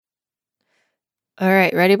All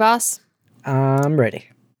right, ready, boss? I'm ready.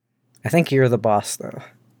 I think you're the boss, though.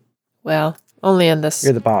 Well, only in this.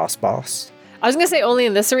 You're the boss. I was going to say only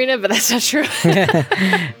in this arena, but that's not true.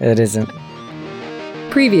 It isn't.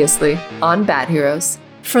 Previously on Bad Heroes.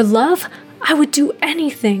 For love, I would do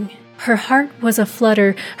anything. Her heart was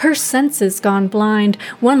aflutter, her senses gone blind.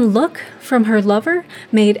 One look from her lover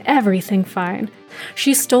made everything fine.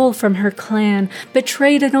 She stole from her clan,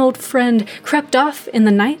 betrayed an old friend, crept off in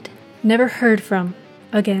the night, never heard from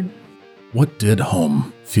again. What did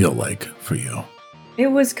home feel like for you? It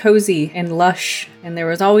was cozy and lush, and there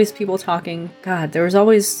was always people talking. God, there was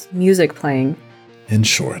always music playing. In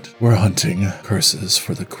short, we're hunting curses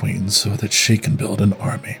for the queen so that she can build an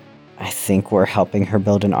army. I think we're helping her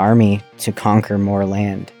build an army to conquer more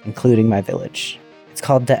land, including my village. It's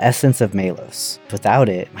called the Essence of Malos. Without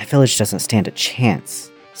it, my village doesn't stand a chance.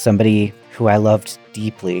 Somebody who I loved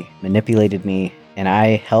deeply manipulated me, and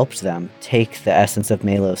I helped them take the Essence of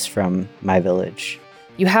Malos from my village.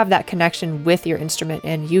 You have that connection with your instrument,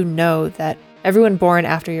 and you know that everyone born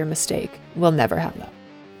after your mistake will never have that.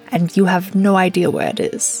 And you have no idea where it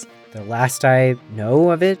is. The last I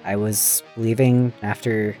know of it, I was leaving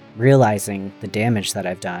after realizing the damage that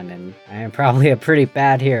I've done, and I am probably a pretty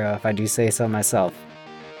bad hero if I do say so myself.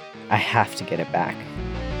 I have to get it back.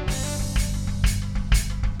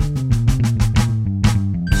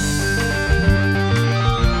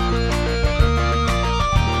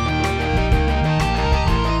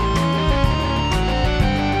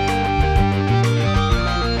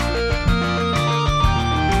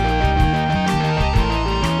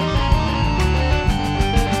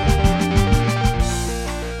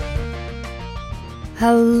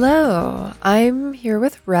 Hello, I'm here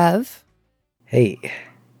with Rev. Hey.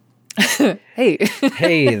 Hey.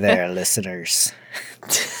 Hey there, listeners.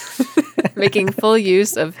 Making full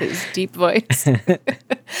use of his deep voice.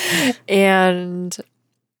 And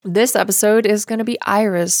this episode is going to be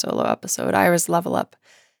Ira's solo episode, Ira's Level Up.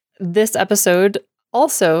 This episode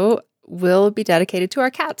also will be dedicated to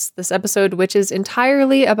our cats. This episode, which is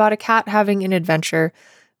entirely about a cat having an adventure,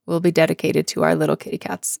 will be dedicated to our little kitty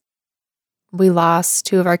cats. We lost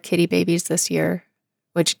 2 of our kitty babies this year,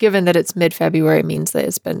 which, given that it's mid-February, means that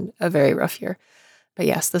it's been a very rough year. But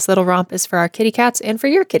yes, this little romp is for our kitty cats and for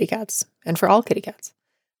your kitty cats and for all kitty cats.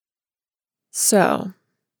 So,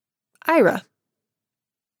 Ira,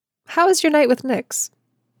 how was your night with Nyx?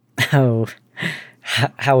 Oh,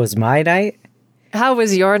 how was my night? How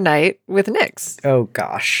was your night with Nyx? Oh,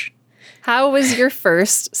 gosh. How was your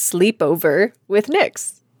first sleepover with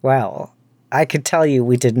Nyx? Well, I could tell you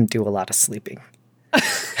we didn't do a lot of sleeping.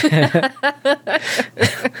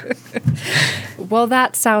 Well,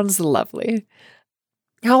 that sounds lovely.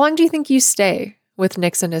 How long do you think you stay with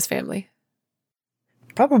Nyx and his family?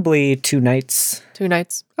 Probably 2 nights. 2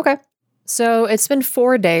 nights. Okay. So it's been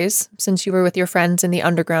 4 days since you were with your friends in the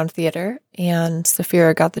underground theater and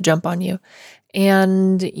Saphira got the jump on you.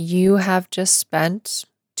 And you have just spent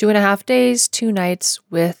 2.5 days, 2 nights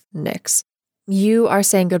with Nyx. You are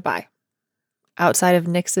saying goodbye. Outside of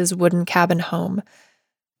Nyx's wooden cabin home,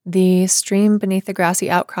 the stream beneath the grassy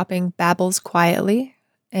outcropping babbles quietly,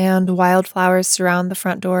 and wildflowers surround the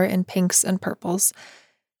front door in pinks and purples.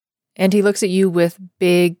 And he looks at you with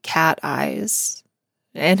big cat eyes,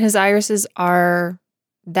 and his irises are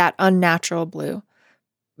that unnatural blue.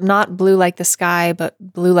 Not blue like the sky, but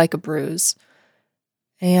blue like a bruise.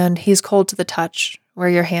 And he's cold to the touch where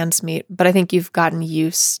your hands meet, but I think you've gotten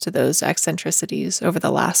used to those eccentricities over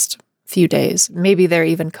the last few days. Maybe they're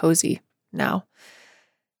even cozy now.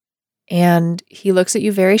 And he looks at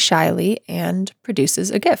you very shyly and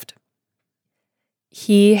produces a gift.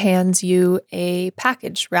 He hands you a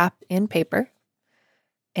package wrapped in paper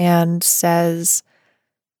and says,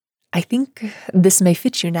 I think this may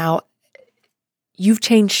fit you now. You've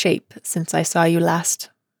changed shape since I saw you last.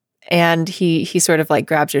 And he sort of like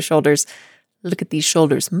grabs your shoulders. Look at these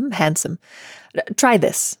shoulders. Handsome. Try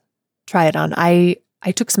this. Try it on.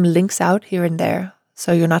 I took some links out here and there,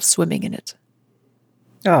 so you're not swimming in it.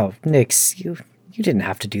 Oh, Nyx, you didn't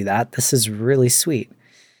have to do that. This is really sweet.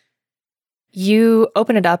 You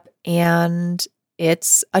open it up, and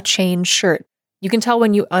it's a chain shirt. You can tell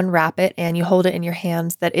when you unwrap it and you hold it in your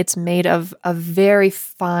hands that it's made of a very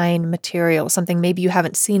fine material, something maybe you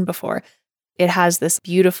haven't seen before. It has this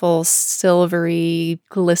beautiful, silvery,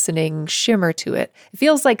 glistening shimmer to it. It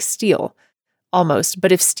feels like steel, almost,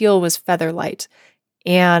 but if steel was feather light.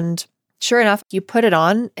 And sure enough, you put it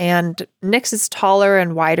on, and Nyx is taller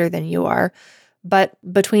and wider than you are. But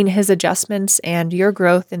between his adjustments and your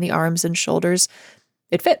growth in the arms and shoulders,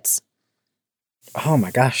 it fits. Oh my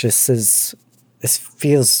gosh, this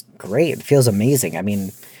feels great. It feels amazing. I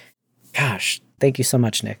mean, gosh, Thank you so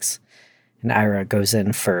much, Nyx. And Ira goes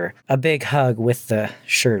in for a big hug with the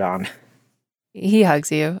shirt on. He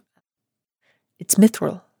hugs you. It's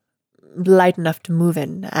mithril, light enough to move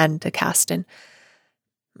in and to cast in.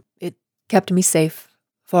 It kept me safe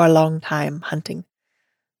for a long time hunting.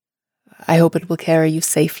 I hope it will carry you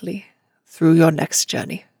safely through your next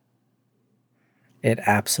journey. It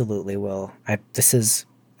absolutely will. This is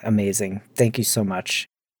amazing. Thank you so much.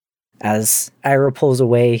 As Ira pulls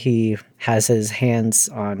away, he has his hands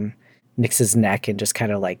on Nyx's neck and just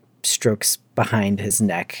kind of like strokes behind his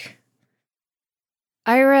neck.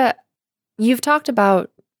 Ira, you've talked about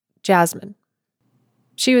Jasmine.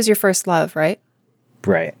 She was your first love, right?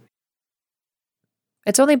 Right.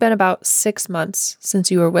 It's only been about 6 months since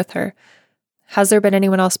you were with her. Has there been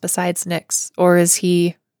anyone else besides Nyx, or is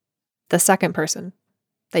he the second person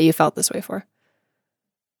that you felt this way for?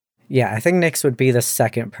 Yeah, I think Nyx would be the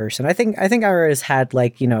second person. I think Ira has had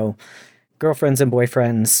girlfriends and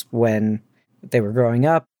boyfriends when they were growing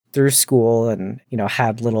up through school and,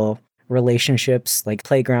 had little relationships, like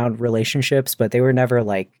playground relationships, but they were never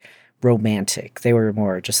like romantic. They were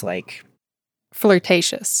more just like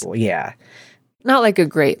flirtatious. Yeah. Not like a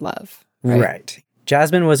great love. Right.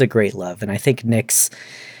 Jasmine was a great love. And I think Nyx,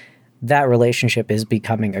 that relationship is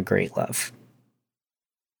becoming a great love.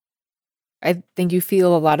 I think you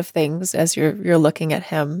feel a lot of things as you're looking at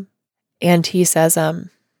him. And he says,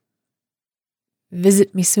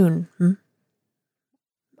 visit me soon.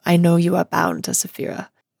 I know you are bound to Saphira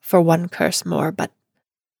for one curse more, but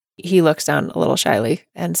he looks down a little shyly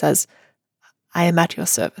and says, I am at your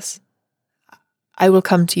service. I will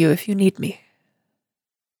come to you if you need me.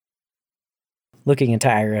 Looking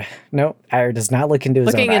into Ira. No, Ira does not look into his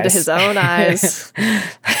own eyes. Looking into his own eyes.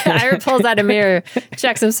 Ira pulls out a mirror,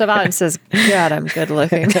 checks himself out, and says, God, I'm good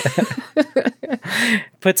looking.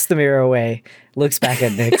 Puts the mirror away, looks back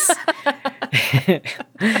at Nyx.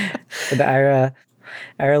 And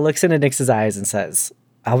Ira looks into Nyx's eyes and says,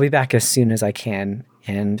 I'll be back as soon as I can,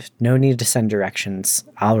 and no need to send directions.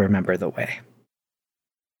 I'll remember the way.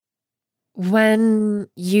 When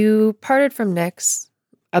you parted from Nyx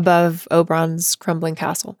above Oberon's crumbling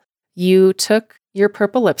castle, you took your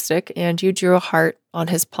purple lipstick and you drew a heart on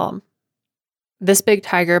his palm. This big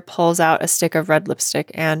tiger pulls out a stick of red lipstick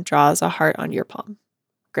and draws a heart on your palm,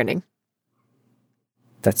 grinning.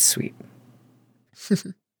 That's sweet.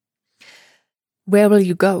 Where will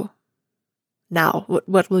you go? Now,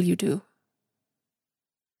 what will you do?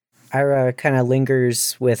 Ira kind of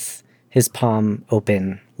lingers with his palm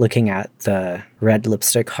open, looking at the red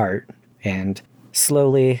lipstick heart, and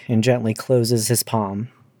slowly and gently closes his palm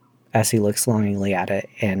as he looks longingly at it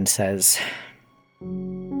and says,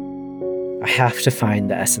 I have to find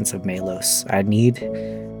the essence of Melos. I need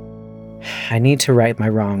to right my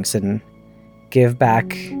wrongs and give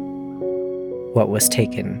back what was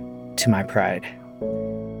taken to my pride.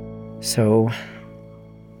 So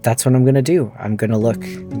that's what I'm going to do. I'm going to look,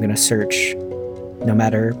 I'm going to search, no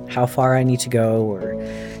matter how far I need to go or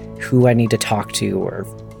who I need to talk to or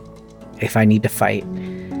if I need to fight.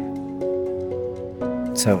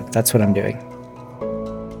 So that's what I'm doing.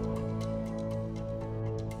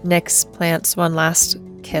 Nyx plants one last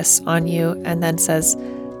kiss on you and then says,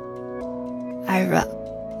 Ira,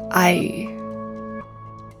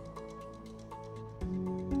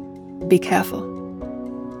 be careful.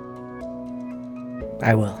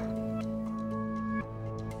 I will.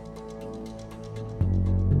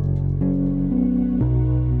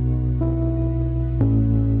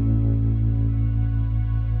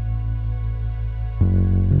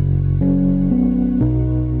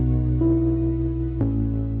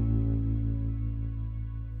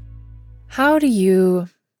 How do you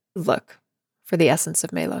look for the essence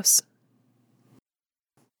of Melos?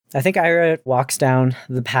 I think Ira walks down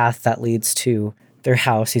the path that leads to their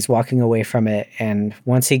house. He's walking away from it, and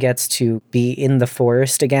once he gets to be in the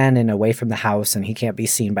forest again and away from the house and he can't be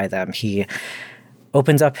seen by them, he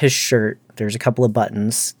opens up his shirt. There's a couple of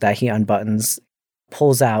buttons that he unbuttons,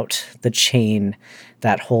 pulls out the chain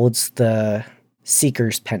that holds the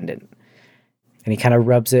Seeker's pendant, and he kind of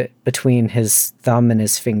rubs it between his thumb and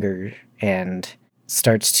his finger and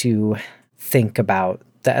starts to think about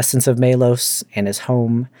the essence of Melos and his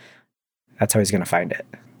home. That's how he's going to find it.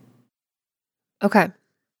 Okay.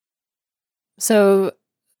 So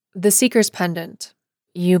the Seeker's pendant,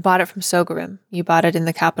 you bought it from Sogarim. You bought it in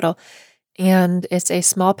the capital. And it's a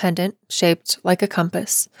small pendant shaped like a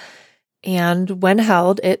compass. And when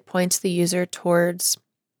held, it points the user towards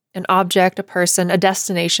an object, a person, a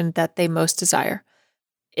destination that they most desire.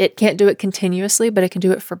 It can't do it continuously, but it can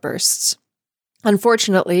do it for bursts.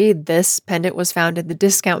 Unfortunately, this pendant was found in the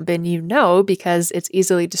discount bin, because it's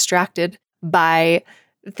easily distracted by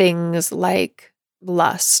things like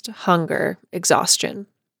lust, hunger, exhaustion.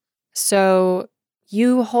 So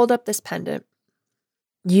you hold up this pendant.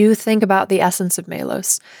 You think about the essence of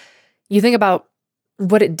Melos. You think about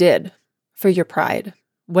what it did for your pride,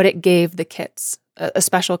 what it gave the kits, a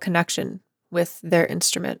special connection with their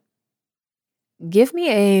instrument. Give me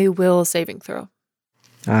a will saving throw.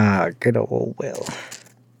 Good old Will.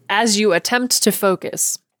 As you attempt to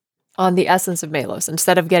focus on the essence of Melos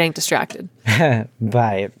instead of getting distracted.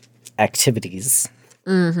 By activities.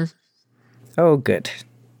 Mm-hmm. Oh, good.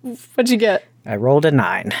 What'd you get? I rolled a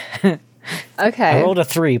 9. Okay. I rolled a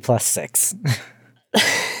 3 plus 6.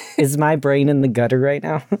 Is my brain in the gutter right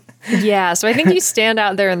now? Yeah, so I think you stand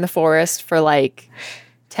out there in the forest for like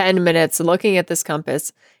 10 minutes looking at this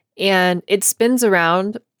compass, and it spins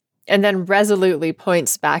around and then resolutely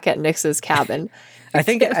points back at Nyx's cabin. I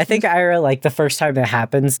think Ira, like the first time that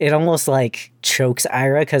happens, it almost like chokes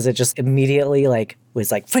Ira because it just immediately like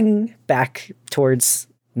was like fling back towards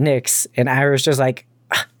Nyx, and Ira's just like,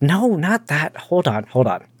 no, not that. Hold on.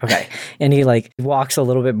 Okay. And he like walks a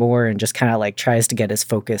little bit more and just kind of like tries to get his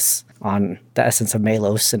focus on the essence of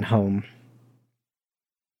Melos and home.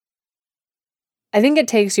 I think it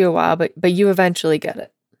takes you a while, but you eventually get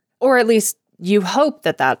it. Or at least you hope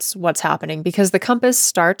that that's what's happening, because the compass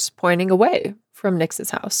starts pointing away from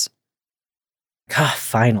Nyx's house.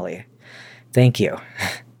 Finally. Thank you.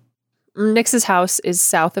 Nyx's house is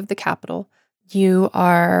south of the capital. You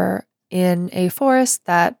are in a forest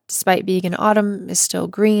that, despite being in autumn, is still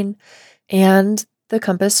green, and the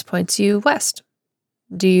compass points you west.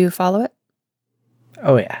 Do you follow it?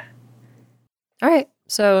 Oh, yeah. All right.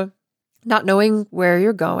 So, not knowing where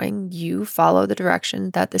you're going, you follow the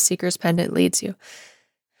direction that the Seeker's Pendant leads you.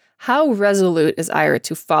 How resolute is Ira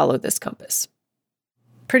to follow this compass?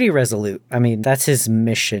 Pretty resolute. I mean, that's his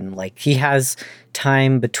mission. Like, he has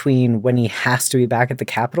time between when he has to be back at the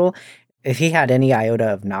capital. If he had any iota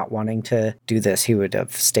of not wanting to do this, he would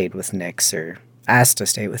have stayed with Nyx or asked to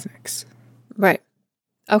stay with Nyx. Right.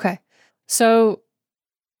 Okay. So,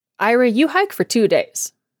 Ira, you hike for 2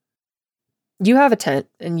 days. You have a tent,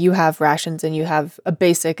 and you have rations, and you have a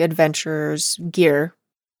basic adventurer's gear.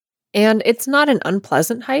 And it's not an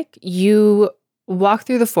unpleasant hike. You walk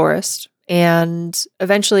through the forest, and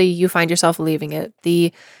eventually you find yourself leaving it.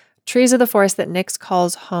 The trees of the forest that Nyx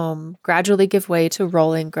calls home gradually give way to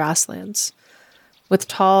rolling grasslands, with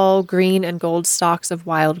tall green and gold stalks of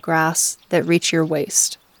wild grass that reach your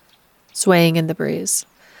waist, swaying in the breeze.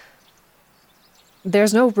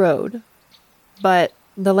 There's no road, but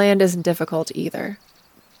the land isn't difficult either.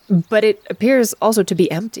 But it appears also to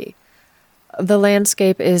be empty. The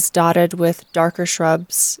landscape is dotted with darker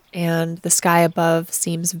shrubs, and the sky above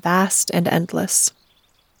seems vast and endless.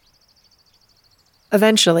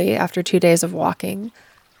 Eventually, after 2 days of walking,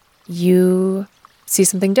 you see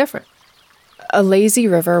something different. A lazy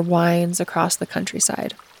river winds across the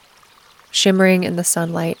countryside, shimmering in the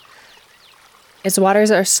sunlight. Its waters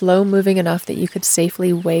are slow-moving enough that you could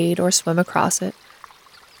safely wade or swim across it.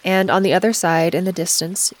 And on the other side, in the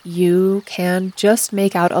distance, you can just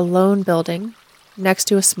make out a lone building next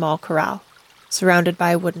to a small corral, surrounded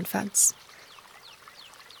by a wooden fence.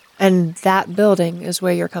 And that building is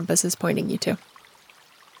where your compass is pointing you to.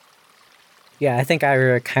 Yeah, I think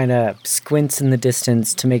Ira kind of squints in the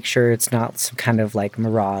distance to make sure it's not some kind of like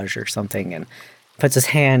mirage or something, and puts his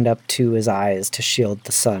hand up to his eyes to shield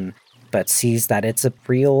the sun, but sees that it's a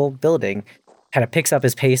real building, kind of picks up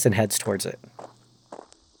his pace and heads towards it.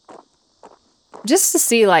 Just to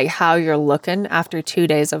see like how you're looking after 2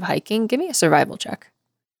 days of hiking, give me a survival check.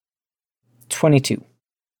 22.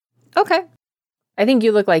 Okay. I think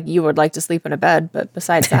you look like you would like to sleep in a bed, but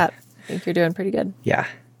besides that, I think you're doing pretty good. Yeah.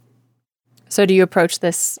 So do you approach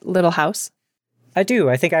this little house? I do.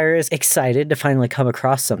 I think Ira is excited to finally come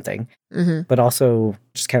across something, but also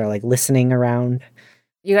just kind of like listening around.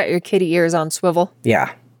 You got your kitty ears on swivel.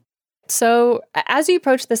 Yeah. So as you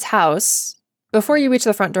approach this house, before you reach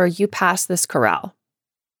the front door, you pass this corral.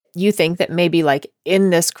 You think that maybe like in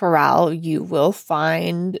this corral, you will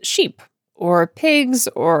find sheep or pigs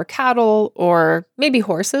or cattle or maybe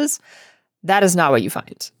horses. That is not what you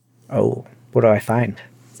find. Oh, what do I find?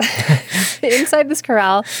 Inside this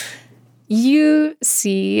corral, you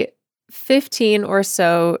see 15 or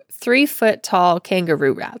so 3-foot tall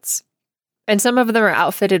kangaroo rats. And some of them are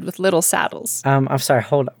outfitted with little saddles. I'm sorry,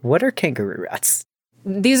 hold on. What are kangaroo rats?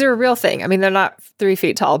 These are a real thing. I mean, they're not 3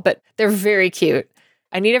 feet tall, but they're very cute.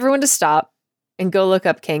 I need everyone to stop and go look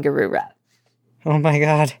up kangaroo rat. Oh my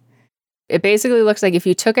God. It basically looks like if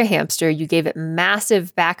you took a hamster, you gave it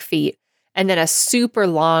massive back feet and then a super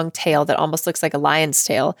long tail that almost looks like a lion's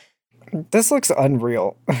tail. This looks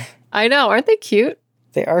unreal. I know. Aren't they cute?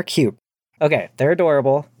 They are cute. Okay, they're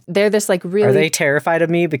adorable. They're this like really. Are they terrified of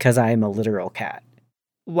me because I am a literal cat?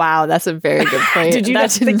 Wow, that's a very good point. Did you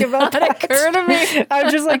not think about that? Occur to me.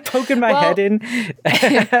 I'm just like poking my head in.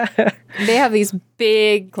 They have these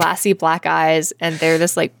big glassy black eyes and they're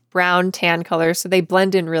this like brown tan color. So they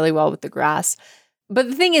blend in really well with the grass. But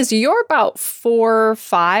the thing is, you're about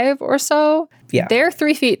 4'5" or so. Yeah. They're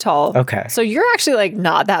 3 feet tall. Okay. So you're actually like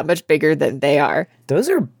not that much bigger than they are. Those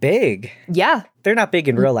are big. Yeah. They're not big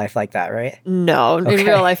in real life like that, right? No, in Okay.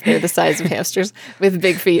 real life, they're the size of hamsters with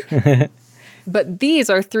big feet. But these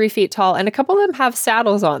are 3 feet tall, and a couple of them have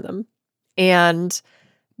saddles on them. And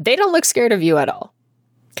they don't look scared of you at all.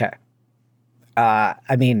 Okay.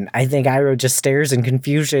 I mean, I think Iroh just stares in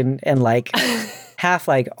confusion and like half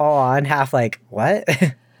like awe and half like, what?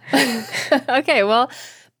 Okay, well,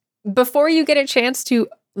 before you get a chance to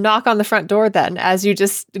knock on the front door, then, as you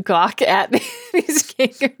just gawk at these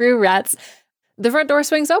kangaroo rats, the front door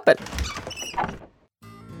swings open.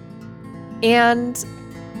 And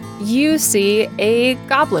you see a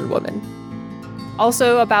goblin woman,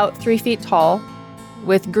 also about 3 feet tall,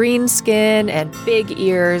 with green skin and big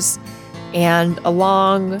ears and a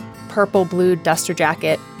long purple-blue duster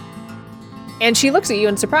jacket. And she looks at you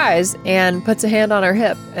in surprise and puts a hand on her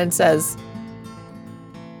hip and says,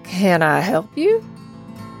 "Can I help you?"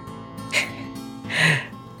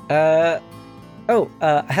 Hello.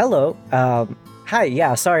 Hi,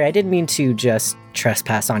 yeah, sorry, I didn't mean to just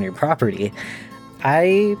trespass on your property.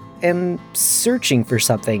 I am searching for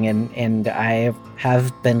something and I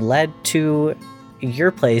have been led to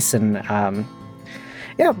your place and, I'm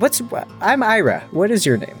Ira. What is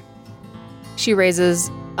your name? She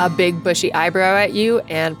raises a big bushy eyebrow at you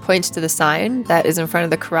and points to the sign that is in front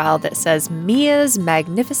of the corral that says Mia's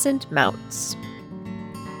Magnificent Mounts.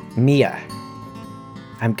 Mia.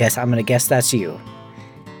 I'm gonna guess that's you.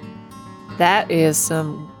 That is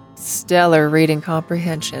some stellar reading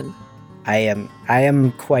comprehension. I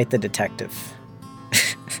am quite the detective.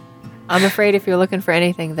 I'm afraid if you're looking for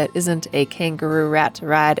anything that isn't a kangaroo rat to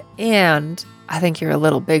ride, and I think you're a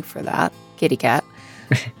little big for that, kitty cat,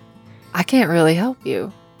 I can't really help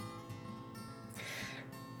you.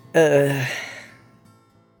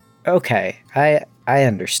 Okay. I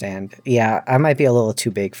understand. Yeah, I might be a little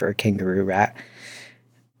too big for a kangaroo rat.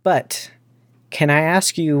 But can I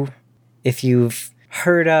ask you if you've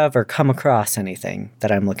heard of or come across anything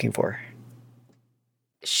that I'm looking for?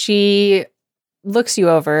 She looks you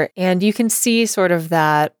over and you can see sort of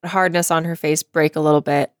that hardness on her face break a little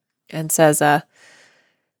bit and says,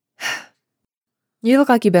 "You look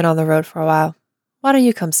like you've been on the road for a while. Why don't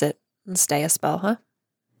you come sit and stay a spell, huh?"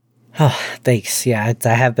 Oh, thanks. Yeah, I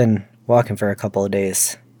have been walking for a couple of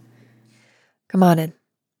days. "Come on in."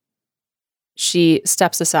 She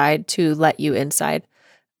steps aside to let you inside.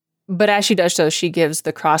 But as she does so, she gives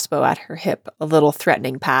the crossbow at her hip a little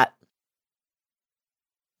threatening pat.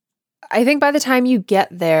 I think by the time you get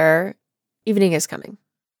there, evening is coming.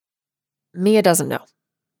 Mia doesn't know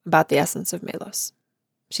about the essence of Melos.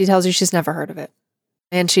 She tells you she's never heard of it.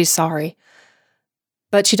 And she's sorry.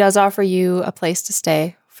 But she does offer you a place to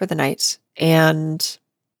stay for the night and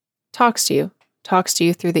talks to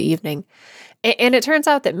you through the evening. And it turns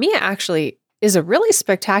out that Mia actually is a really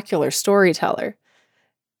spectacular storyteller.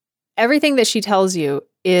 Everything that she tells you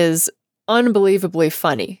is unbelievably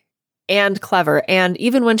funny and clever. And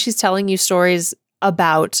even when she's telling you stories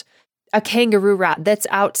about a kangaroo rat that's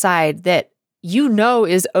outside that you know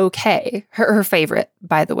is okay, her favorite,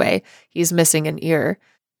 by the way, he's missing an ear,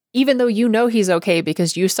 even though you know he's okay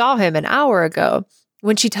because you saw him an hour ago,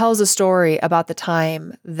 when she tells a story about the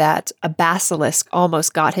time that a basilisk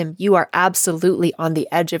almost got him, you are absolutely on the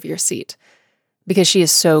edge of your seat because she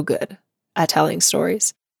is so good at telling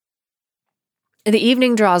stories. The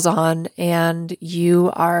evening draws on and you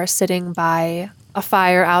are sitting by a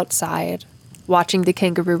fire outside, watching the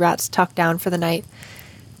kangaroo rats tuck down for the night.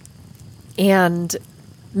 And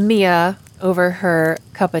Mia, over her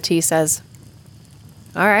cup of tea, says,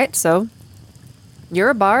 "All right, so you're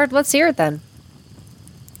a bard. Let's hear it then.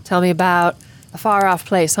 Tell me about a far-off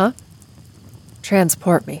place, huh?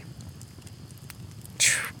 Transport me."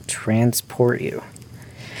 Transport you?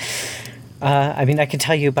 I can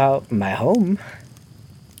tell you about my home.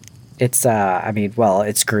 It's,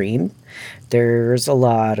 it's green. There's a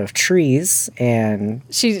lot of trees and...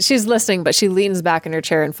 She's listening, but she leans back in her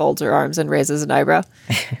chair and folds her arms and raises an eyebrow.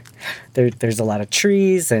 There's a lot of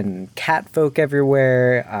trees and cat folk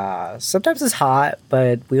everywhere. Sometimes it's hot,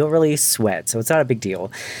 but we don't really sweat, so it's not a big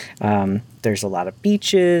deal. There's a lot of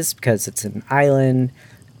beaches because it's an island.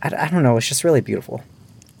 I don't know, it's just really beautiful.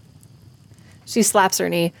 She slaps her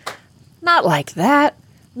knee. "Not like that.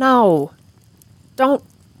 No. Don't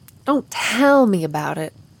tell me about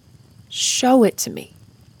it. Show it to me.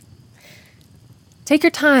 Take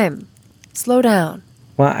your time. Slow down.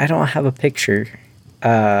 Well, I don't have a picture.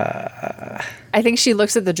 I think she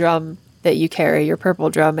looks at the drum that you carry, your purple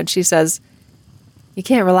drum, and she says, you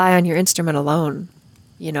can't rely on your instrument alone.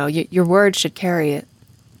 You know, your words should carry it.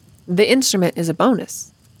 The instrument is a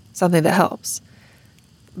bonus, something that helps.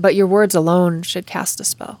 But your words alone should cast a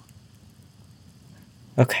spell.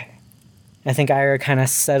 Okay. I think Ira kind of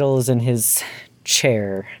settles in his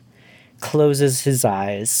chair, closes his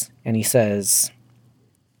eyes, and he says,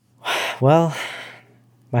 well,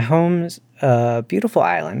 my home's a beautiful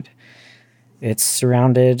island. It's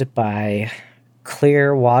surrounded by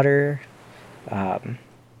clear water.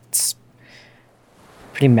 It's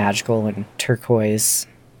pretty magical and turquoise,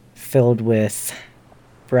 filled with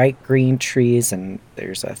bright green trees, and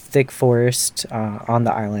there's a thick forest on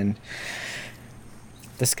the island.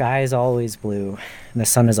 The sky is always blue, and the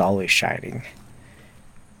sun is always shining.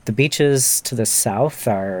 The beaches to the south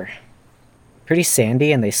are pretty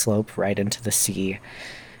sandy, and they slope right into the sea.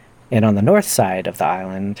 And on the north side of the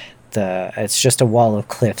island, it's just a wall of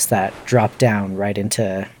cliffs that drop down right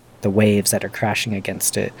into the waves that are crashing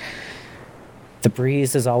against it. The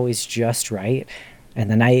breeze is always just right,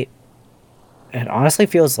 and the night, it honestly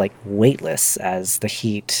feels like weightless as the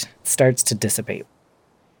heat starts to dissipate.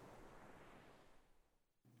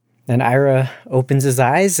 And Ira opens his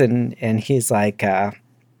eyes and he's like, how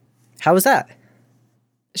was that?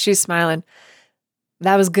 She's smiling.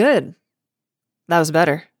 That was good. That was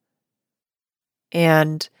better.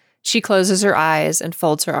 And she closes her eyes and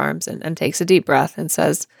folds her arms and takes a deep breath and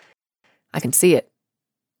says, I can see it.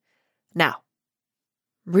 Now,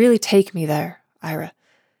 really take me there, Ira.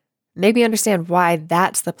 Maybe understand why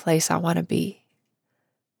that's the place I want to be.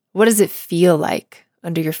 What does it feel like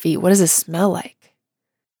under your feet? What does it smell like?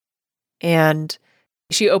 And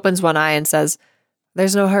she opens one eye and says,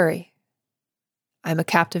 there's no hurry. I'm a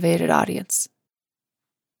captivated audience.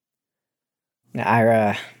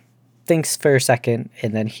 Ira thinks for a second,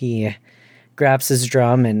 and then he grabs his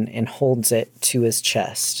drum and holds it to his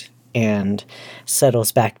chest and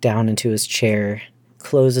settles back down into his chair,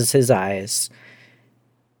 closes his eyes,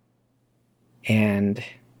 and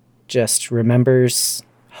just remembers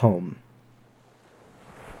home.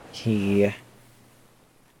 He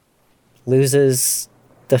loses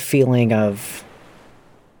the feeling of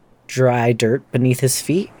dry dirt beneath his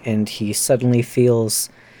feet, and he suddenly feels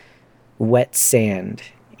wet sand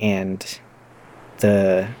and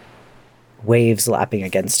the waves lapping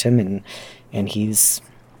against him, and he's,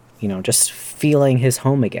 just feeling his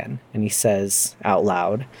home again. And he says out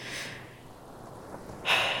loud,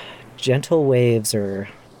 gentle waves are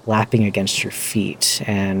lapping against your feet,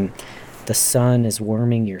 and the sun is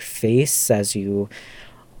warming your face as you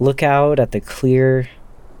look out at the clear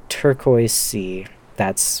turquoise sea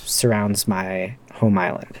that surrounds my home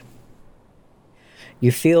island.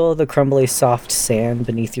 You feel the crumbly soft sand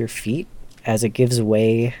beneath your feet as it gives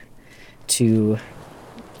way to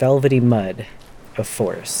velvety mud of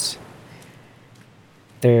forest.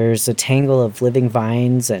 There's a tangle of living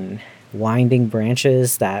vines and winding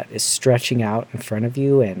branches that is stretching out in front of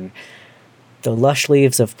you, and the lush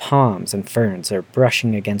leaves of palms and ferns are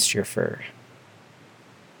brushing against your fur.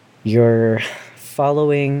 You're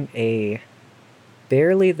following a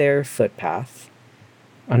barely there footpath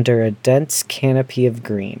under a dense canopy of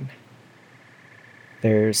green.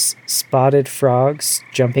 There's spotted frogs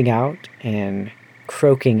jumping out and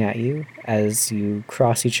croaking at you as you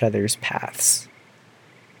cross each other's paths.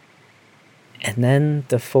 And then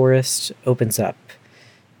the forest opens up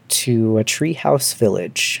to a treehouse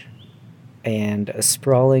village and a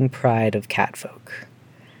sprawling pride of catfolk.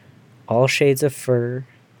 All shades of fur,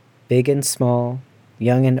 big and small,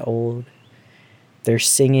 young and old. They're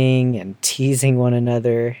singing and teasing one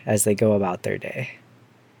another as they go about their day.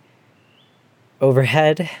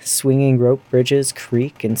 Overhead, swinging rope bridges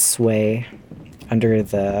creak and sway under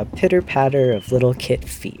the pitter-patter of little kit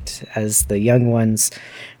feet as the young ones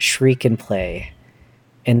shriek and play.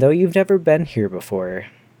 And though you've never been here before,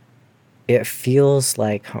 it feels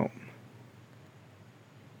like home.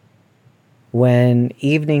 When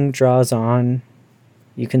evening draws on,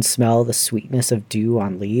 you can smell the sweetness of dew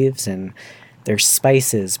on leaves, and there's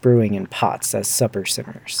spices brewing in pots as supper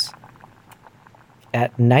simmers.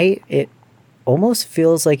 At night, it almost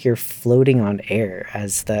feels like you're floating on air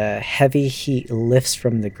as the heavy heat lifts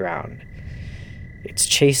from the ground. It's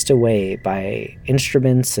chased away by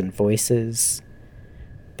instruments and voices,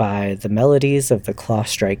 by the melodies of the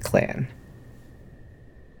Clawstrike clan.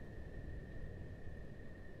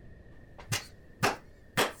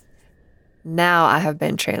 Now I have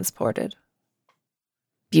been transported.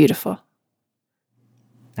 Beautiful.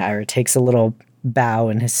 Ira takes a little bow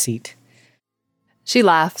in his seat. She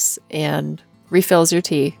laughs and refills your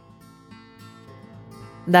tea.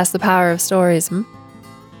 That's the power of stories, hmm?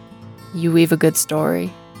 You weave a good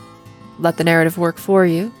story. Let the narrative work for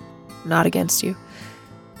you, not against you.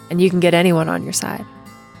 And you can get anyone on your side.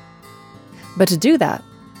 But to do that,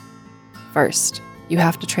 first, you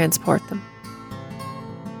have to transport them.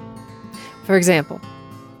 For example,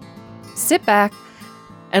 sit back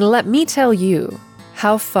and let me tell you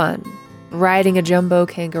how fun riding a jumbo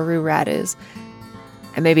kangaroo rat is.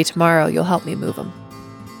 And maybe tomorrow you'll help me move them.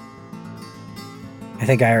 I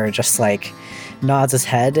think Ira just like nods his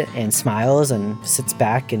head and smiles and sits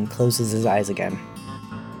back and closes his eyes again,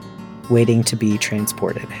 waiting to be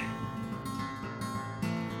transported.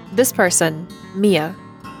 This person, Mia,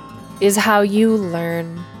 is how you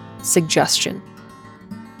learn suggestion.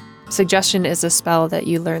 Suggestion is a spell that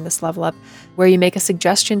you learn this level up, where you make a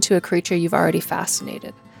suggestion to a creature you've already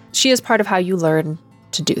fascinated. She is part of how you learn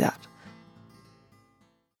to do that.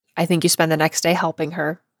 I think you spend the next day helping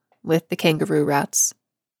her with the kangaroo rats.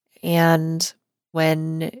 And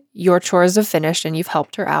when your chores have finished and you've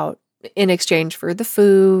helped her out, in exchange for the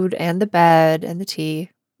food and the bed and the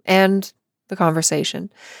tea and the conversation,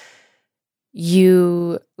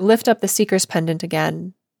 you lift up the Seeker's Pendant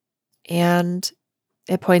again, and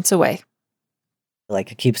it points away.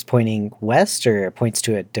 Like it keeps pointing west, or it points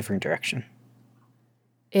to a different direction?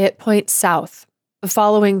 It points south,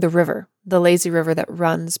 following the river, the lazy river that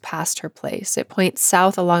runs past her place. It points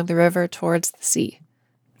south along the river towards the sea.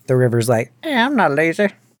 The river's like, I'm not lazy.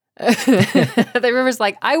 The river's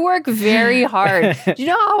like, I work very hard. Do you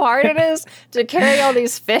know how hard it is to carry all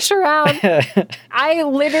these fish around? I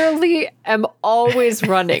literally am always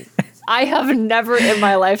running. I have never in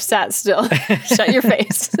my life sat still. Shut your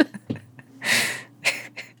face.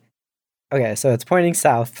 Okay, so it's pointing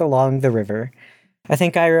south along the river. I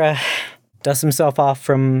think Ira dusts himself off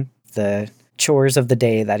from the chores of the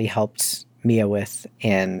day that he helped Mia with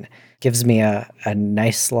and gives Mia a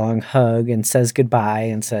nice long hug and says goodbye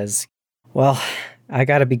and says, well, I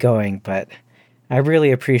gotta be going, but I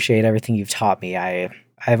really appreciate everything you've taught me.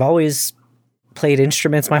 I've always played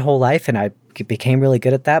instruments my whole life, and I became really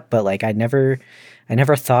good at that, but like I never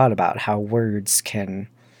thought about how words can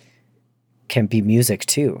be music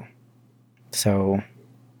too. So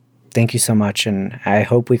thank you so much, and I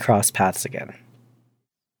hope we cross paths again.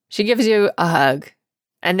 She gives you a hug,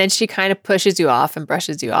 and then she kind of pushes you off and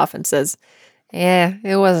brushes you off and says, yeah,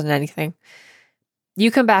 it wasn't anything.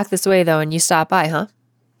 You come back this way, though, and you stop by, huh?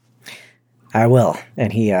 I will.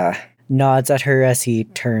 And he nods at her as he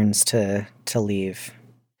turns to leave.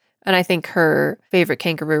 And I think her favorite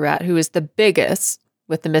kangaroo rat, who is the biggest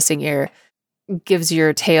with the missing ear, gives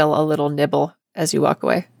your tail a little nibble as you walk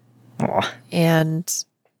away. Aw. And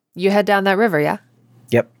you head down that river, yeah?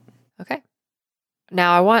 Yep. Okay.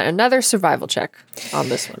 Now I want another survival check on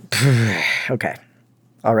this one. Okay.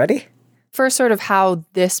 Already? For sort of how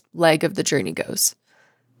this leg of the journey goes.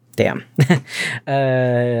 Damn.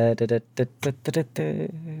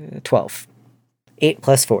 12. 8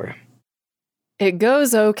 plus 4. It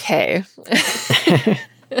goes okay.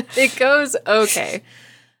 It goes okay.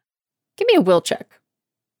 Give me a will check.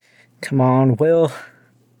 Come on, Will.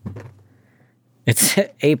 It's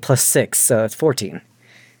 8 plus 6, so it's 14.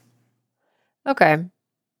 Okay.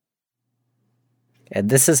 And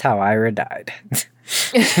this is how Ira died.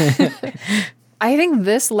 I think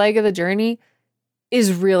this leg of the journey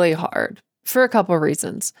is really hard for a couple of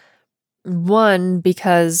reasons. One,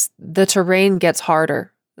 because the terrain gets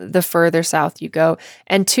harder the further south you go.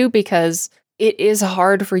 And two, because it is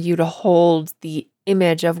hard for you to hold the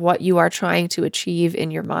image of what you are trying to achieve in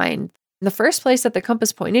your mind. In the first place that the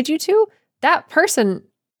compass pointed you to, that person,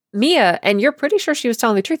 Mia, and you're pretty sure she was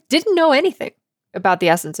telling the truth, didn't know anything about the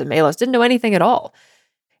essence of Melos, didn't know anything at all.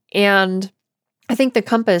 And I think the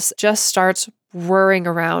compass just starts whirring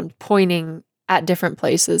around, pointing at different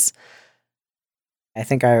places. I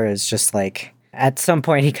think Ira is just like, at some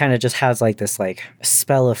point he kind of just has like this like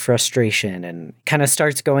spell of frustration and kind of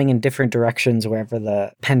starts going in different directions wherever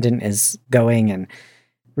the pendant is going, and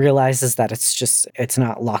realizes that it's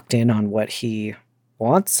not locked in on what he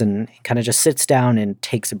wants, and kind of just sits down and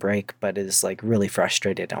takes a break, but is like really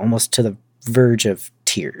frustrated, almost to the verge of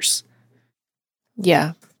tears.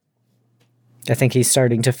 Yeah. I think he's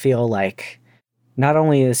starting to feel like not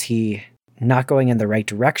only is he not going in the right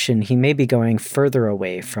direction, he may be going further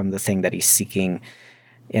away from the thing that he's seeking.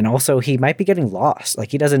 And also he might be getting lost. Like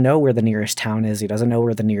he doesn't know where the nearest town is. He doesn't know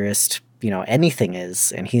where the nearest, anything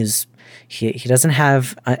is. And he doesn't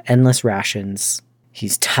have endless rations.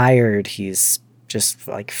 He's tired. He's just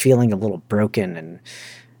like feeling a little broken, and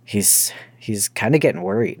he's kind of getting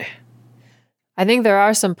worried. I think there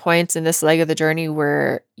are some points in this leg of the journey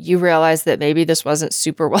where you realize that maybe this wasn't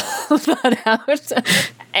super well thought out.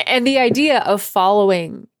 And the idea of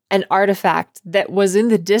following an artifact that was in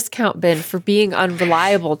the discount bin for being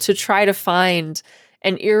unreliable to try to find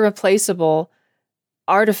an irreplaceable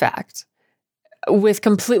artifact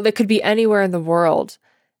that could be anywhere in the world.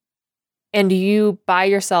 And you by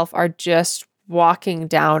yourself are just walking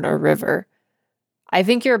down a river. I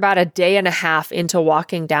think you're about a day and a half into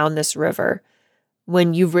walking down this river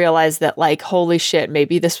when you realize that, like, holy shit,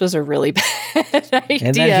 maybe this was a really bad idea.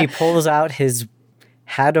 And then he pulls out his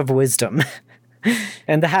hat of wisdom.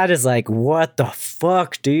 And the hat is like, what the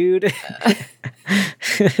fuck, dude?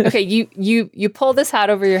 Okay, you pull this hat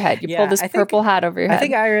over your head. You pull this purple hat over your head. I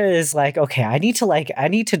think Ira is like, okay, I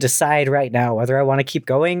need to decide right now whether I want to keep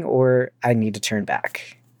going or I need to turn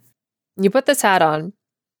back. You put this hat on.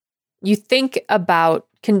 You think about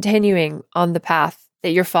continuing on the path that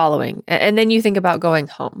you're following, and then you think about going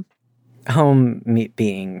home. Home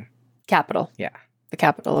being capital. Yeah. The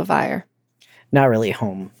capital of Ire. Not really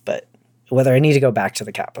home, but whether I need to go back to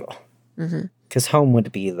the capital. Because home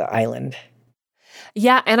would be the island.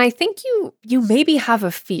 Yeah, and I think you maybe have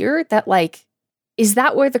a fear that, like, is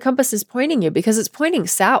that where the compass is pointing you? Because it's pointing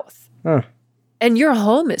south. Huh. And your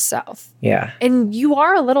home is south. Yeah. And you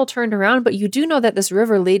are a little turned around, but you do know that this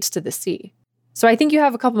river leads to the sea. So I think you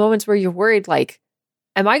have a couple moments where you're worried, like,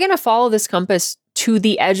 am I going to follow this compass to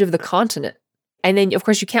the edge of the continent? And then, of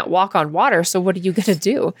course, you can't walk on water. So what are you going to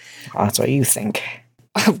do? Oh, that's what you think.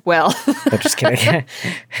 Well. I'm just kidding.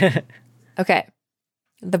 Okay.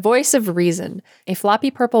 The voice of reason, a floppy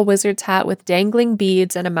purple wizard's hat with dangling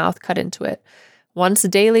beads and a mouth cut into it. Once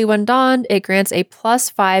daily when donned, it grants a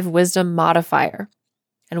 +5 wisdom modifier.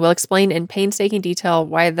 And we'll explain in painstaking detail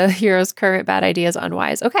why the hero's current bad idea is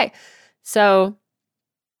unwise. Okay, so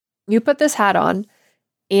you put this hat on,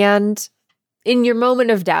 and in your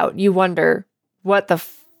moment of doubt, you wonder what the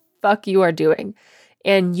fuck you are doing.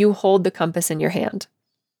 And you hold the compass in your hand.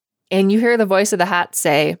 And you hear the voice of the hat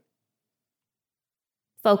say,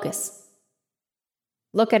 focus.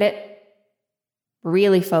 Look at it.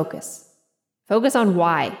 Really focus. Focus on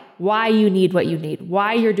why you need what you need,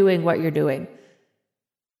 why you're doing what you're doing.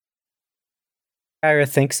 Ira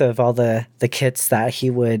thinks of all the kits that he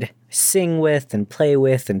would sing with and play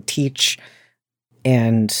with and teach,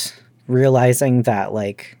 and realizing that,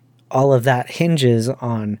 like, all of that hinges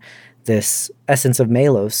on this essence of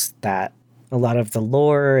Melos, that a lot of the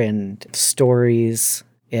lore and stories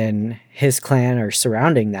in his clan are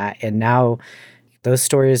surrounding that. And now those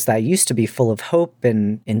stories that used to be full of hope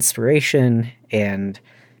and inspiration and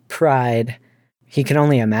pride, he can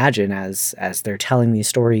only imagine as they're telling these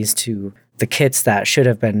stories to the kids that should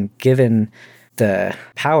have been given the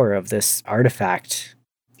power of this artifact.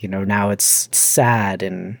 You know, now it's sad,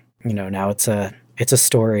 and, you know, now it's a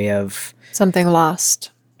story of something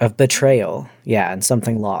lost. Of betrayal. Yeah, and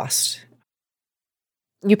something lost.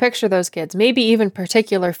 You picture those kids, maybe even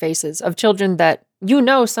particular faces of children that, you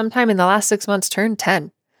know, sometime in the last 6 months turned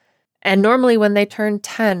 10. And normally when they turn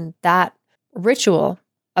 10, that ritual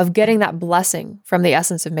of getting that blessing from the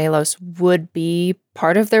essence of Melos would be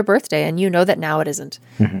part of their birthday. And you know that now it isn't.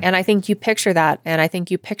 Mm-hmm. And I think you picture that. And I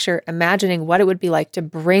think you picture imagining what it would be like to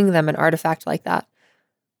bring them an artifact like that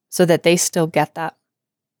so that they still get that.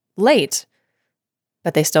 Late,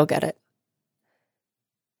 but they still get it.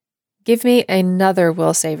 Give me another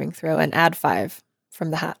will saving throw and add 5 from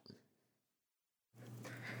the hat.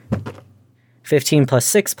 15 plus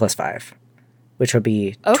 6 plus 5, which would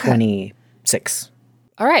be 26.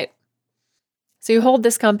 All right. So you hold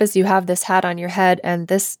this compass, you have this hat on your head, and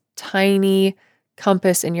this tiny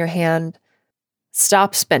compass in your hand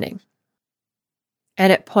stops spinning.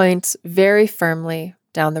 And it points very firmly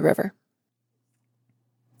down the river.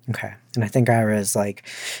 Okay. And I think Ira is, like,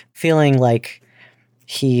 feeling like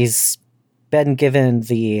he's been given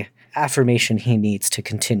the affirmation he needs to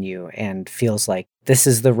continue, and feels like this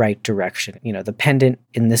is the right direction. You know, the pendant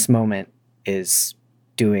in this moment is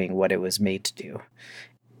doing what it was made to do.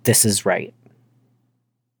 This is right.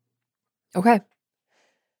 Okay.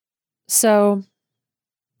 So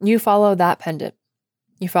you follow that pendant.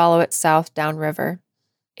 You follow it south downriver,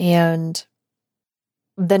 and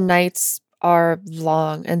the nights are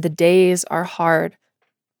long and the days are hard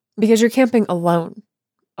because you're camping alone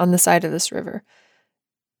on the side of this river.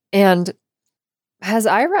 And has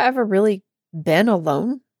Ira ever really been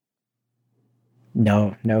alone?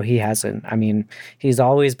 No, he hasn't. I mean, he's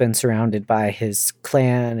always been surrounded by his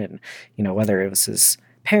clan, and, you know, whether it was his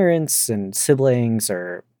parents and siblings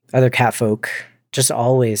or other catfolk, just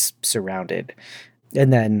always surrounded.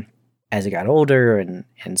 And then as he got older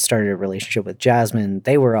and started a relationship with Jasmine,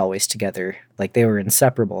 they were always together. Like they were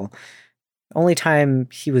inseparable. Only time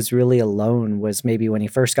he was really alone was maybe when he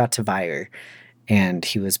first got to Vire and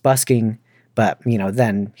he was busking. But,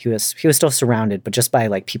 then he was still surrounded, but just by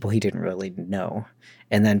like people he didn't really know.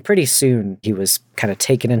 And then pretty soon he was kind of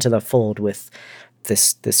taken into the fold with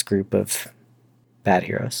this group of bad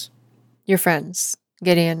heroes. Your friends,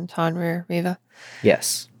 Gideon, Tonrir, Riva.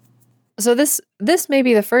 Yes. So this may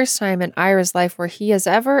be the first time in Ira's life where he has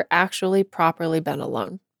ever actually properly been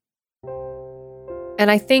alone.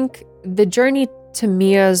 And I think the journey to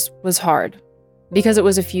Mia's was hard because it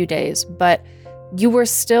was a few days, but you were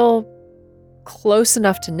still close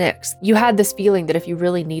enough to Nyx. You had this feeling that if you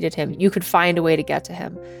really needed him, you could find a way to get to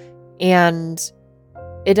him. And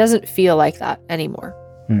it doesn't feel like that anymore.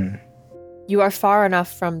 You are far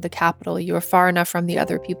enough from the capital. You are far enough from the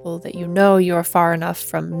other people that you know. You are far enough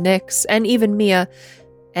from Nyx and even Mia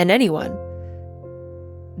and anyone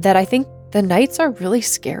that I think the nights are really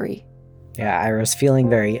scary. Yeah, Ira's feeling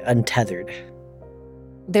very untethered.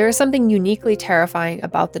 There is something uniquely terrifying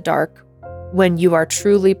about the dark when you are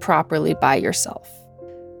truly properly by yourself.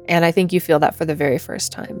 And I think you feel that for the very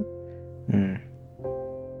first time.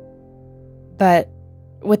 But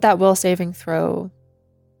with that will saving throw,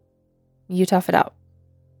 you tough it out.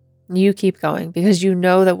 You keep going because you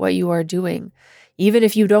know that what you are doing, even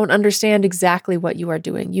if you don't understand exactly what you are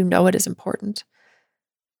doing, you know it is important.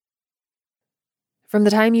 From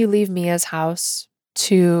the time you leave Mia's house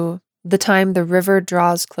to the time the river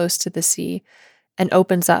draws close to the sea and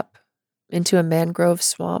opens up into a mangrove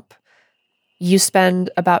swamp, you spend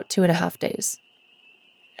about 2.5 days.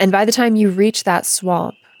 And by the time you reach that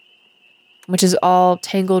swamp, which is all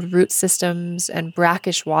tangled root systems and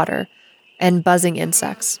brackish water and buzzing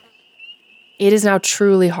insects, it is now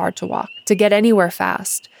truly hard to walk. To get anywhere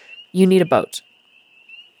fast, you need a boat.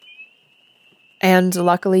 And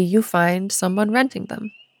luckily, you find someone renting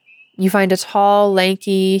them. You find a tall,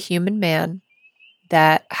 lanky human man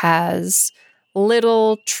that has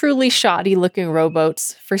little, truly shoddy-looking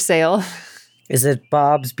rowboats for sale. Is it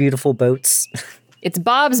Bob's Beautiful Boats? It's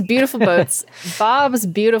Bob's Beautiful Boats. Bob's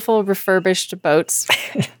Beautiful Refurbished Boats.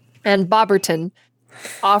 And Bobberton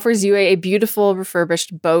offers you a beautiful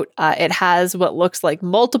refurbished boat. It has what looks like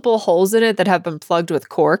multiple holes in it that have been plugged with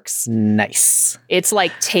corks. Nice. It's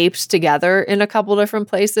like taped together in a couple different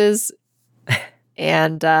places.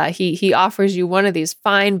 And he offers you one of these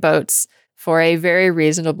fine boats for a very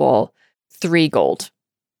reasonable 3 gold,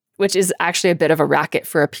 which is actually a bit of a racket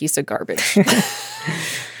for a piece of garbage.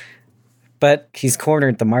 But he's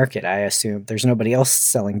cornered the market, I assume. There's nobody else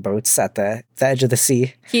selling boats at the edge of the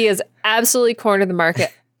sea. He has absolutely cornered the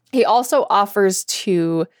market. He also offers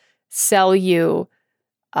to sell you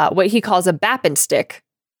what he calls a bappin stick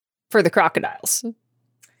for the crocodiles.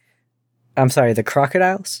 I'm sorry, the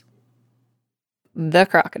crocodiles? The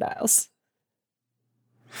crocodiles.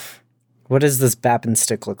 What does this bappin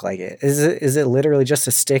stick look like? Is it literally just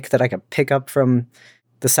a stick that I could pick up from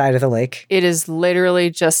the side of the lake? It is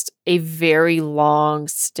literally just a very long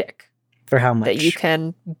stick. For how much? That you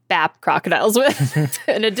can bap crocodiles with.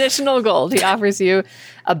 An additional gold. He offers you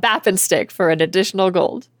a bappin stick for an additional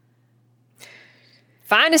gold.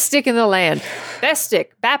 Finest stick in the land. Best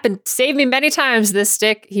stick. Bappin saved me many times, this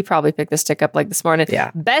stick. He probably picked this stick up like this morning.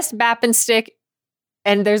 Yeah. Best bappin stick.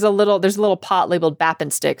 And there's a little pot labeled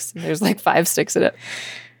bappin sticks. And there's like 5 sticks in it.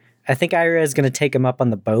 I think Ira is going to take him up on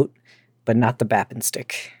the boat, but not the bappin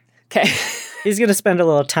stick. Okay. He's going to spend a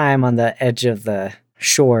little time on the edge of the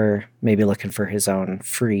shore, maybe looking for his own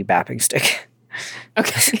free bapping stick.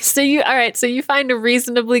 Okay. So you find a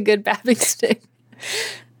reasonably good bapping stick.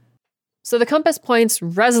 So the compass points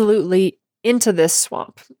resolutely into this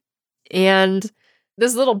swamp. And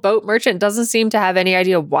this little boat merchant doesn't seem to have any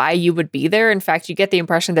idea why you would be there. In fact, you get the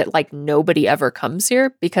impression that like nobody ever comes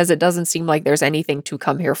here because it doesn't seem like there's anything to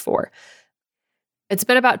come here for. It's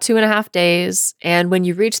been about 2.5 days, and when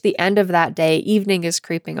you reach the end of that day, evening is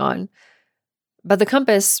creeping on. But the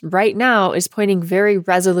compass right now is pointing very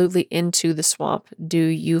resolutely into the swamp. Do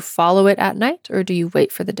you follow it at night, or do you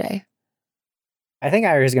wait for the day? I think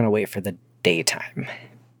Ira's going to wait for the daytime.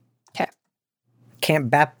 Okay. Can't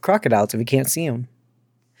bap crocodiles if you can't see them.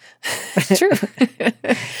 True.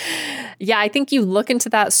 Yeah, I think you look into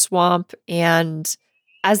that swamp, and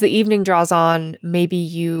as the evening draws on, maybe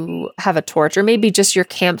you have a torch or maybe just your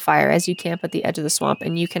campfire as you camp at the edge of the swamp,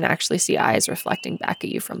 and you can actually see eyes reflecting back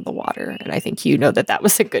at you from the water. And I think you know that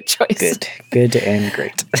was a good choice. Good and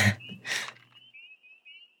great.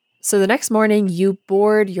 So the next morning, you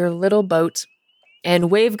board your little boat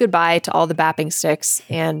and wave goodbye to all the bapping sticks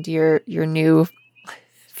and your new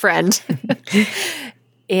friend.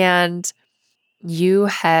 And you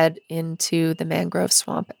head into the mangrove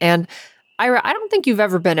swamp. And Ira, I don't think you've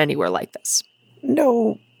ever been anywhere like this.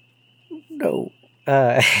 No.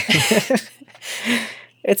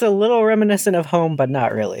 It's a little reminiscent of home, but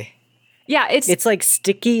not really. Yeah, It's like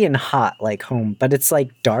sticky and hot like home, but it's like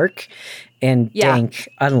dark and dank,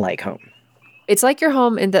 unlike home. It's like your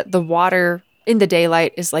home in that the water in the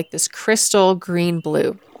daylight is like this crystal green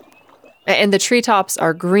blue. And the treetops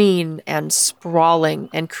are green and sprawling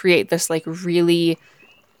and create this like really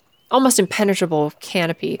almost impenetrable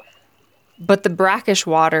canopy. But the brackish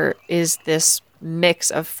water is this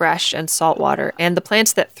mix of fresh and salt water. And the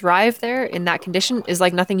plants that thrive there in that condition is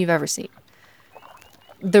like nothing you've ever seen.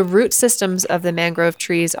 The root systems of the mangrove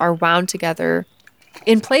trees are wound together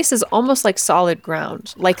in places almost like solid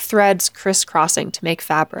ground, like threads crisscrossing to make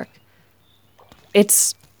fabric.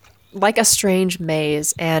 It's like a strange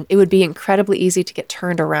maze, and it would be incredibly easy to get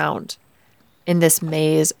turned around in this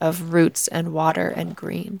maze of roots and water and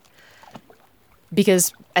green.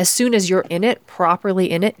 Because as soon as you're in it, properly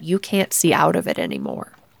in it, you can't see out of it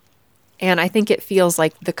anymore. And I think it feels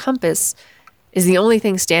like the compass is the only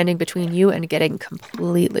thing standing between you and getting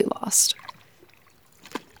completely lost.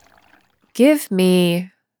 Give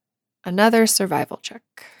me another survival check.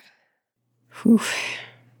 Whew.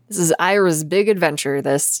 This is Ira's big adventure,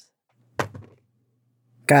 this.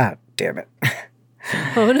 God damn it.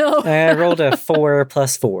 Oh no. I rolled a 4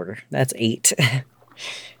 plus 4. That's 8.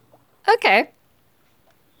 Okay.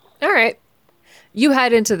 All right. You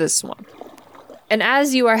head into the swamp. And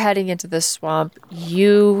as you are heading into the swamp,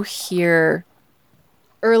 you hear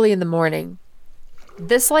early in the morning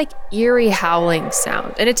this like eerie howling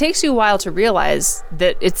sound. And it takes you a while to realize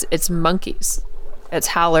that it's monkeys. It's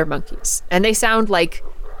howler monkeys. And they sound like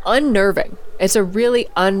unnerving. It's a really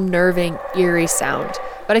unnerving, eerie sound.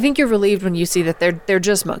 But I think you're relieved when you see that they're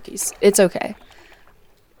just monkeys. It's okay.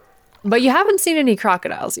 But you haven't seen any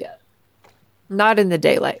crocodiles yet. Not in the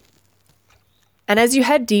daylight. And as you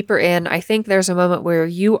head deeper in, I think there's a moment where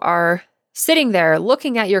you are sitting there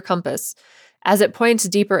looking at your compass as it points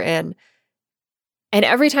deeper in. And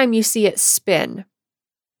every time you see it spin,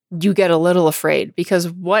 you get a little afraid, because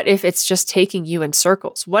what if it's just taking you in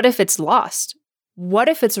circles? What if it's lost? What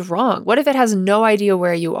if it's wrong? What if it has no idea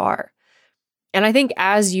where you are? And I think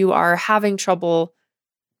as you are having trouble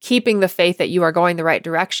keeping the faith that you are going the right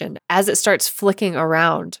direction, as it starts flicking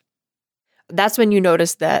around, that's when you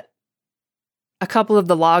notice that a couple of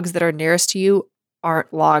the logs that are nearest to you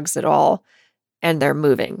aren't logs at all, and they're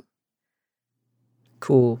moving.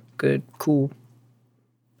 Cool. Good. Cool.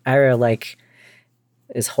 Ira,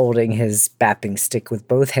 is holding his bapping stick with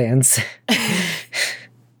both hands.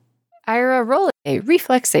 Ira, roll a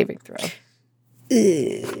reflex saving throw.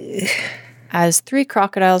 As 3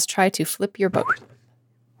 crocodiles try to flip your boat.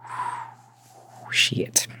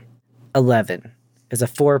 Shit. 11 is a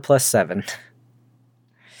 4 plus 7.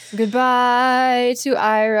 Goodbye to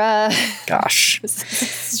Ira. Gosh.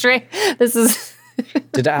 This is...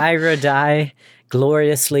 Did Ira die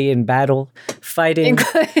gloriously in battle, fighting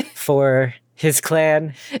for his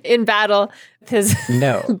clan? In battle, his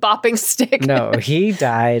No. bopping stick. No, he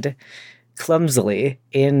died clumsily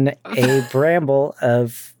in a bramble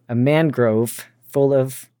of a mangrove full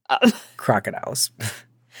of crocodiles.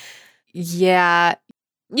 Yeah,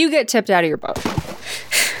 you get tipped out of your boat.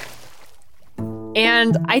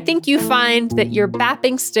 And I think you find that your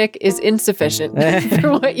bapping stick is insufficient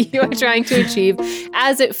for what you are trying to achieve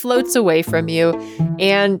as it floats away from you,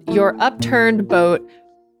 and your upturned boat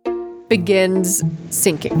begins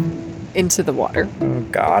sinking into the water. Oh,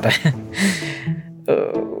 God.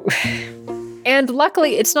 Oh. And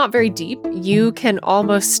luckily, it's not very deep. You can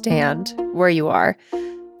almost stand where you are,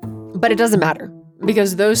 but it doesn't matter,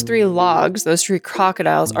 because those 3 logs, those 3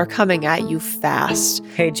 crocodiles are coming at you fast.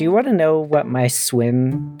 Hey, do you want to know what my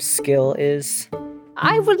swim skill is?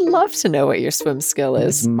 I would love to know what your swim skill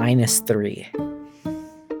It's is. -3.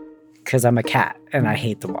 Because I'm a cat and I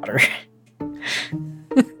hate the water.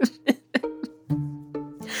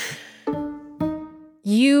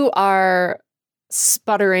 You are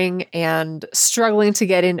sputtering and struggling to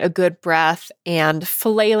get in a good breath and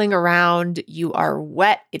flailing around. You are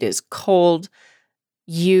wet. It is cold.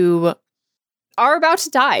 You are about to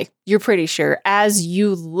die, you're pretty sure, as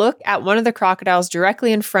you look at one of the crocodiles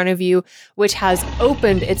directly in front of you, which has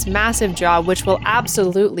opened its massive jaw, which will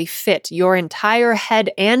absolutely fit your entire head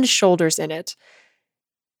and shoulders in it.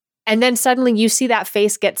 And then suddenly you see that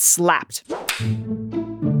face get slapped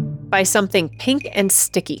by something pink and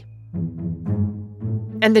sticky.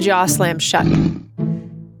 And the jaw slams shut.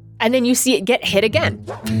 And then you see it get hit again.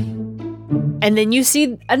 And then you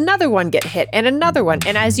see another one get hit and another one.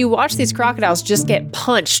 And as you watch these crocodiles just get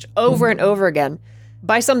punched over and over again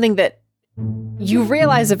by something that you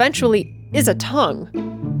realize eventually is a tongue.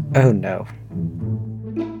 Oh no.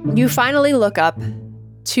 You finally look up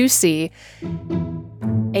to see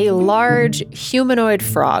a large humanoid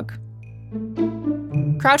frog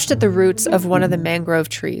crouched at the roots of one of the mangrove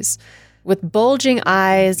trees with bulging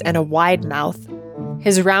eyes and a wide mouth,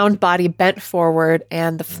 his round body bent forward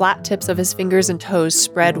and the flat tips of his fingers and toes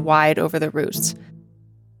spread wide over the roots.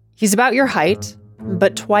 He's about your height,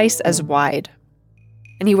 but twice as wide,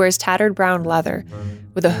 and he wears tattered brown leather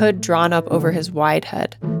with a hood drawn up over his wide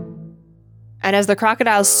head. And as the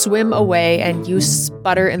crocodiles swim away and you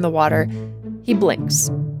sputter in the water, he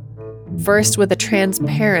blinks. First with a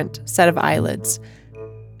transparent set of eyelids,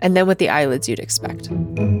 and then with the eyelids you'd expect.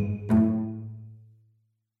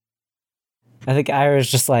 I think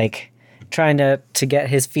Ira's just like trying to get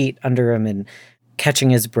his feet under him and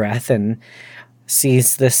catching his breath, and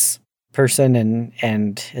sees this person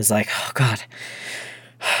and is like, oh God,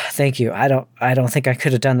 thank you. I don't think I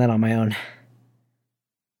could have done that on my own.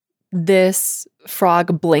 This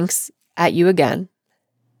frog blinks at you again.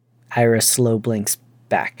 Ira slow blinks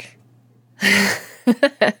back.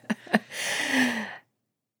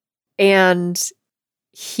 And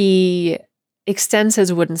he extends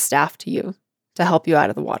his wooden staff to you to help you out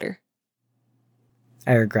of the water.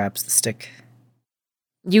 Ira grabs the stick.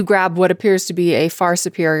 You grab what appears to be a far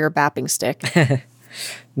superior bapping stick.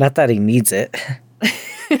 Not that he needs it.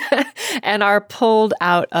 And are pulled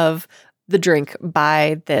out of the drink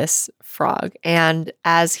by this frog. And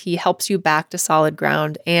as he helps you back to solid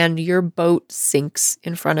ground and your boat sinks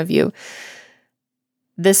in front of you,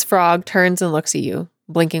 this frog turns and looks at you,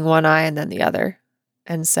 blinking one eye and then the other,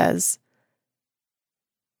 and says,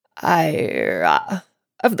 Ira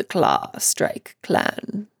of the Claw Strike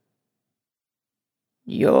clan.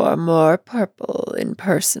 You're more purple in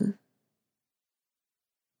person.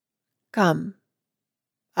 Come.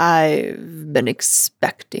 I've been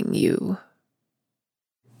expecting you.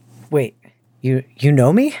 Wait, you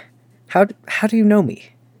know me? How do you know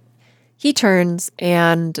me? He turns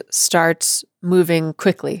and starts moving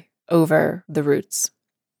quickly over the roots.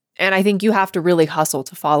 And I think you have to really hustle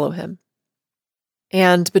to follow him.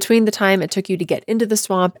 And between the time it took you to get into the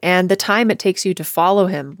swamp and the time it takes you to follow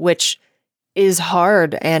him, which is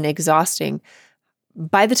hard and exhausting,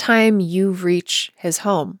 by the time you reach his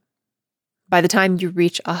home, by the time you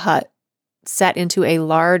reach a hut set into a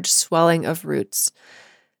large swelling of roots,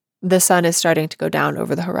 the sun is starting to go down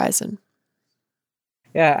over the horizon.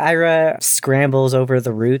 Yeah, Ira scrambles over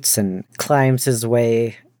the roots and climbs his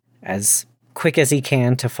way as quick as he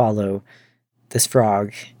can to follow this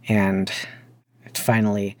frog, and it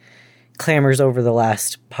finally clambers over the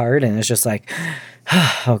last part and is just like,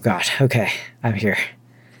 oh God, okay, I'm here.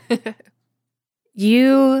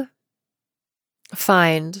 You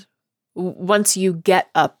find, once you get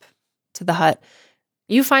up to the hut,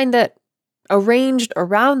 you find that arranged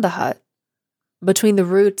around the hut, between the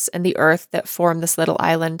roots and the earth that form this little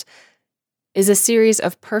island, is a series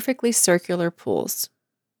of perfectly circular pools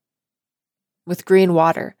with green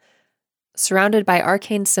water, surrounded by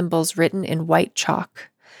arcane symbols written in white chalk.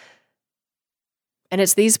 And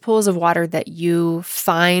it's these pools of water that you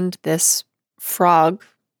find this frog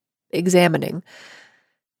examining.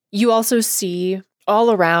 You also see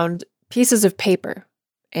all around pieces of paper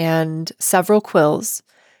and several quills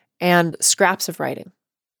and scraps of writing.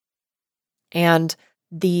 And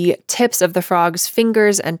the tips of the frog's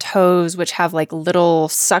fingers and toes, which have like little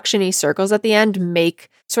suction-y circles at the end, make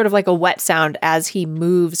sort of like a wet sound as he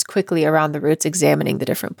moves quickly around the roots, examining the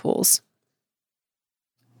different pools.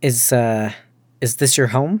 Is this your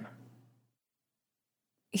home?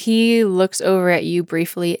 He looks over at you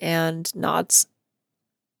briefly and nods.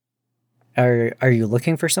 Are you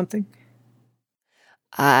looking for something?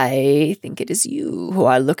 I think it is you who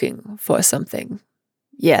are looking for something.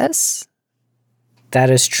 Yes? That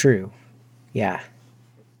is true. Yeah.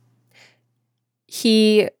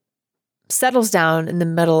 He settles down in the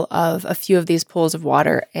middle of a few of these pools of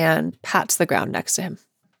water and pats the ground next to him.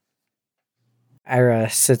 Ira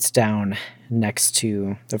sits down next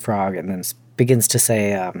to the frog and then begins to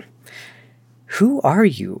say, who are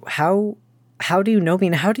you? How do you know me?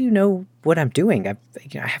 And how do you know what I'm doing? I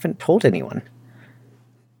haven't told anyone.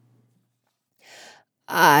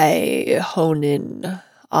 I hone in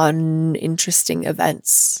on interesting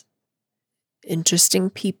events, interesting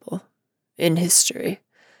people in history.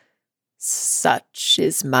 Such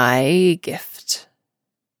is my gift.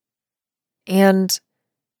 And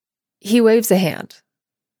he waves a hand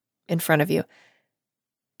in front of you.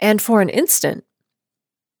 And for an instant,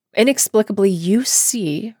 inexplicably, you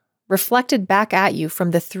see, reflected back at you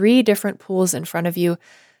from the 3 different pools in front of you,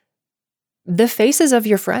 the faces of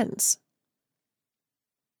your friends.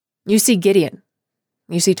 You see Gideon,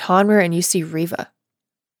 you see Tonrir, and you see Riva.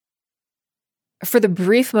 For the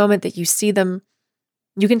brief moment that you see them,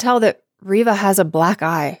 you can tell that Riva has a black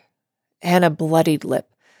eye and a bloodied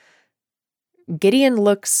lip. Gideon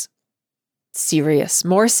looks serious,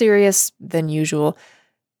 more serious than usual,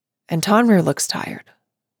 and Tonrir looks tired.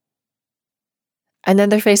 And then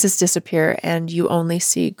their faces disappear, and you only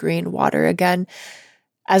see green water again,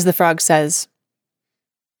 as the frog says,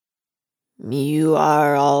 "You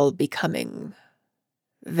are all becoming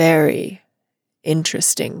very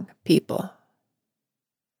interesting people."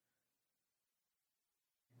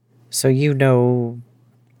 So you know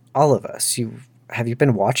all of us. Have you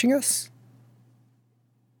been watching us?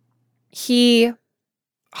 He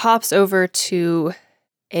hops over to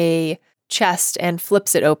a chest and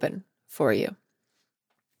flips it open for you.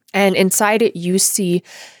 And inside it, you see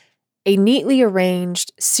a neatly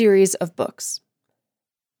arranged series of books,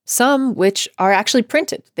 some which are actually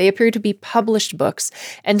printed. They appear to be published books,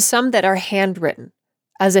 and some that are handwritten,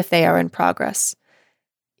 as if they are in progress.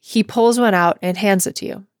 He pulls one out and hands it to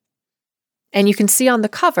you. And you can see on the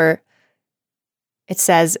cover, it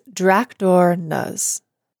says Drakdor Nuz.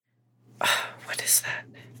 What is that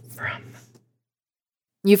from?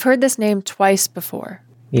 You've heard this name twice before.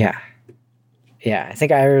 Yeah. I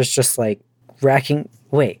think I was just like racking.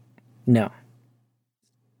 Wait, no.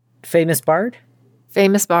 Famous bard?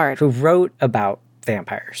 Famous bard. Who wrote about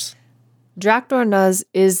vampires. Drakdor Nuz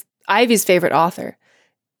is Ivy's favorite author,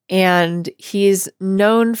 and he's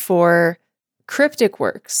known for cryptic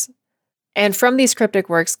works. And from these cryptic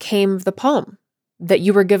works came the poem that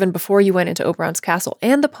you were given before you went into Oberon's castle,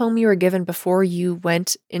 and the poem you were given before you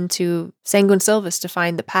went into Sanguine Sylvis to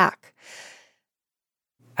find the pack.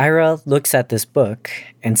 Ira looks at this book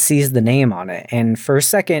and sees the name on it, and for a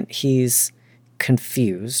second he's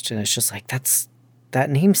confused, and it's just like, that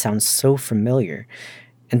name sounds so familiar.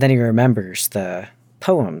 And then he remembers the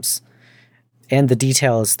poems and the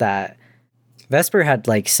details that Vesper had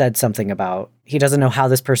said something about. He doesn't know how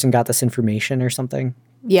this person got this information or something.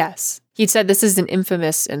 Yes. He'd said this is an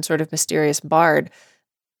infamous and sort of mysterious bard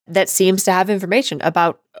that seems to have information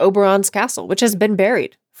about Oberon's castle, which has been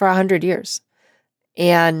buried for 100 years.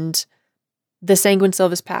 And the Sanguine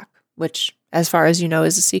Sylvis pack, which, as far as you know,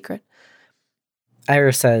 is a secret.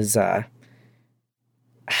 Ira says, do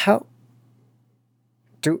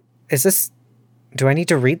I need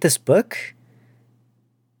to read this book?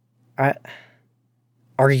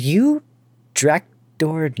 Are you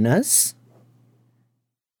Drakdor Nuz?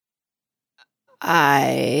 I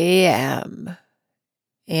am.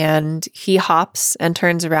 And he hops and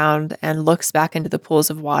turns around and looks back into the pools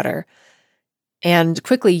of water. And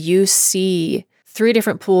quickly you see 3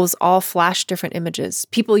 different pools all flash different images,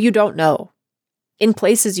 people you don't know, in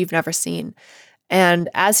places you've never seen. And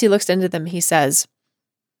as he looks into them, he says,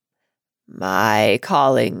 "My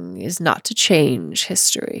calling is not to change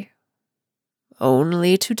history,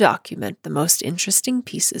 only to document the most interesting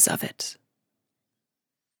pieces of it.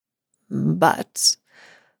 But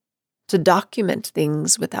to document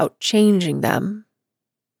things without changing them,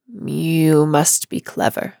 you must be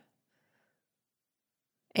clever."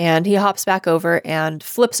 And he hops back over and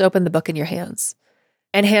flips open the book in your hands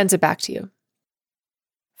and hands it back to you.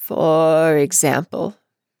 "For example,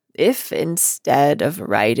 if instead of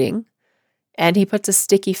writing," and he puts a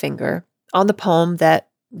sticky finger on the poem that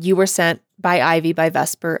you were sent by Ivy by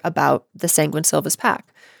Vesper about the Sanguine Sylvis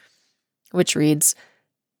pack, which reads,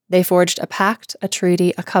 "They forged a pact, a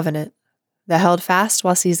treaty, a covenant that held fast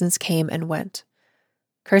while seasons came and went.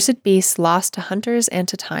 Cursed beasts lost to hunters and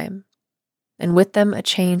to time, and with them a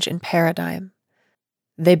change in paradigm.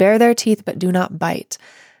 They bare their teeth but do not bite,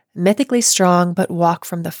 mythically strong but walk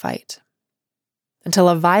from the fight. Until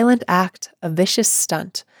a violent act, a vicious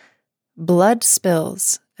stunt, blood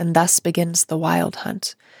spills, and thus begins the wild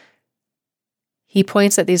hunt." He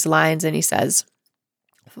points at these lines and he says,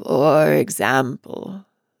 "For example,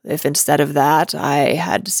 if instead of that I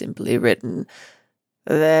had simply written,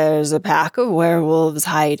 'There's a pack of werewolves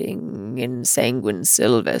hiding in Sanguine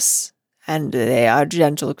Sylvis, and they are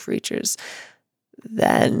gentle creatures,'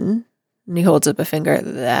 then," and he holds up a finger,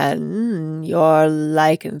 "then your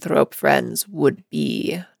lycanthrope friends would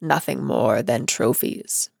be nothing more than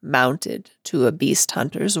trophies mounted to a beast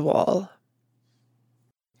hunter's wall."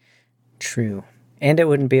 True. And it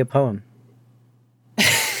wouldn't be a poem.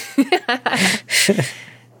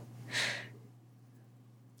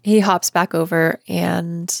 He hops back over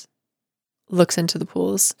and looks into the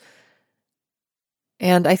pools.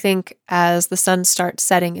 And I think as the sun starts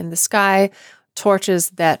setting in the sky, torches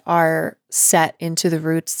that are set into the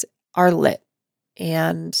roots are lit.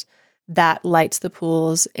 And that lights the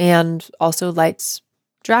pools and also lights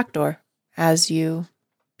Drakdor as you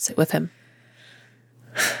sit with him.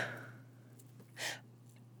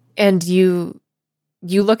 And you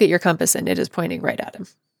look at your compass and it is pointing right at him.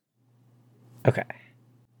 Okay.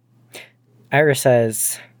 Ira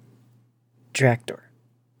says, Drakdor.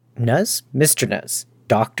 Nuz? Mr. Nuz.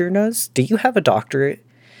 Dr. Nuz? Do you have a doctorate?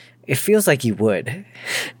 It feels like you would.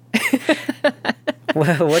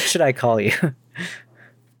 What should I call you?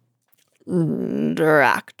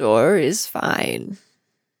 Drakdor is fine.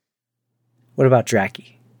 What about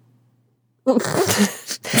Draki?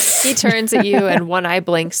 He turns at you and one eye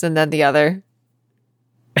blinks and then the other.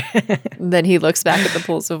 Then he looks back at the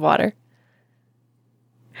pools of water.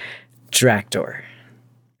 Drakdor.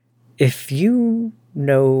 If you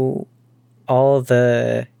know all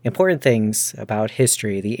the important things about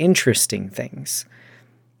history, the interesting things,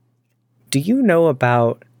 do you know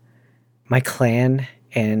about my clan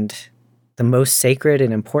and the most sacred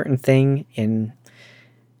and important thing in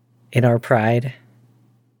our pride?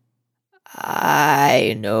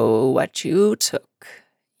 I know what you took.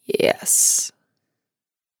 Yes.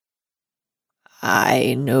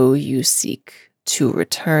 I know you seek to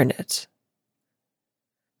return it.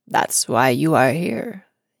 That's why you are here,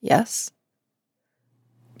 yes?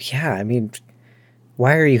 Yeah, I mean,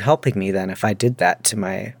 why are you helping me then if I did that to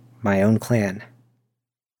my own clan?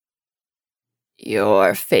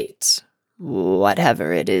 Your fate,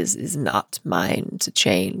 whatever it is not mine to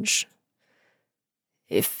change.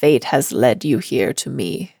 If fate has led you here to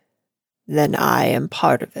me, then I am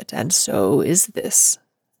part of it, and so is this.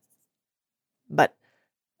 But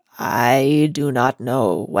I do not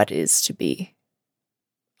know what is to be,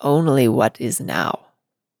 only what is now.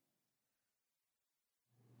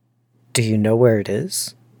 Do you know where it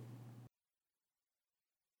is?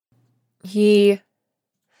 He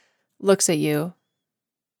looks at you,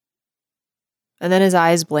 and then his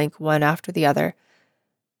eyes blink one after the other.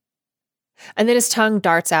 And then his tongue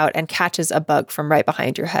darts out and catches a bug from right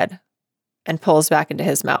behind your head and pulls back into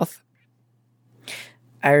his mouth.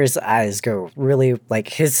 Ira's eyes go really, like,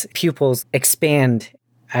 his pupils expand.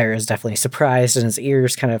 Ira's definitely surprised, and his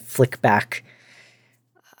ears kind of flick back.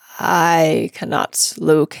 I cannot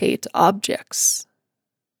locate objects,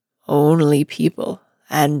 only people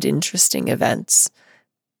and interesting events.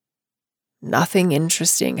 Nothing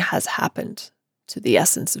interesting has happened to the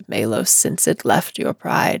essence of Melos since it left your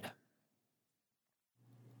pride.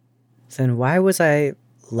 Then why was I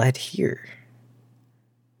led here?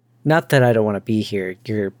 Not that I don't want to be here.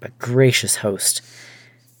 You're a gracious host.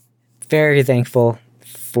 Very thankful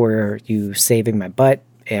for you saving my butt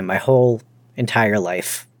and my whole entire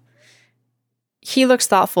life. He looks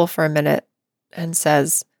thoughtful for a minute and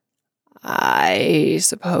says, I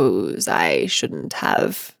suppose I shouldn't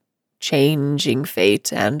have changing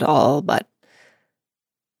fate and all, but...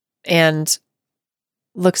 And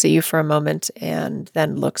looks at you for a moment and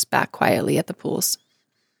then looks back quietly at the pools.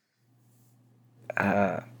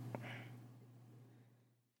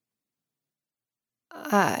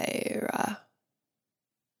 Ira,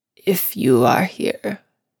 if you are here,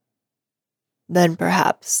 then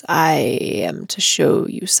perhaps I am to show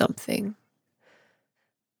you something.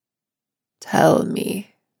 Tell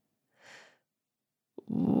me,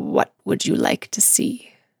 what would you like to see?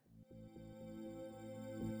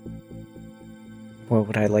 What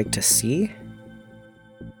would I like to see?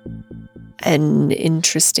 An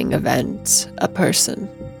interesting event, a person.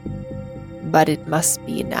 But it must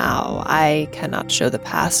be now. I cannot show the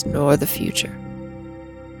past nor the future.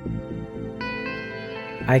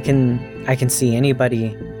 I can see anybody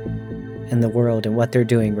in the world and what they're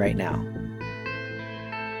doing right now.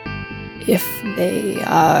 If they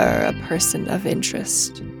are a person of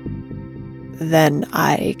interest, then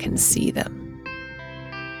I can see them.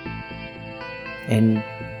 And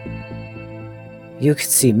you could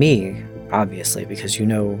see me, obviously, because you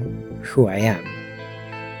know who I am.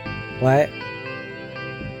 Why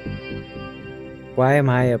am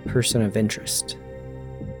I a person of interest?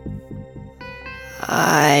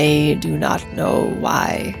 I do not know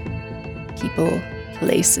why people,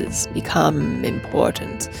 places become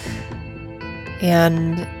important.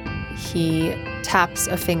 And he taps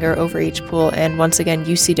a finger over each pool, and once again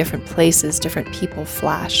you see different places, different people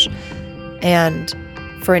flash. And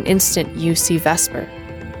for an instant you see Vesper,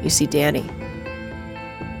 you see Danny.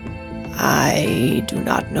 I do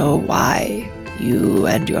not know why you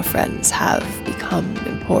and your friends have become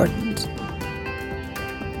important,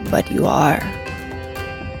 but you are.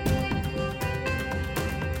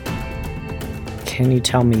 Can you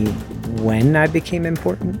tell me when I became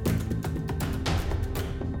important?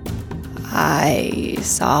 I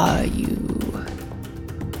saw you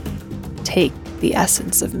take the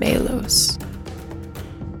essence of Malos.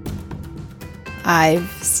 I've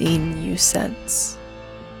seen you since,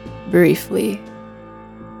 briefly,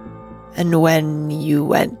 and when you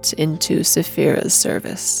went into Saphira's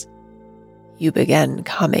service, you began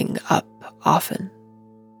coming up often.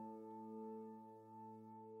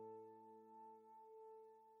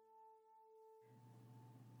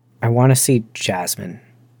 I want to see Jasmine.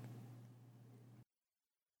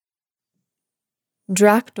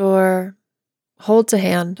 Drakdor holds a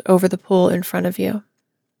hand over the pool in front of you,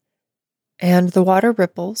 and the water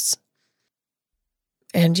ripples,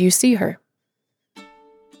 and you see her.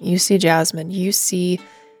 You see Jasmine. You see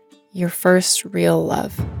your first real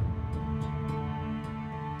love.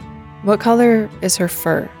 What color is her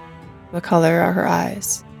fur? What color are her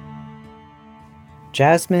eyes?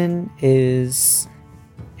 Jasmine is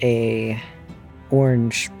a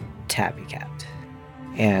orange tabby cat,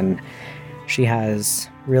 and she has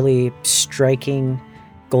really striking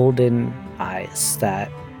golden eyes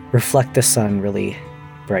that reflect the sun really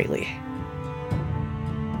brightly.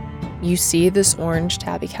 You see this orange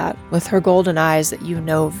tabby cat with her golden eyes that you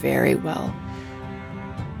know very well.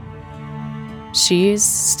 She's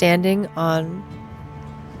standing on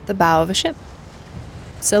the bow of a ship,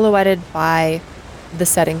 silhouetted by the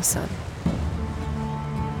setting sun.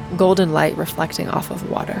 Golden light reflecting off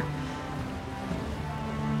of water.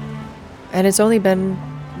 And it's only been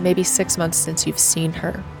maybe 6 months since you've seen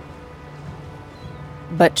her.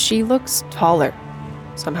 But she looks taller,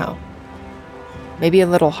 somehow. Maybe a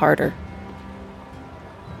little harder.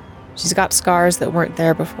 She's got scars that weren't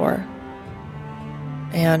there before.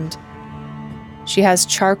 And she has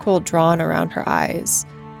charcoal drawn around her eyes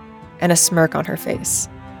and a smirk on her face.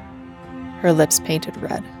 Her lips painted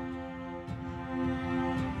red.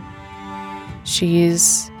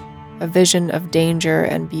 She's a vision of danger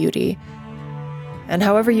and beauty. And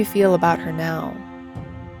however you feel about her now,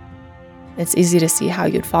 it's easy to see how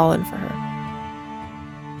you'd fallen for her.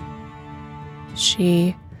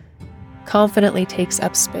 She confidently takes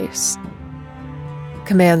up space,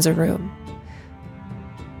 commands a room,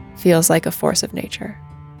 feels like a force of nature.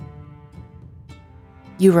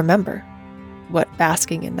 You remember what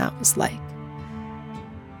basking in that was like.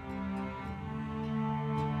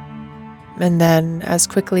 And then, as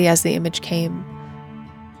quickly as the image came,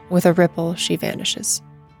 with a ripple, she vanishes.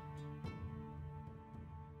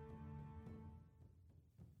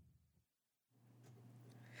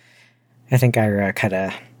 I think Ira kind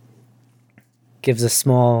of gives a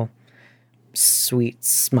small, sweet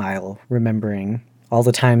smile, remembering all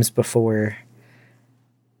the times before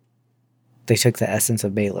they took the essence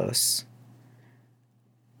of Malos.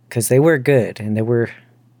 Because they were good, and they were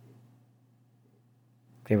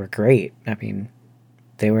great. I mean,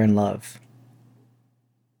 they were in love.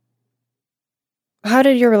 How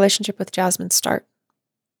did your relationship with Jasmine start?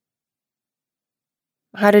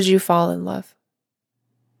 How did you fall in love?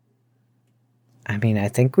 I mean, I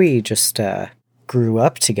think we just grew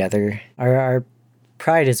up together. Our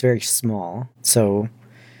pride is very small. So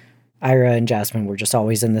Ira and Jasmine were just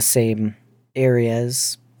always in the same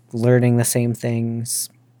areas, learning the same things,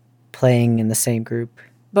 playing in the same group.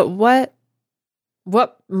 But what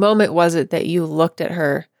moment was it that you looked at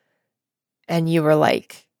her and you were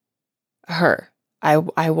like, her, I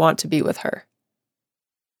want to be with her?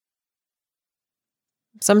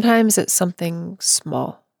 Sometimes it's something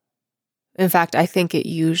small. In fact, I think it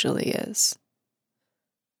usually is.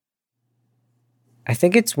 I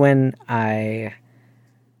think it's when I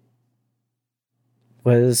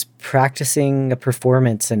was practicing a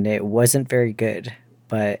performance and it wasn't very good,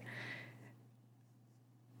 but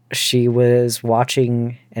she was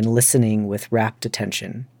watching and listening with rapt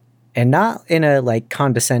attention. And not in a like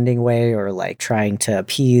condescending way or like trying to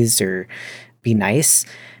appease or be nice.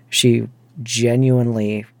 She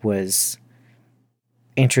genuinely was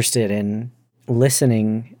interested in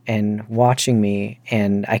listening and watching me,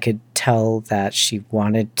 and I could tell that she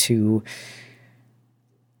wanted to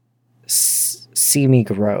see me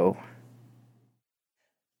grow.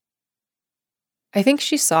 I think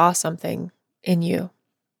she saw something in you,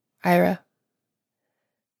 Ira.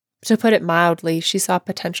 To put it mildly, she saw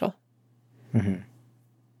potential. Mm-hmm.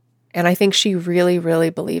 And I think she really, really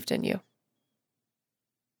believed in you.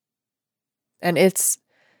 And it's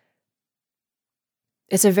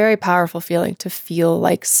a very powerful feeling to feel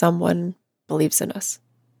like someone believes in us.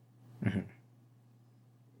 Mm-hmm.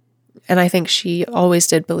 And I think she always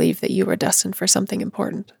did believe that you were destined for something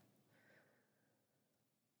important.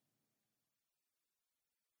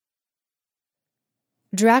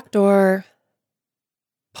 Drakdor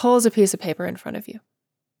pulls a piece of paper in front of you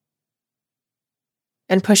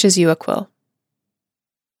and pushes you a quill.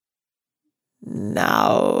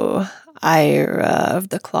 Now, Ira of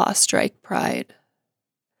the Clawstrike Pride,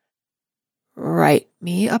 write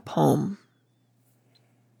me a poem.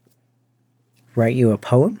 Write you a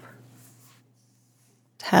poem?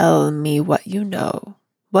 Tell me what you know,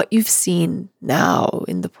 what you've seen now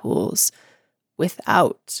in the pools,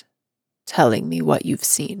 without telling me what you've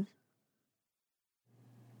seen.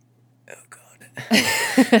 Oh, God.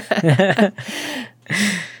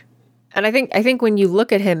 And I think when you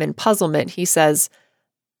look at him in puzzlement, he says,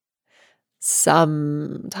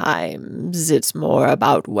 sometimes it's more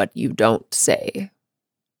about what you don't say.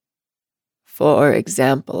 For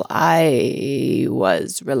example, I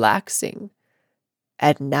was relaxing,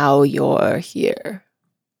 and now you're here.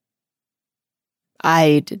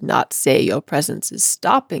 I did not say your presence is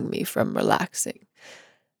stopping me from relaxing,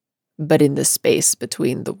 but in the space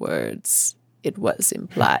between the words, it was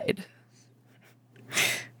implied.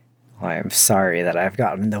 Well, I'm sorry that I've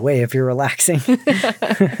gotten in the way of your relaxing.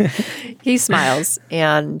 He smiles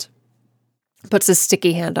and puts a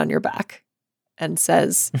sticky hand on your back and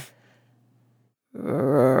says,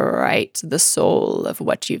 write the soul of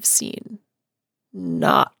what you've seen,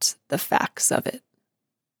 not the facts of it.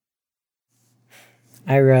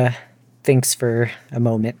 Ira thinks for a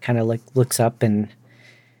moment, kind of like looks up, and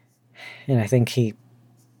I think he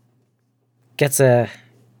gets a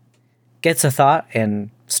thought and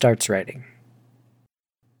starts writing.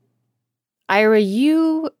 Ira,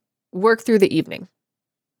 you work through the evening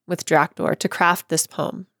with Drakdor to craft this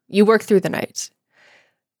poem. You work through the night.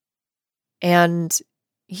 And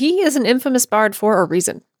he is an infamous bard for a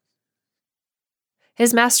reason.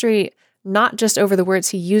 His mastery, not just over the words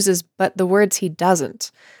he uses, but the words he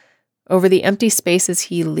doesn't, over the empty spaces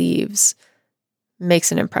he leaves,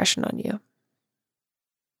 makes an impression on you.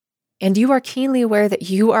 And you are keenly aware that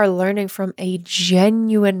you are learning from a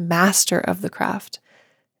genuine master of the craft.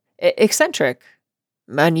 Eccentric,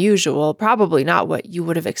 unusual, probably not what you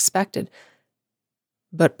would have expected,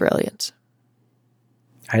 but brilliant.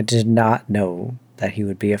 I did not know that he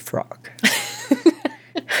would be a frog.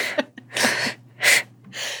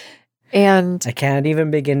 And I can't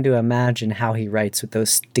even begin to imagine how he writes with those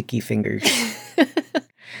sticky fingers.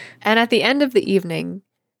 And at the end of the evening,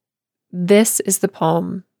 this is the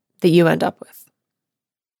poem that you end up with.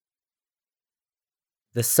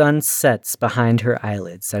 The sun sets behind her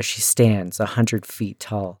eyelids as she stands 100 feet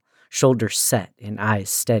tall, shoulders set and eyes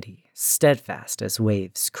steady, steadfast as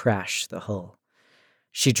waves crash the hull.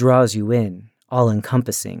 She draws you in,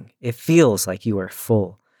 all-encompassing. It feels like you are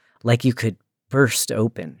full, like you could burst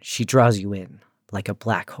open. She draws you in, like a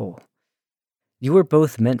black hole. You were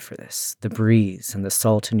both meant for this, the breeze and the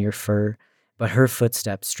salt in your fur, but her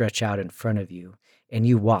footsteps stretch out in front of you, and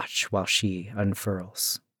you watch while she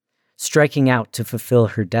unfurls. Striking out to fulfill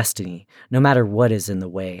her destiny, no matter what is in the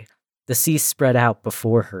way, the sea spread out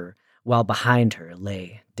before her, while behind her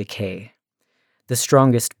lay decay. The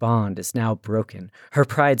strongest bond is now broken, her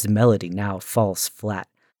pride's melody now falls flat,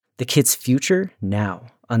 the kid's future now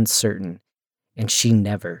uncertain, and she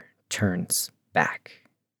never turns back.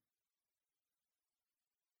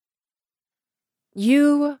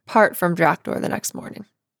 You part from Drakdor the next morning,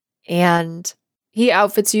 and he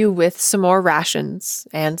outfits you with some more rations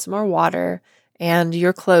and some more water, and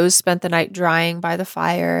your clothes spent the night drying by the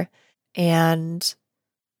fire, and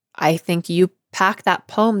I think you pack that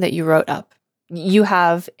poem that you wrote up. You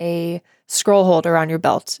have a scroll holder on your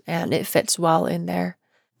belt, and it fits well in there.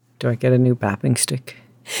 Do I get a new bapping stick?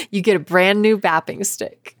 You get a brand new bapping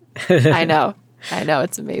stick. I know,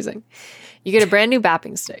 it's amazing. You get a brand new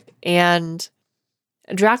bapping stick, and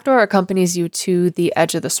Drakdor accompanies you to the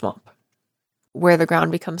edge of the swamp, where the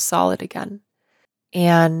ground becomes solid again.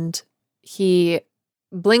 And he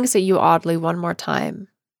blinks at you oddly one more time.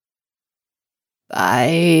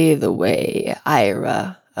 By the way,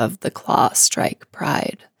 Ira of the Clawstrike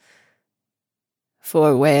Pride,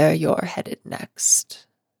 for where you're headed next.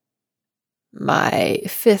 My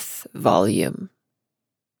 5th volume,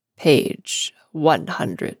 page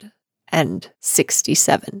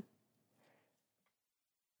 167.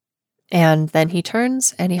 And then he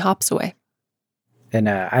turns and he hops away. And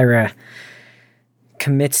Ira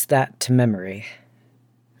commits that to memory.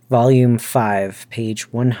 Volume 5,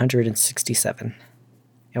 page 167.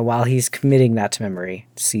 And while he's committing that to memory,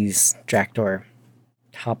 sees Drakdor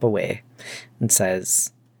hop away and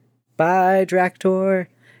says, "Bye, Drakdor.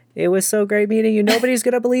 It was so great meeting you. Nobody's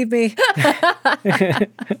going to believe me."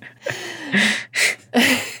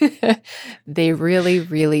 They really,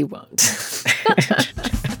 really won't.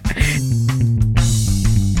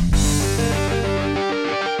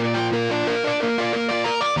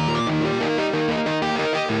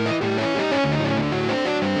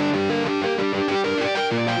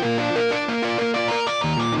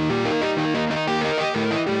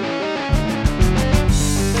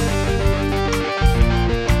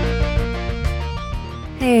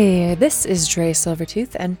 This is Dre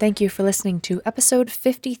Silvertooth, and thank you for listening to episode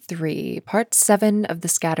 53, part 7 of The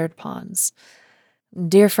Scattered Pawns.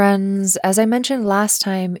 Dear friends, as I mentioned last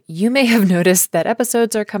time, you may have noticed that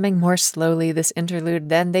episodes are coming more slowly this interlude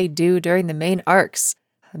than they do during the main arcs.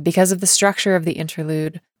 Because of the structure of the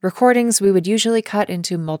interlude, recordings we would usually cut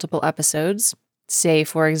into multiple episodes. Say,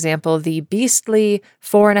 for example, the beastly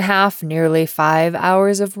 4.5, nearly 5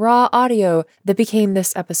 hours of raw audio that became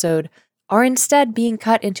this episode are instead being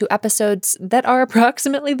cut into episodes that are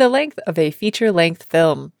approximately the length of a feature-length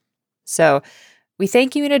film. So, we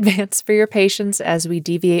thank you in advance for your patience as we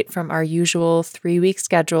deviate from our usual 3-week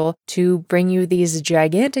schedule to bring you these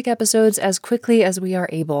gigantic episodes as quickly as we are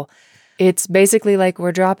able. It's basically like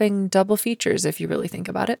we're dropping double features if you really think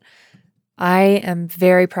about it. I am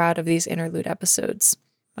very proud of these interlude episodes.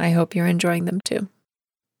 I hope you're enjoying them too.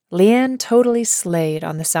 Leanne totally slayed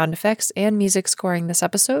on the sound effects and music scoring this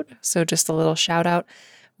episode, so just a little shout out.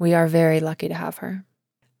 We are very lucky to have her.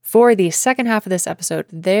 For the second half of this episode,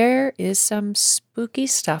 there is some spooky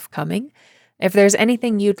stuff coming. If there's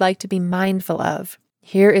anything you'd like to be mindful of,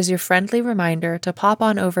 here is your friendly reminder to pop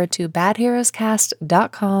on over to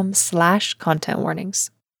badheroescast.com/content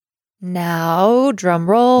warnings. Now, drum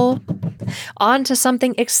roll. On to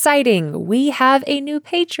something exciting. We have a new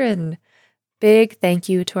patron. Big thank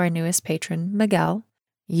you to our newest patron, Miguel.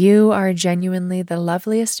 You are genuinely the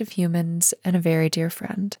loveliest of humans and a very dear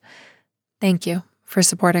friend. Thank you for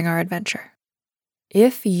supporting our adventure.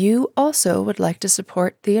 If you also would like to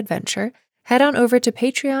support the adventure, head on over to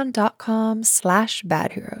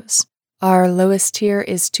patreon.com/badheroes. Our lowest tier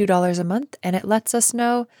is $2 a month, and it lets us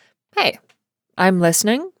know, hey, I'm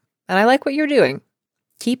listening, and I like what you're doing.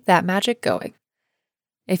 Keep that magic going.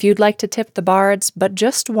 If you'd like to tip the bards, but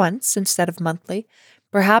just once instead of monthly,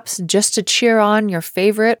 perhaps just to cheer on your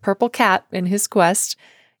favorite purple cat in his quest,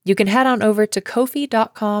 you can head on over to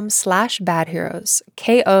ko-fi.com/badheroes,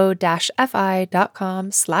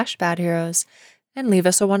 ko-fi.com/badheroes, and leave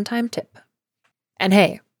us a one-time tip. And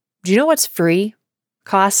hey, do you know what's free?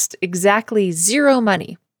 Costs exactly 0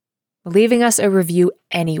 money. Leaving us a review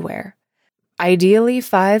anywhere. Ideally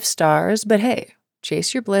 5 stars, but hey,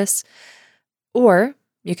 chase your bliss. Or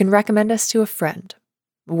you can recommend us to a friend.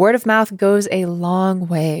 Word of mouth goes a long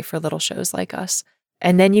way for little shows like us.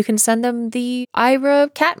 And then you can send them the Ira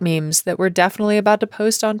cat memes that we're definitely about to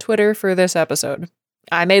post on Twitter for this episode.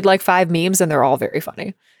 I made like 5 memes and they're all very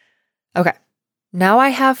funny. Okay, now I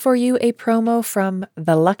have for you a promo from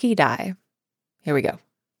The Lucky Die. Here we go.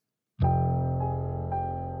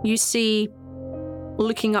 You see,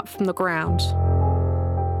 looking up from the ground,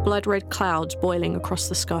 blood-red clouds boiling across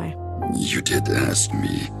the sky. You did ask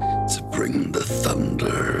me to bring the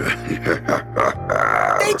thunder.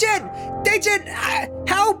 Dejin!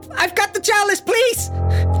 Help! I've got the chalice, please!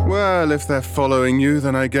 Well, if they're following you,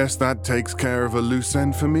 then I guess that takes care of a loose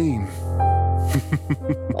end for me.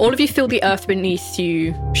 All of you feel the earth beneath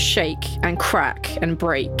you shake and crack and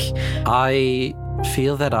break. I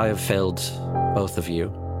feel that I have failed both of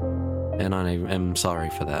you, and I am sorry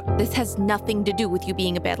for that. This has nothing to do with you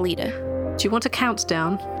being a bad leader. Do you want a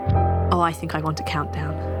countdown? Oh, I think I want a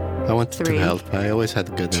countdown. I wanted 3, to help. I always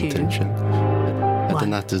had good 2, intention. I 1. did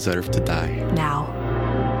not deserve to die. Now.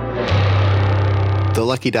 The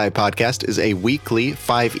Lucky Die podcast is a weekly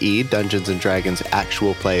 5e Dungeons & Dragons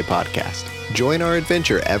actual play podcast. Join our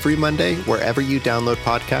adventure every Monday wherever you download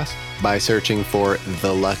podcasts by searching for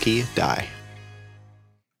The Lucky Die.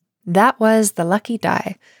 That was The Lucky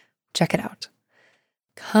Die. Check it out.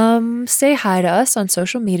 Come say hi to us on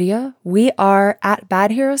social media. We are at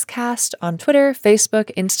Bad Heroes Cast on Twitter,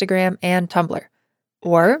 Facebook, Instagram, and Tumblr.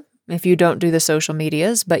 Or, if you don't do the social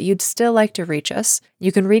medias, but you'd still like to reach us,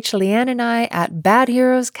 you can reach Leanne and I at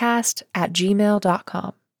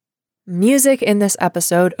badheroescast@gmail.com. Music in this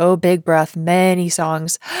episode, oh big breath, many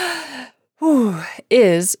songs,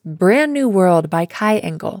 is Brand New World by Kai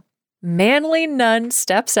Engel. Manly Nun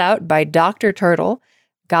Steps Out by Dr. Turtle.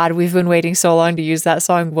 God, we've been waiting so long to use that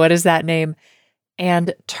song. What is that name?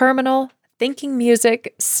 And Terminal, Thinking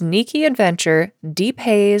Music, Sneaky Adventure, Deep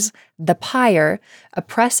Haze, The Pyre,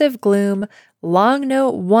 Oppressive Gloom, Long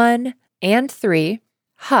Note 1 and 3,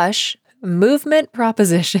 Hush, Movement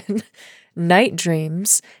Proposition, Night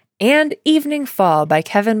Dreams, and Evening Fall by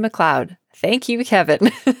Kevin MacLeod. Thank you, Kevin.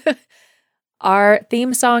 Our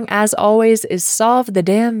theme song, as always, is Solve the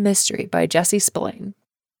Damn Mystery by Jesse Spillane.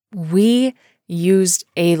 We used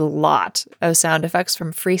a lot of sound effects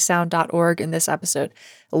from freesound.org in this episode.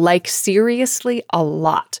 Like, seriously, a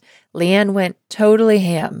lot. Leanne went totally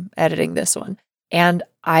ham editing this one. And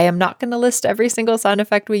I am not going to list every single sound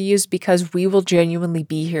effect we used because we will genuinely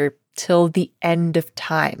be here till the end of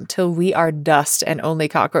time, till we are dust and only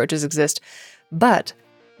cockroaches exist. But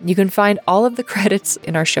you can find all of the credits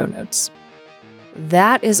in our show notes.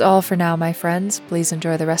 That is all for now, my friends. Please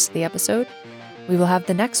enjoy the rest of the episode. We will have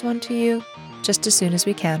the next one to you just as soon as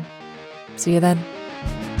we can. See you then.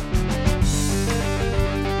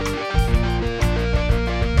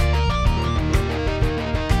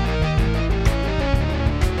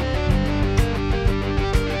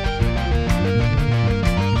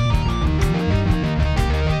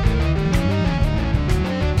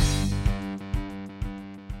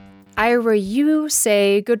 Ira, you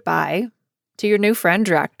say goodbye to your new friend,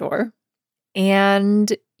 Drakdor,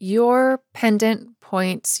 and your pendant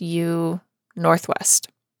points you northwest.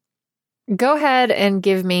 Go ahead and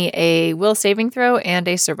give me a will saving throw and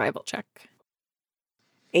a survival check.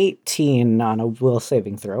 18 on a will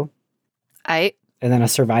saving throw. And then a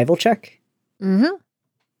survival check? Mm-hmm.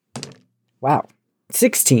 Wow.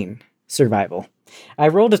 16 survival. I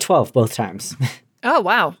rolled a 12 both times. Oh,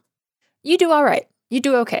 wow. You do all right. You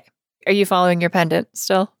do okay. Are you following your pendant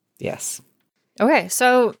still? Yes. Okay,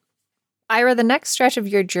 so Ira, the next stretch of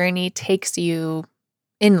your journey takes you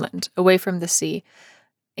inland, away from the sea,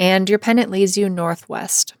 and your pendant leads you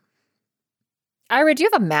northwest. Ira, do you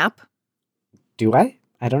have a map? Do I?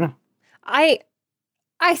 I don't know. I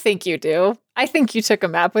think you do. I think you took a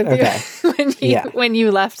map with you when you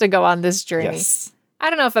left to go on this journey. Yes. I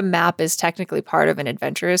don't know if a map is technically part of an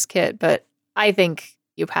adventurer's kit, but I think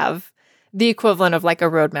you have the equivalent of like a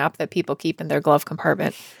road map that people keep in their glove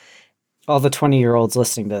compartment. All the 20-year-olds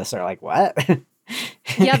listening to this are like, what?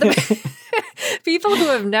 Yeah, people who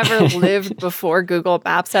have never lived before Google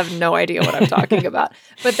Maps have no idea what I'm talking about.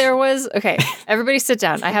 But okay, everybody sit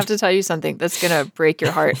down. I have to tell you something that's going to break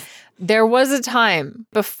your heart. There was a time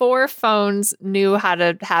before phones knew how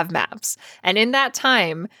to have maps. And in that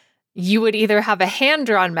time, you would either have a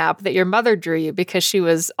hand-drawn map that your mother drew you because she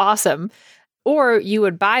was awesome, or you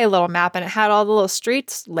would buy a little map and it had all the little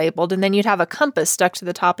streets labeled, and then you'd have a compass stuck to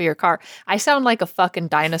the top of your car. I sound like a fucking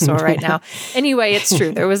dinosaur right now. Anyway, it's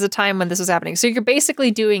true. There was a time when this was happening. So you're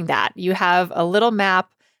basically doing that. You have a little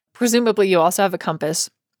map. Presumably, you also have a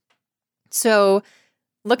compass. So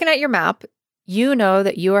looking at your map, you know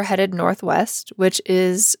that you are headed northwest, which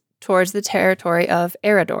is towards the territory of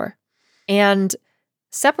Eredor. And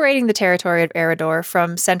separating the territory of Eredor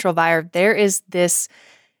from Central Vire, there is this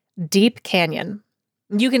deep canyon.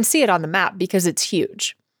 You can see it on the map because it's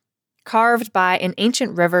huge, carved by an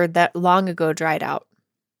ancient river that long ago dried out.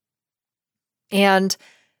 And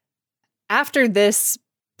after this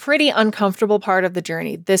pretty uncomfortable part of the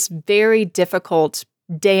journey, this very difficult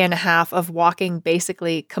day and a half of walking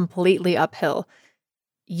basically completely uphill,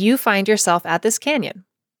 you find yourself at this canyon,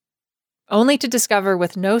 only to discover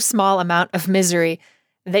with no small amount of misery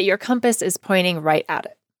that your compass is pointing right at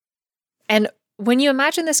it. And when you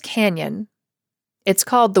imagine this canyon, it's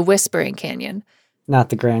called the Whispering Canyon. Not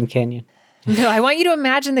the Grand Canyon. No, I want you to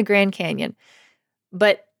imagine the Grand Canyon.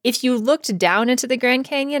 But if you looked down into the Grand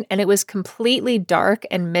Canyon and it was completely dark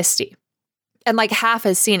and misty and like half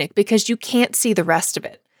as scenic because you can't see the rest of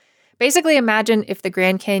it. Basically, imagine if the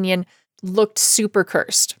Grand Canyon looked super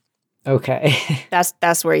cursed. Okay.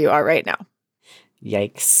 That's where you are right now.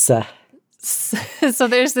 Yikes. So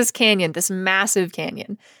there's this canyon, this massive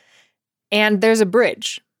canyon. And there's a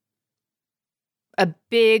bridge, a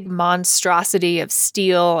big monstrosity of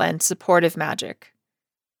steel and supportive magic.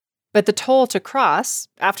 But the toll to cross,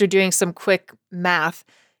 after doing some quick math,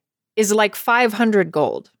 is like 500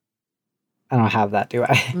 gold. I don't have that, do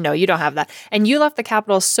I? No, you don't have that. And you left the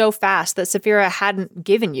capital so fast that Saphira hadn't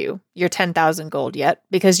given you your 10,000 gold yet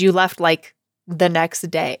because you left like the next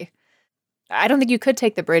day. I don't think you could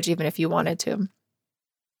take the bridge even if you wanted to.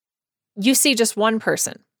 You see just one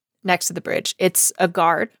person next to the bridge. It's a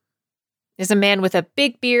guard. It's a man with a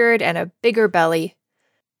big beard and a bigger belly,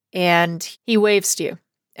 and he waves to you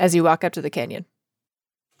as you walk up to the canyon.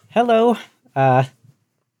 Hello.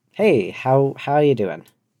 Hey, how are you doing?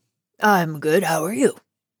 I'm good. How are you?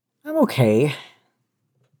 I'm okay.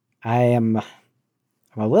 I'm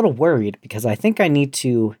a little worried because I think I need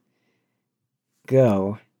to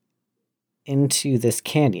go into this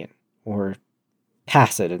canyon or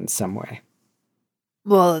pass it in some way.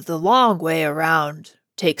 Well, the long way around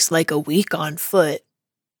takes like a week on foot.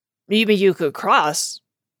 Maybe you could cross.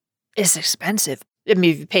 It's expensive. I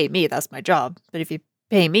mean, if you pay me, that's my job. But if you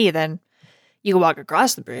pay me, then you can walk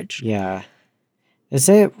across the bridge. Yeah. Is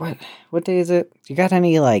it, what day is it? You got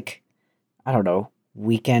any, like, I don't know,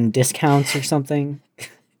 weekend discounts or something?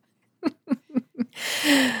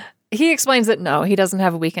 He explains that no, he doesn't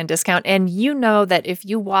have a weekend discount. And you know that if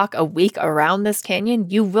you walk a week around this canyon,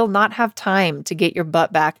 you will not have time to get your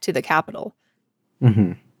butt back to the capital.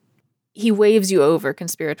 Mm-hmm. He waves you over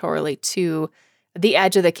conspiratorially to the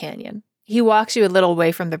edge of the canyon. He walks you a little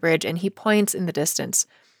way from the bridge and he points in the distance.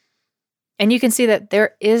 And you can see that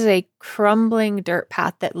there is a crumbling dirt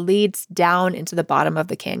path that leads down into the bottom of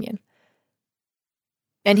the canyon.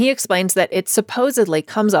 And he explains that it supposedly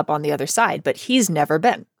comes up on the other side, but he's never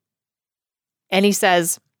been. And he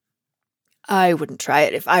says, I wouldn't try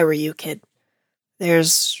it if I were you, kid.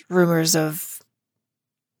 There's rumors of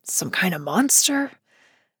some kind of monster.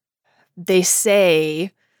 They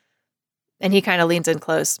say, and he kind of leans in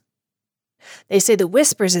close, they say the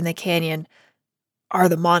whispers in the canyon are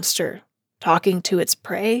the monster talking to its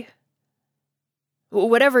prey.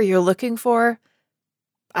 Whatever you're looking for,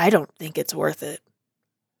 I don't think it's worth it.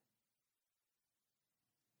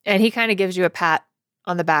 And he kind of gives you a pat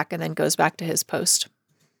on the back and then goes back to his post.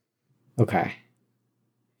 Okay.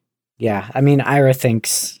 Yeah, I mean, Ira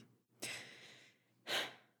thinks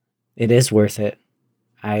it is worth it.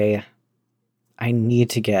 I need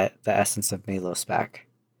to get the essence of Malos back,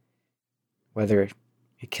 whether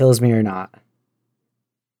it kills me or not.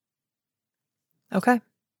 Okay.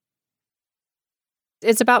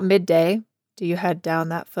 It's about midday. Do you head down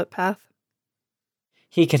that footpath?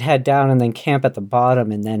 He could head down and then camp at the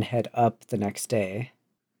bottom and then head up the next day.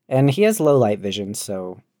 And he has low light vision,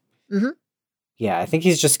 so yeah, I think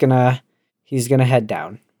he's gonna head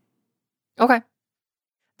down. Okay.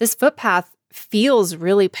 This footpath feels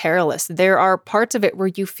really perilous. There are parts of it where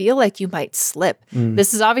you feel like you might slip.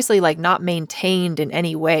 This is obviously like not maintained in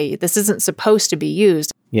any way. This isn't supposed to be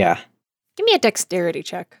used. Yeah. Give me a dexterity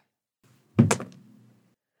check.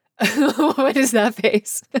 What is that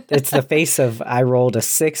face? It's the face of I rolled a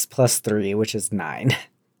 6 + 3, which is 9.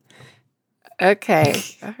 Okay.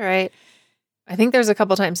 All right. I think there's a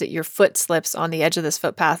couple times that your foot slips on the edge of this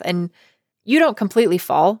footpath and you don't completely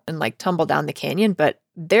fall and like tumble down the canyon, but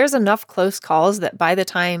there's enough close calls that by the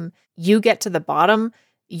time you get to the bottom,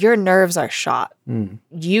 your nerves are shot.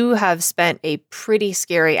 You have spent a pretty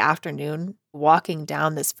scary afternoon walking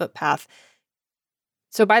down this footpath.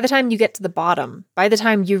 So by the time you get to the bottom, by the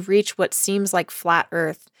time you reach what seems like flat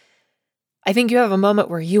earth, I think you have a moment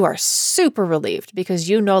where you are super relieved because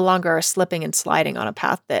you no longer are slipping and sliding on a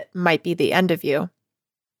path that might be the end of you.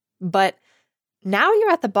 But now you're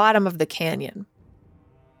at the bottom of the canyon.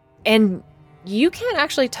 And you can't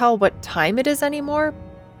actually tell what time it is anymore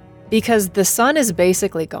because the sun is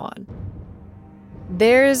basically gone.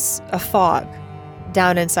 There's a fog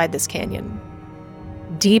down inside this canyon,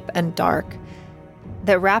 deep and dark,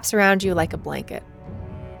 that wraps around you like a blanket.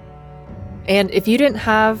 And if you didn't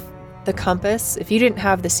have the compass, if you didn't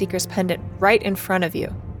have the Seeker's Pendant right in front of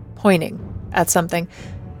you, pointing at something,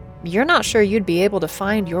 you're not sure you'd be able to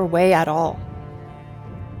find your way at all.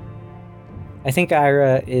 I think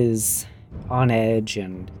Ira is on edge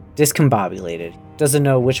and discombobulated. Doesn't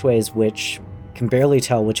know which way is which, can barely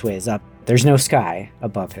tell which way is up. There's no sky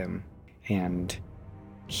above him. And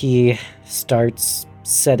he starts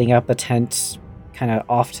setting up a tent kind of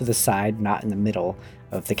off to the side, not in the middle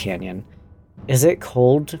of the canyon. Is it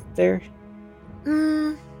cold there?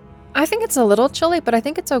 I think it's a little chilly, but I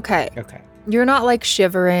think it's okay. Okay. You're not like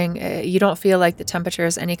shivering. You don't feel like the temperature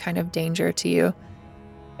is any kind of danger to you.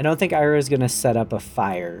 I don't think Ira is going to set up a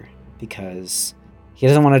fire because he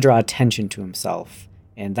doesn't want to draw attention to himself.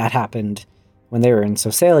 And that happened when they were in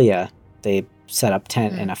Sosalia. They set up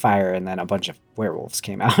tent and a fire, and then a bunch of werewolves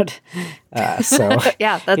came out. So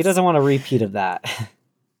yeah, he doesn't want a repeat of that.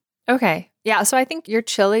 Okay. Yeah, so I think you're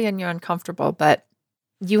chilly and you're uncomfortable, but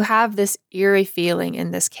you have this eerie feeling in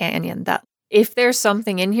this canyon that if there's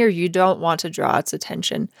something in here, you don't want to draw its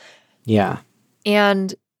attention. Yeah.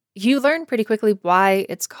 And you learn pretty quickly why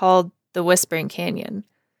it's called the Whispering Canyon.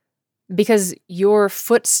 Because your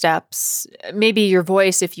footsteps, maybe your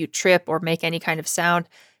voice if you trip or make any kind of sound,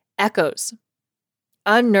 echoes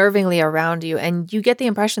unnervingly around you. And you get the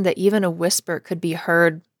impression that even a whisper could be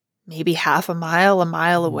heard maybe half a mile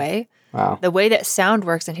away. Wow. The way that sound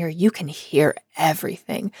works in here, you can hear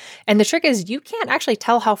everything. And the trick is you can't actually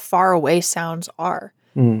tell how far away sounds are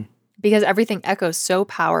because everything echoes so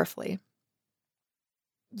powerfully.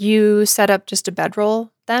 You set up just a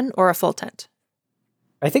bedroll then or a full tent?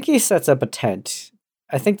 I think he sets up a tent.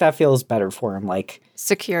 I think that feels better for him, like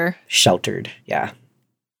secure, sheltered. Yeah.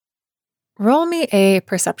 Roll me a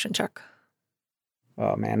perception check.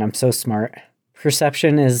 Oh man, I'm so smart.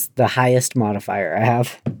 Perception is the highest modifier I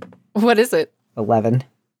have. What is it? 11.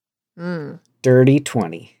 Dirty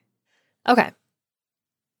 20. Okay.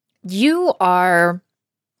 You are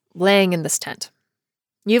laying in this tent.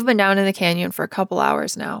 You've been down in the canyon for a couple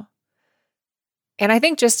hours now. And I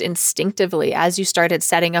think just instinctively, as you started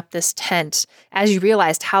setting up this tent, as you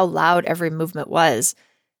realized how loud every movement was,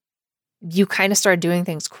 you kind of started doing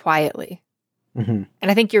things quietly. Mm-hmm.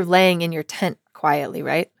 And I think you're laying in your tent quietly,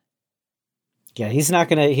 right? Yeah, he's not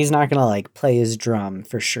gonna like play his drum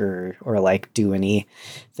for sure, or like do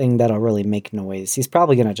anything that'll really make noise. He's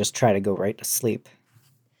probably gonna just try to go right to sleep.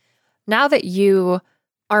 Now that you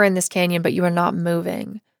are in this canyon, but you are not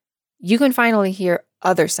moving, you can finally hear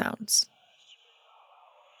other sounds.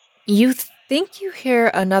 You think you hear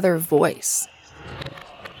another voice.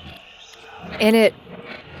 And it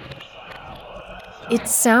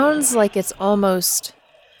sounds like it's almost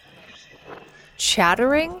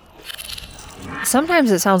chattering.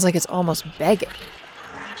 Sometimes it sounds like it's almost begging.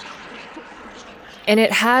 And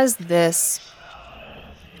it has this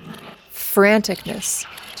franticness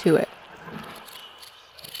to it.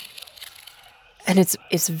 And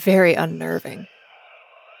it's very unnerving.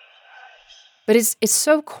 But it's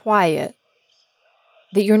so quiet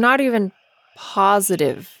that you're not even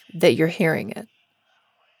positive that you're hearing it.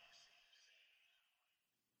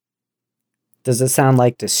 Does it sound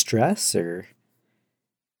like distress or?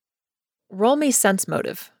 Roll me sense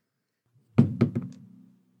motive.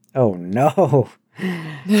 Oh no.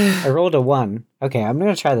 I rolled a 1. Okay, I'm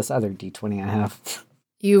going to try this other D20 I have.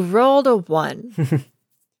 You rolled a 1.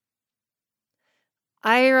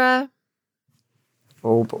 Ira.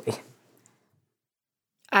 Oh boy.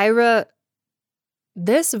 Ira,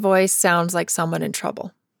 this voice sounds like someone in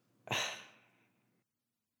trouble.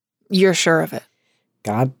 You're sure of it.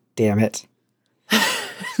 God damn it.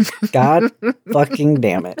 God fucking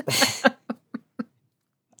damn it.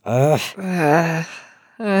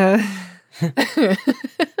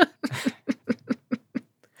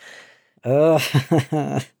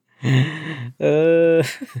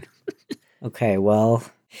 Okay, well.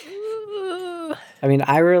 I mean,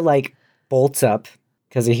 Ira like bolts up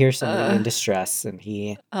because he hears somebody in distress, and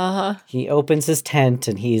he opens his tent,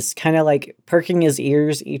 and he's kind of like perking his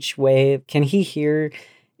ears each way. Can he hear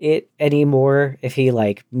it anymore if he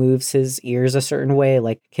like moves his ears a certain way?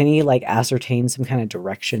 Like, can he like ascertain some kind of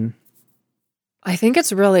direction? I think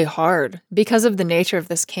it's really hard because of the nature of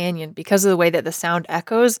this canyon, because of the way that the sound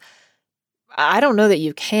echoes. I don't know that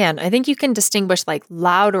you can. I think you can distinguish like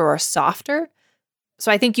louder or softer.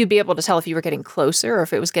 So I think you'd be able to tell if you were getting closer or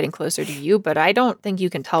if it was getting closer to you, but I don't think you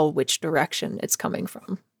can tell which direction it's coming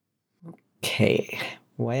from. Okay,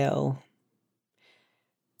 well,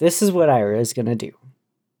 this is what Ira is going to do.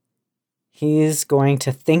 He's going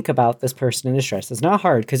to think about this person in distress. It's not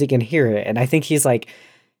hard because he can hear it, and I think he's like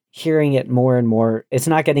hearing it more and more. It's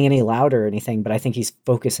not getting any louder or anything, but I think he's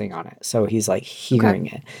focusing on it. So he's like hearing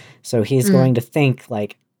it. So he's going to think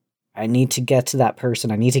like, I need to get to that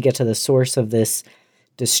person. I need to get to the source of this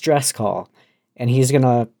distress call. And he's going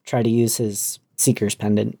to try to use his Seeker's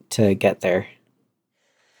Pendant to get there.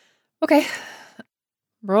 Okay.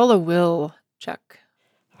 Roll a will check.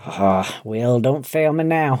 Will, don't fail me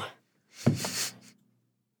now.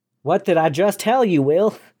 What did I just tell you,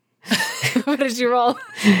 Will? What did you roll?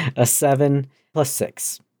 A 7 plus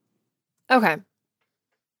 6. Okay.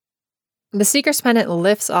 The Seeker's Pendant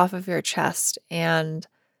lifts off of your chest, and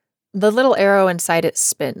the little arrow inside it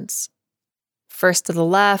spins. First to the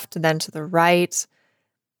left, then to the right.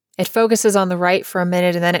 It focuses on the right for a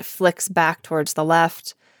minute, and then it flicks back towards the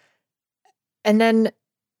left. And then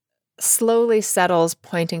slowly settles,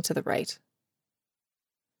 pointing to the right.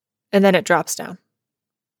 And then it drops down.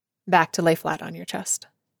 Back to lay flat on your chest.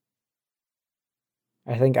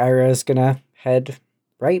 I think Ira is gonna head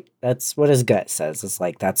right. That's what his gut says. It's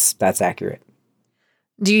like, that's accurate.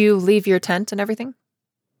 Do you leave your tent and everything?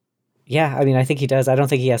 Yeah, I mean, I think he does. I don't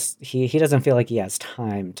think he doesn't feel like he has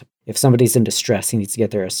time to, if somebody's in distress, he needs to get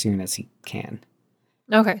there as soon as he can.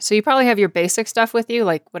 Okay, so you probably have your basic stuff with you,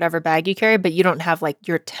 like whatever bag you carry, but you don't have like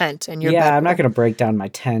your tent and your Yeah, I'm not going to break down my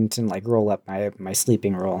tent and like roll up my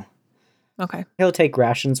sleeping roll. Okay. He'll take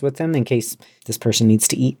rations with him in case this person needs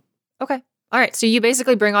to eat. Okay. All right, so you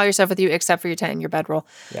basically bring all your stuff with you except for your tent and your bedroll.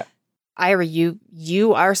 Yeah. Ira,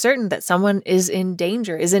 you are certain that someone is in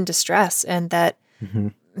danger, is in distress, and that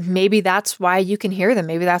maybe that's why you can hear them.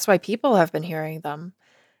 Maybe that's why people have been hearing them.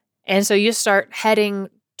 And so you start heading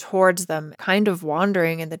towards them, kind of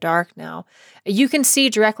wandering in the dark now. You can see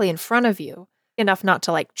directly in front of you, enough not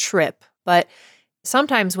to like trip, but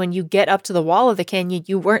sometimes when you get up to the wall of the canyon,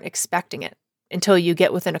 you weren't expecting it until you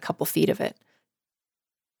get within a couple feet of it.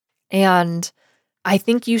 And I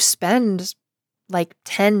think you spend like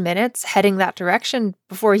 10 minutes heading that direction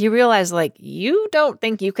before you realize like you don't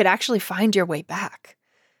think you could actually find your way back.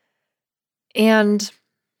 And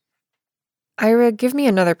Ira, give me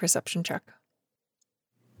another perception check.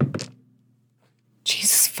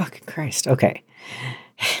 Jesus fucking Christ. Okay.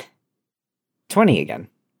 20 again.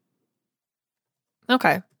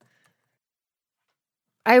 Okay.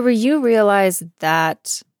 Ira, you realize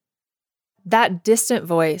that that distant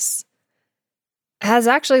voice has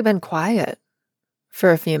actually been quiet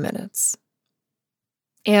for a few minutes.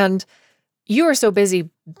 And you are so busy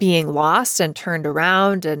being lost and turned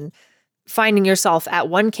around and finding yourself at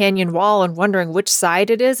one canyon wall and wondering which side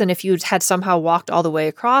it is and if you had somehow walked all the way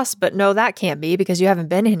across. But no, that can't be because you haven't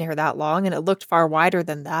been in here that long and it looked far wider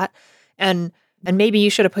than that. And maybe you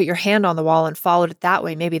should have put your hand on the wall and followed it that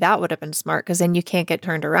way. Maybe that would have been smart because then you can't get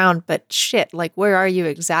turned around. But shit, like, where are you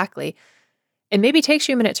exactly? It maybe takes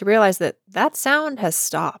you a minute to realize that that sound has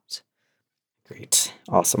stopped. Great.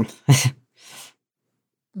 Awesome.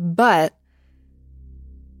 But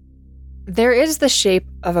there is the shape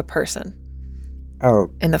of a person. Oh,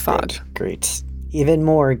 in the fog. Great. Even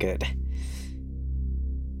more good.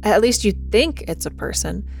 At least you think it's a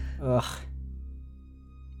person. Ugh.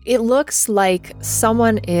 It looks like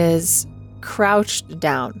someone is crouched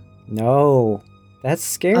down. No, that's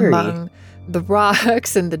scary. Among the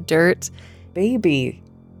rocks and the dirt. Baby.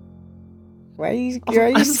 Why are you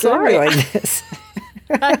I'm sorry. like this?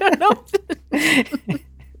 I don't know.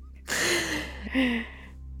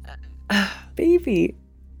 Baby,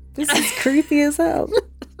 this is creepy as hell.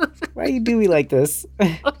 Why you do me like this?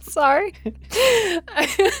 I'm sorry.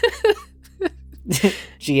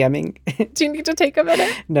 GMing. Do you need to take a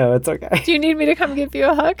minute? No, it's okay. Do you need me to come give you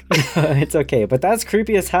a hug? It's okay, but that's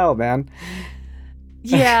creepy as hell, man.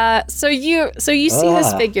 Yeah, so you see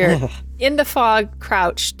this figure in the fog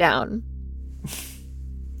crouched down.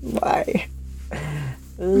 Why?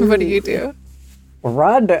 What do you do?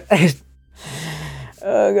 Run.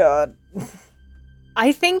 Oh god.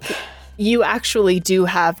 I think you actually do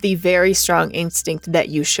have the very strong instinct that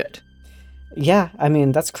you should. Yeah, I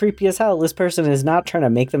mean, that's creepy as hell. This person is not trying to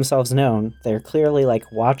make themselves known. They're clearly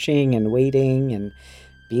like watching and waiting and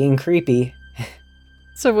being creepy.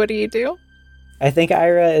 So what do you do? I think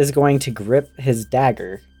Ira is going to grip his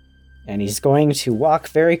dagger and he's going to walk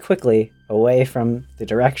very quickly away from the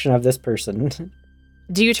direction of this person.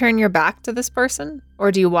 Do you turn your back to this person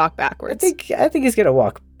or do you walk backwards? I think he's going to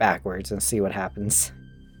walk backwards and see what happens.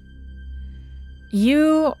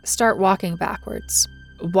 You start walking backwards,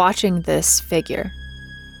 watching this figure.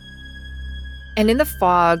 And in the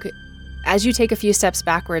fog, as you take a few steps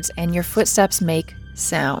backwards and your footsteps make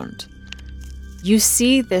sound, you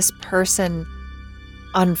see this person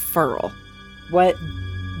unfurl. What?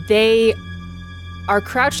 They are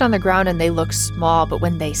crouched on the ground and they look small, but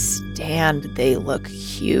when they stand, they look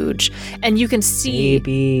huge. And you can see...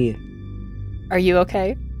 Baby. Are you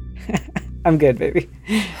okay? I'm good, baby.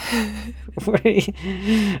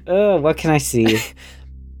 What can I see?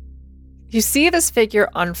 You see this figure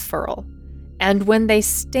unfurl, and when they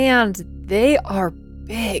stand, they are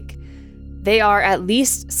big. They are at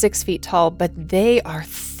least 6 feet tall, but they are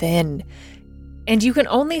thin. And you can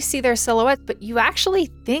only see their silhouette, but you actually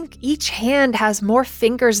think each hand has more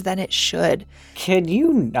fingers than it should. Can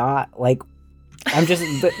you not, like, I'm just,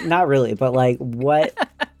 but not really, but like, what?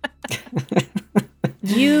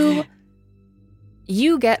 You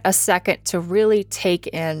get a second to really take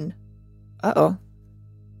in. Uh-oh.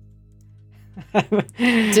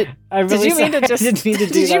 Did you mean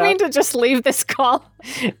to just leave this call?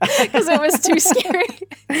 Because it was too scary.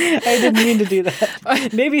 I didn't mean to do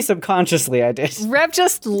that. Maybe subconsciously I did. Rev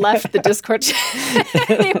just left the Discord chat.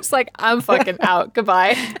 He was like, I'm fucking out.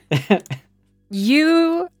 Goodbye. That's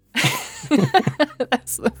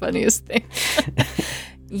the funniest thing.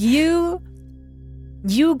 You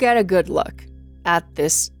get a good look at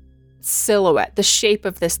this silhouette, the shape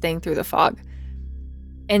of this thing through the fog.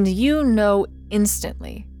 And you know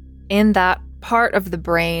instantly in that part of the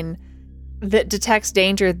brain that detects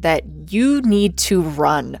danger that you need to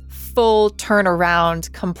run. Full turnaround,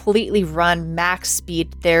 completely run, max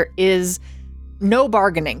speed. There is no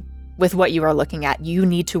bargaining with what you are looking at. You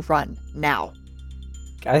need to run now.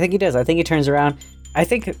 I think he does. I think he turns around. I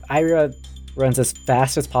think Ira runs as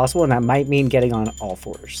fast as possible, and that might mean getting on all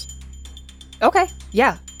fours. Okay,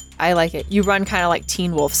 yeah. I like it. You run kind of like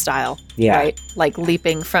Teen Wolf style, yeah. Right? Like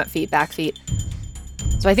leaping front feet, back feet.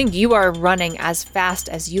 So I think you are running as fast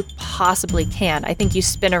as you possibly can. I think you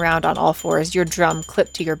spin around on all fours, your drum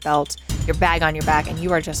clipped to your belt, your bag on your back, and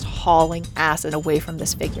you are just hauling ass and away from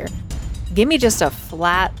this figure. Give me just a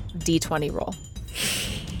flat D20 roll.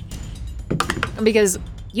 Because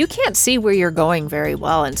you can't see where you're going very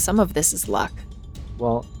well, and some of this is luck.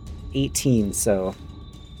 Well, 18, so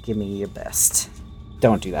give me your best.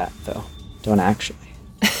 Don't do that, though. Don't actually.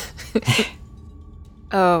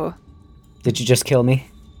 Oh. Did you just kill me?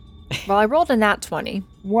 Well, I rolled a nat 20.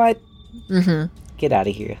 What? Mm-hmm. Get out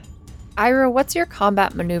of here. Ira, what's your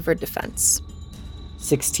combat maneuver defense?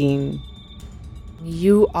 16.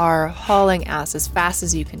 You are hauling ass as fast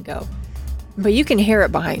as you can go. But you can hear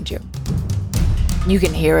it behind you. You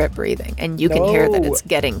can hear it breathing, and you can hear that it's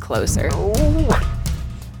getting closer.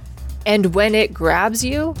 And when it grabs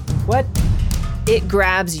you... What? It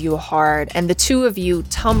grabs you hard, and the two of you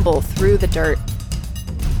tumble through the dirt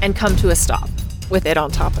and come to a stop with it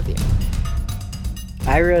on top of you.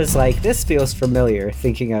 Ira's like, this feels familiar,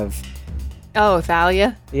 thinking of... Oh,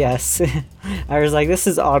 Thalia? Yes. Ira's like, this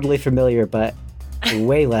is oddly familiar, but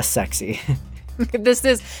way less sexy. This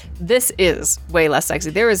is way less sexy.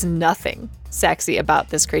 There is nothing sexy about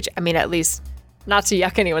this creature. I mean, at least not to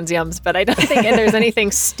yuck anyone's yums, but I don't think there's anything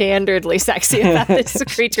standardly sexy about this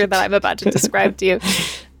creature that I'm about to describe to you.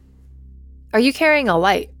 Are you carrying a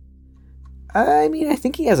light? I mean, I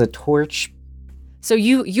think he has a torch. So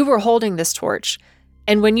you were holding this torch,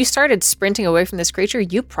 and when you started sprinting away from this creature,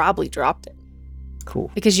 you probably dropped it.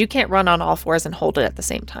 Cool. Because you can't run on all fours and hold it at the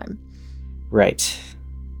same time. Right.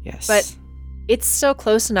 Yes. But it's still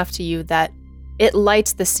close enough to you that it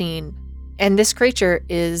lights the scene, and this creature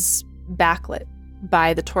is backlit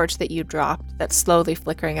by the torch that you dropped that's slowly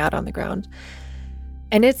flickering out on the ground.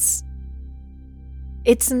 And it's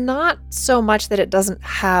not so much that it doesn't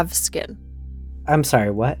have skin. I'm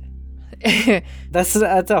sorry, what? That's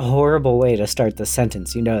a horrible way to start the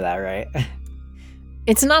sentence. You know that, right?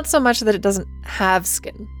 It's not so much that it doesn't have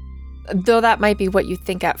skin, though that might be what you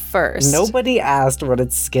think at first. Nobody asked what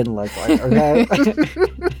its skin looked like, okay?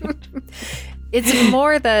 It's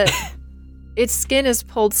more that its skin is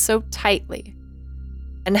pulled so tightly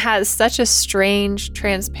and has such a strange,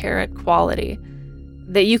 transparent quality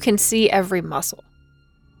that you can see every muscle.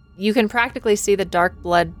 You can practically see the dark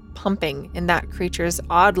blood pumping in that creature's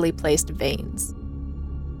oddly placed veins.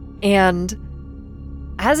 And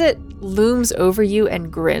as it looms over you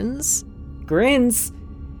and grins,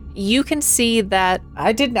 you can see that...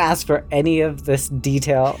 I didn't ask for any of this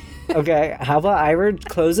detail. Okay, how about Ira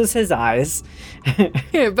closes his eyes?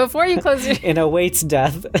 Before you close your... and awaits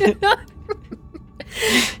death.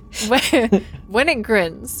 when it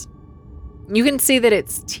grins, you can see that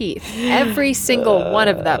its teeth, every single one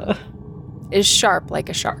of them, is sharp like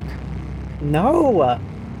a shark. No.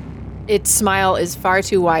 Its smile is far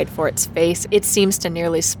too wide for its face. It seems to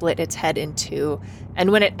nearly split its head in two.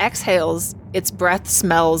 And when it exhales, its breath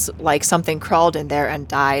smells like something crawled in there and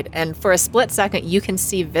died. And for a split second, you can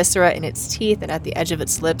see viscera in its teeth and at the edge of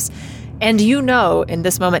its lips. And you know in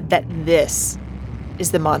this moment that this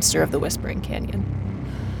is the monster of the Whispering Canyon.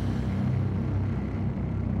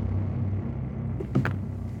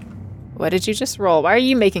 What did you just roll? Why are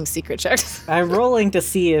you making secret checks? I'm rolling to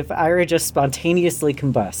see if Ira just spontaneously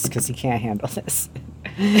combusts because he can't handle this.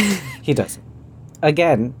 He doesn't.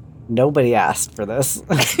 Again, nobody asked for this.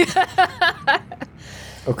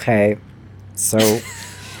 Okay, so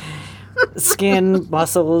skin,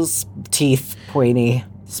 muscles, teeth, pointy,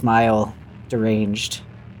 smile, deranged.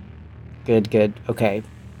 Good. Okay.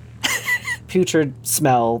 Putrid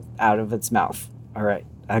smell out of its mouth. All right,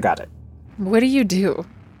 I got it. What do you do?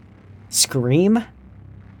 Scream?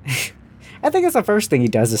 I think it's the first thing he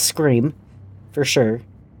does is scream, for sure.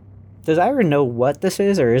 Does Ira know what this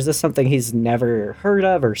is, or is this something he's never heard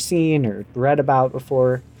of or seen or read about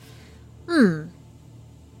before?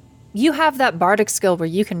 You have that bardic skill where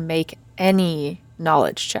you can make any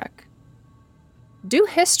knowledge check. Do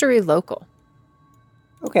history local.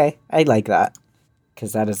 Okay, I like that,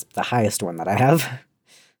 because that is the highest one that I have.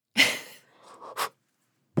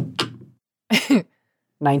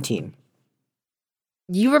 19.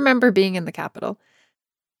 You remember being in the Capitol.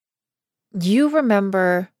 You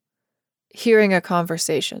remember hearing a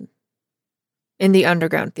conversation in the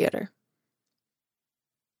Underground Theater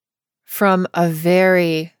from a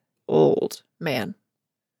very old man.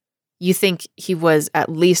 You think he was at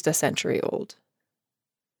least a century old.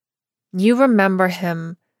 You remember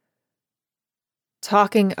him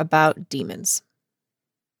talking about demons.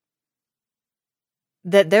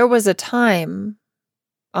 That there was a time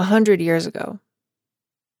 100 years ago,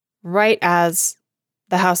 right as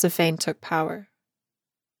the House of Fane took power,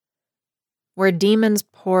 where demons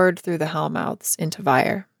poured through the Hellmouths into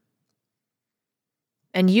Vyre.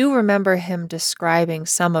 And you remember him describing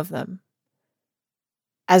some of them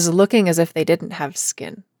as looking as if they didn't have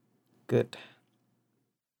skin. Good.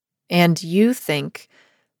 And you think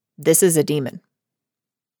this is a demon.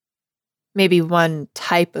 Maybe one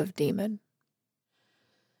type of demon.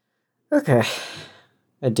 Okay.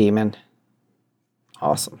 A demon.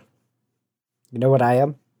 Awesome. You know what I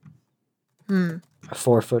am? Hmm. A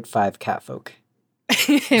 4'5" catfolk.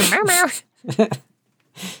 Meow, meow.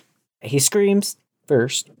 He screams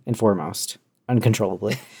first and foremost,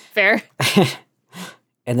 uncontrollably. Fair.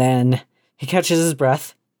 And then he catches his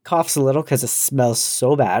breath, coughs a little because it smells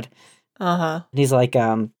so bad. Uh-huh. And he's like,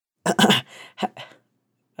 hi,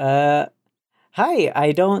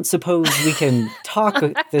 I don't suppose we can talk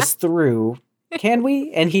this through, can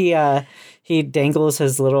we? And he dangles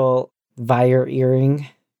his little Vire earring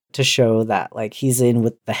to show that like he's in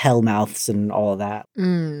with the Hellmouths and all that.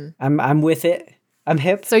 Mm. I'm with it. I'm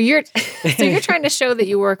hip. So you're trying to show that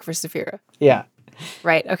you work for Saphira. Yeah.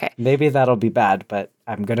 Right. Okay. Maybe that'll be bad, but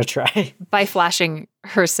I'm gonna try. By flashing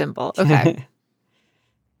her symbol. Okay.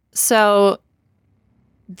 So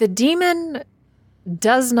the demon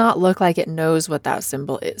does not look like it knows what that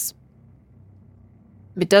symbol is.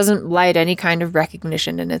 It doesn't light any kind of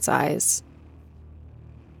recognition in its eyes.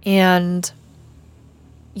 And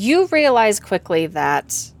you realize quickly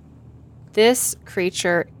that this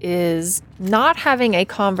creature is not having a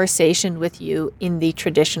conversation with you in the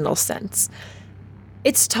traditional sense.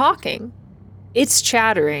 It's talking, it's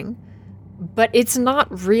chattering, but it's not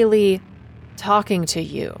really talking to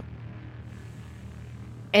you.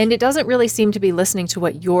 And it doesn't really seem to be listening to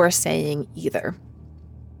what you're saying either.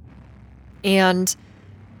 And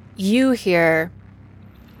you hear,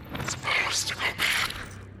 It's supposed to go back.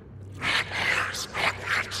 Red hairs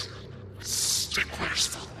backwards. Sticklers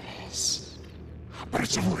for rules. But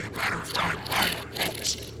it's only a matter of time before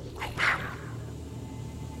it go back.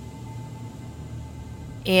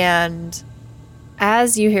 and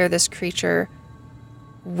as you hear this creature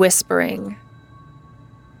whispering,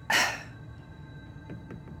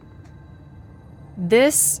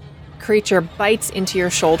 this creature bites into your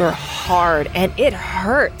shoulder hard, and it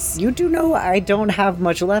hurts. You do know I don't have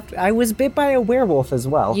much left. I was bit by a werewolf as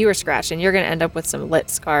well. You were scratched, and you're going to end up with some lit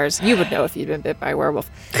scars. You would know if you'd been bit by a werewolf.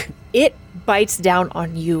 It bites down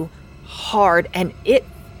on you hard, and it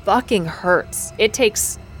fucking hurts. It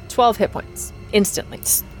takes 12 hit points instantly.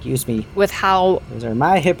 Excuse me. With how those are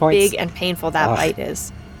my hit points. Big and painful that bite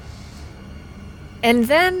is. And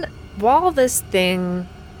then, while this thing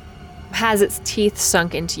has its teeth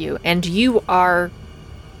sunk into you, and you are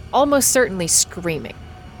almost certainly screaming,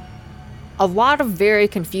 a lot of very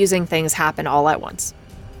confusing things happen all at once.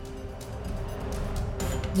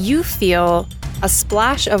 You feel a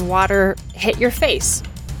splash of water hit your face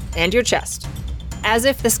and your chest, as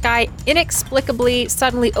if the sky inexplicably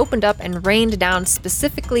suddenly opened up and rained down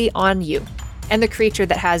specifically on you and the creature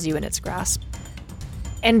that has you in its grasp.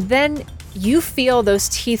 And then you feel those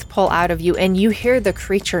teeth pull out of you, and you hear the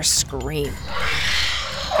creature scream.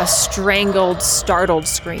 A strangled, startled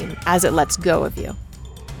scream as it lets go of you.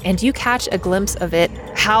 And you catch a glimpse of it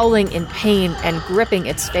howling in pain and gripping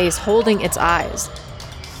its face, holding its eyes,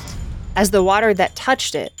 as the water that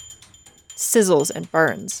touched it sizzles and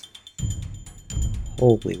burns.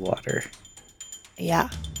 Holy water. Yeah.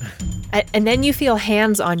 And then you feel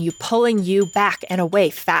hands on you, pulling you back and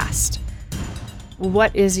away fast.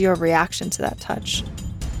 What is your reaction to that touch?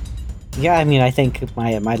 Yeah, I mean, I think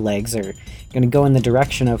my legs are going to go in the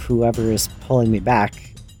direction of whoever is pulling me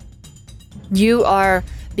back. You are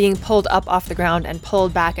being pulled up off the ground and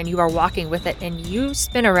pulled back, and you are walking with it, and you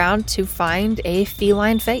spin around to find a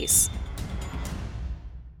feline face.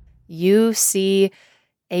 You see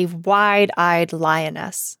a wide-eyed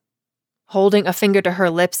lioness holding a finger to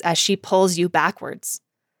her lips as she pulls you backwards.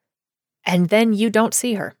 And then you don't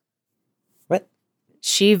see her. What?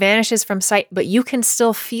 She vanishes from sight, but you can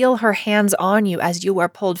still feel her hands on you as you are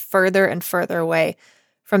pulled further and further away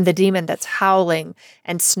from the demon that's howling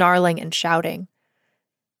and snarling and shouting.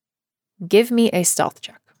 Give me a stealth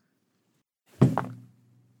check.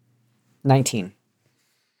 19.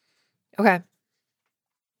 Okay.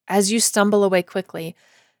 As you stumble away quickly,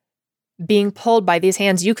 being pulled by these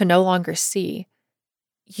hands you can no longer see,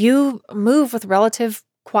 you move with relative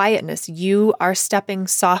quietness. You are stepping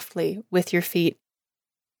softly with your feet.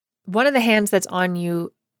 One of the hands that's on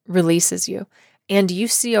you releases you, and you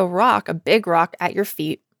see a rock, a big rock at your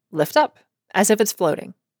feet, lift up as if it's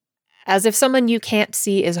floating, as if someone you can't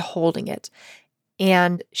see is holding it.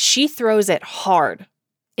 And she throws it hard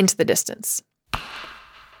into the distance.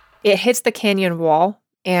 It hits the canyon wall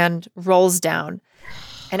and rolls down.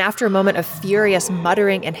 And after a moment of furious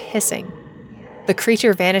muttering and hissing, the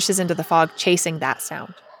creature vanishes into the fog, chasing that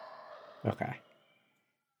sound. Okay.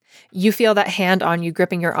 You feel that hand on you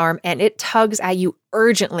gripping your arm, and it tugs at you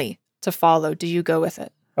urgently to follow. Do you go with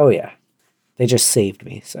it? Oh, yeah. They just saved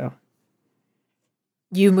me, so.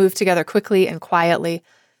 You move together quickly and quietly,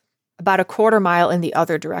 about a quarter mile in the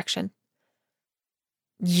other direction.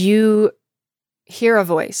 You hear a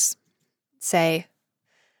voice say,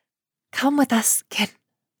 "Come with us, Kin.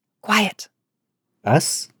 Quiet."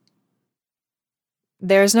 Us?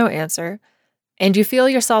 There's no answer, and you feel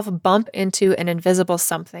yourself bump into an invisible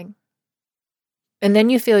something. And then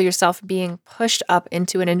you feel yourself being pushed up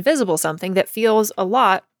into an invisible something that feels a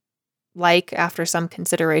lot like, after some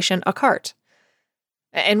consideration, a cart.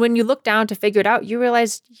 And when you look down to figure it out, you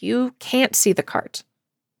realize you can't see the cart,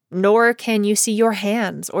 nor can you see your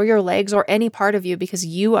hands or your legs or any part of you because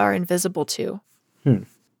you are invisible too.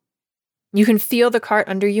 You can feel the cart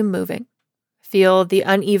under you moving, feel the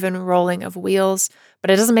uneven rolling of wheels,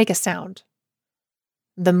 but it doesn't make a sound.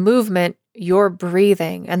 The movement, your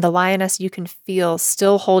breathing, and the lioness you can feel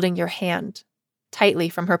still holding your hand tightly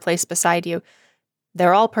from her place beside you,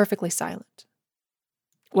 they're all perfectly silent.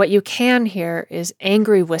 What you can hear is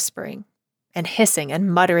angry whispering and hissing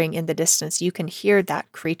and muttering in the distance. You can hear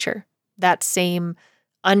that creature, that same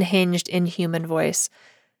unhinged, inhuman voice,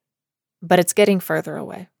 but it's getting further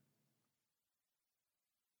away.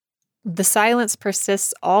 The silence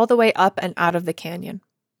persists all the way up and out of the canyon,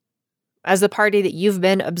 as the party that you've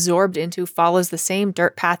been absorbed into follows the same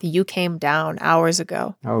dirt path you came down hours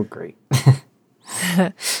ago. Oh, great.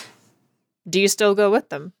 Do you still go with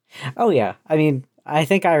them? Oh, yeah. I mean, I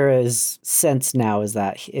think Ira's sense now is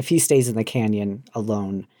that if he stays in the canyon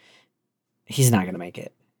alone, he's not going to make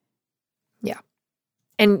it. Yeah.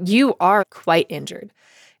 And you are quite injured.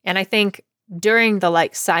 And I think during the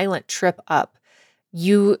silent trip up,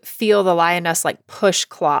 you feel the lioness push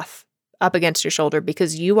cloth up against your shoulder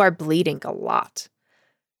because you are bleeding a lot.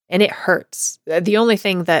 And it hurts. The only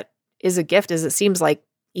thing that is a gift is it seems like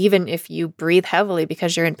even if you breathe heavily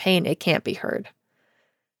because you're in pain, it can't be heard.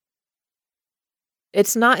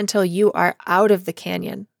 It's not until you are out of the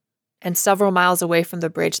canyon and several miles away from the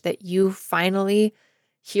bridge that you finally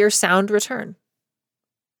hear sound return.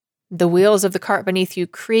 The wheels of the cart beneath you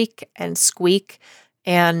creak and squeak,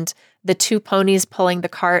 and the two ponies pulling the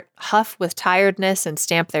cart huff with tiredness and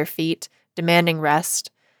stamp their feet, demanding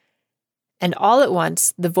rest. And all at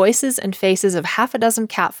once, the voices and faces of half a dozen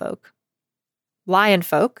catfolk, lion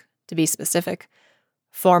folk, to be specific,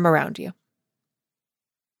 form around you.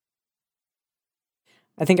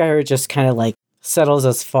 I think Ira just kind of settles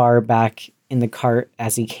as far back in the cart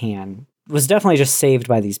as he can. Was definitely just saved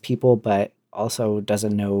by these people, but also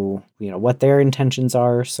doesn't know, what their intentions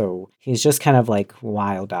are. So he's just kind of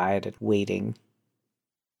wild-eyed and waiting.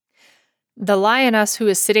 The lioness who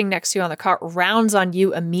is sitting next to you on the cart rounds on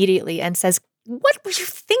you immediately and says, "What were you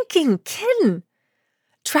thinking, Kin?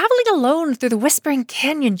 Traveling alone through the Whispering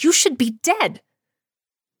Canyon, you should be dead."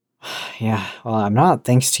 Yeah, well, I'm not,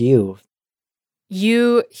 thanks to you.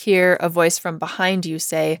 You hear a voice from behind you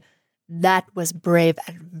say, "That was brave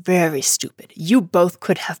and very stupid. You both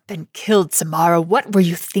could have been killed, Samara. What were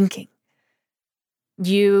you thinking?"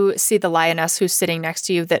 You see the lioness who's sitting next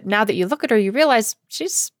to you that now that you look at her, you realize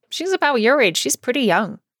she's about your age. She's pretty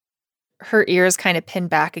young. Her ears kind of pin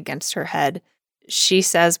back against her head. She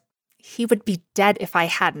says, "He would be dead if I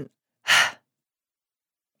hadn't."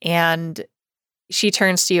 And she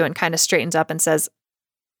turns to you and kind of straightens up and says,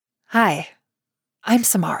 "Hi, I'm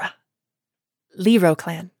Samara, Lero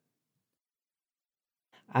clan."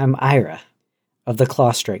 I'm Ira of the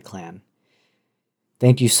Clawstrike clan.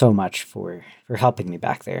 Thank you so much for helping me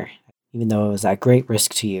back there. Even though it was at great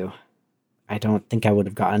risk to you, I don't think I would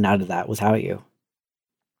have gotten out of that without you.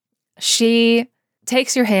 She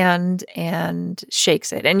takes your hand and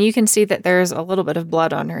shakes it, and you can see that there's a little bit of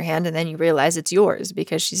blood on her hand, and then you realize it's yours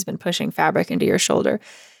because she's been pushing fabric into your shoulder.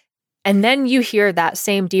 And then you hear that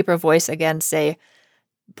same deeper voice again say,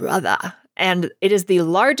 "Brother." And it is the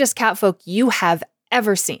largest catfolk you have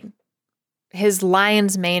ever seen. His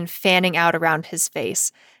lion's mane fanning out around his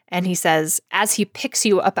face. And he says, as he picks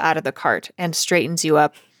you up out of the cart and straightens you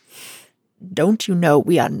up, "Don't you know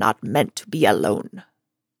we are not meant to be alone?"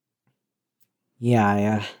 Yeah,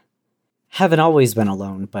 I haven't always been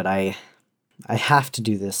alone, but I have to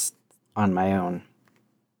do this on my own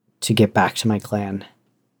to get back to my clan.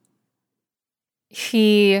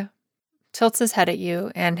 He tilts his head at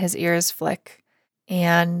you and his ears flick,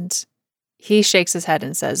 and he shakes his head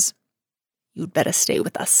and says, "You'd better stay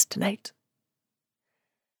with us tonight."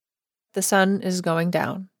 The sun is going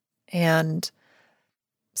down, and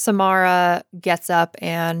Samara gets up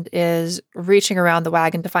and is reaching around the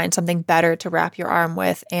wagon to find something better to wrap your arm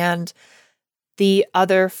with, and the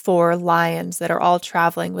other 4 lions that are all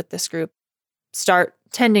traveling with this group start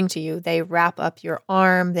tending to you. They wrap up your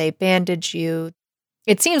arm, they bandage you.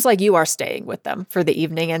 It seems like you are staying with them for the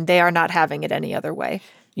evening, and they are not having it any other way.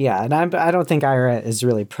 Yeah, and I don't think Ira is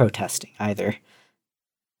really protesting either.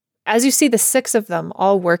 As you see the 6 of them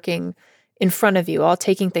all working in front of you, all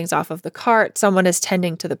taking things off of the cart. Someone is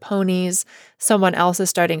tending to the ponies. Someone else is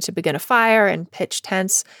starting to begin a fire and pitch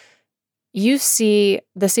tents. You see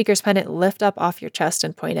the Seeker's Pendant lift up off your chest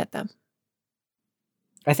and point at them.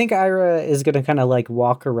 I think Ira is going to kind of like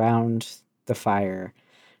walk around the fire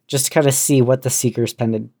just to kind of see what the Seeker's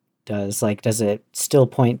Pendant does. Like, does it still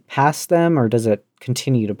point past them or does it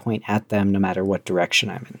continue to point at them no matter what direction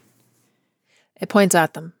I'm in? It points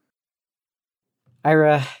at them.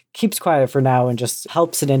 Ira keeps quiet for now and just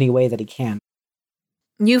helps in any way that he can.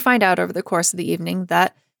 You find out over the course of the evening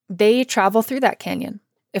that they travel through that canyon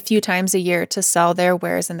a few times a year to sell their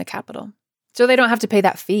wares in the capital. So they don't have to pay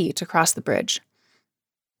that fee to cross the bridge.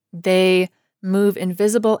 They move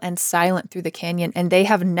invisible and silent through the canyon, and they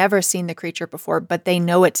have never seen the creature before, but they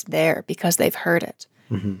know it's there because they've heard it.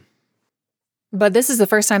 Mm-hmm. But this is the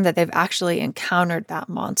first time that they've actually encountered that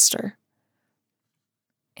monster.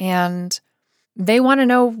 And they want to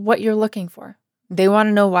know what you're looking for. They want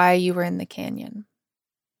to know why you were in the canyon,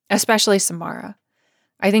 especially Samara.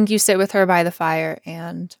 I think you sit with her by the fire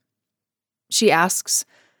and she asks,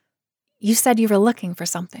 "You said you were looking for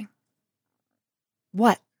something.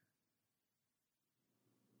 What?"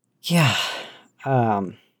 Yeah.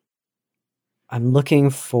 I'm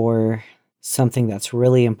looking for something that's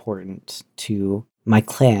really important to my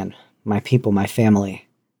clan, my people, my family.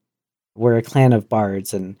 We're a clan of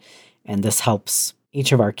bards, and this helps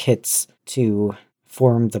each of our kits to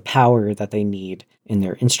form the power that they need in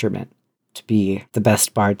their instrument to be the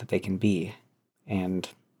best bard that they can be. And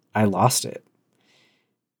I lost it.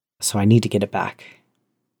 So I need to get it back.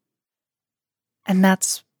 And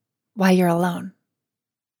that's why you're alone.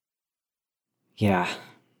 Yeah.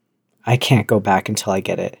 I can't go back until I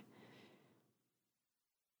get it.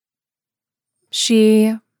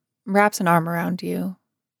 She wraps an arm around you,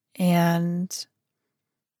 and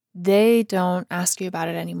they don't ask you about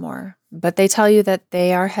it anymore, but they tell you that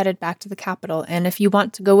they are headed back to the capital, and if you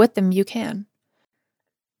want to go with them, you can.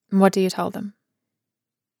 What do you tell them?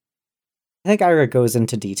 I think Ira goes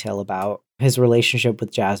into detail about his relationship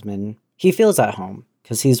with Jasmine. He feels at home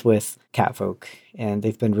because he's with catfolk, and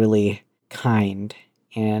they've been really kind,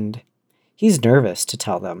 and he's nervous to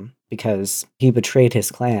tell them because he betrayed his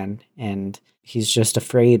clan, and he's just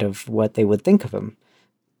afraid of what they would think of him.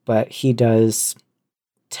 But he does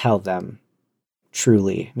tell them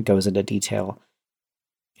truly and goes into detail.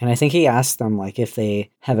 And I think he asks them like if they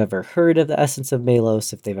have ever heard of the essence of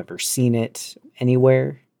Malos, if they've ever seen it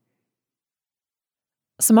anywhere.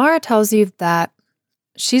 Samara tells you that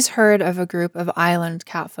she's heard of a group of island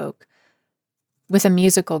catfolk with a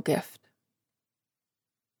musical gift.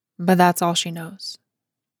 But that's all she knows.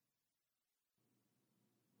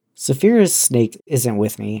 Saphira's snake isn't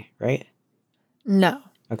with me, right? No.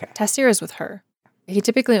 Okay. Tassir is with her. He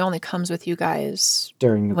typically only comes with you guys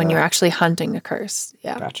During when you're actually hunting a curse.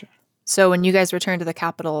 Yeah. Gotcha. So when you guys returned to the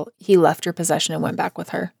capital, he left your possession and went back with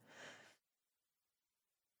her.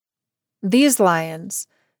 These lions,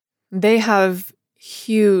 they have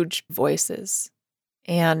huge voices,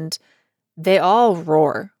 and they all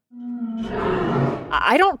roar.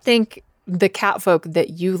 I don't think the catfolk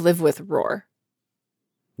that you live with roar.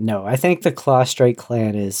 No, I think the Clawstrike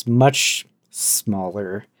clan is much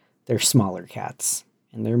smaller. They're smaller cats,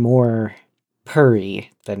 and they're more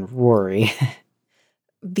purry than roary.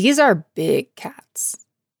 These are big cats.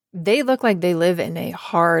 They look like they live in a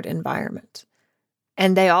hard environment,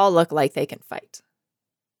 and they all look like they can fight.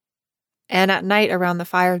 And at night around the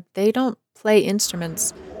fire, they don't play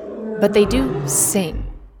instruments, but they do sing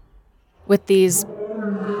with these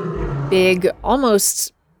big,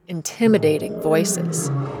 almost intimidating voices.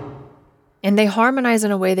 And they harmonize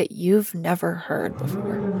in a way that you've never heard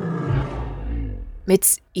before.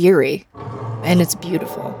 It's eerie, and it's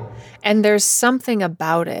beautiful. And there's something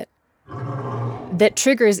about it that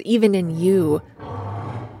triggers, even in you,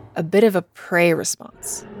 a bit of a prey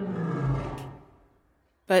response.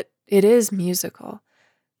 But it is musical.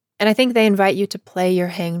 And I think they invite you to play your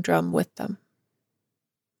hang drum with them.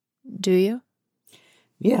 Do you?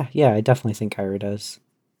 Yeah, I definitely think Ira does.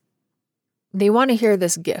 They want to hear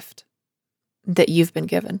this gift that you've been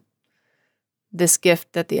given. This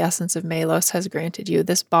gift that the essence of Malos has granted you,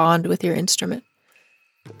 this bond with your instrument.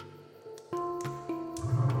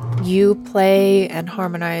 You play and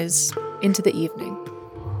harmonize into the evening.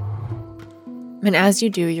 And as you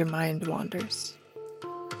do, your mind wanders.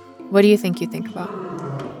 What do you think about?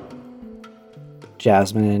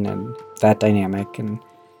 Jasmine and that dynamic and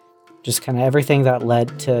just kind of everything that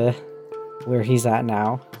led to where he's at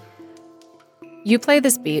now. You play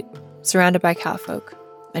this beat, surrounded by catfolk,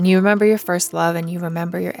 and you remember your first love, and you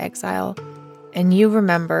remember your exile, and you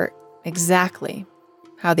remember exactly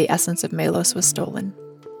how the essence of Melos was stolen.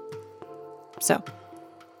 So,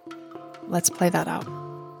 let's play that out.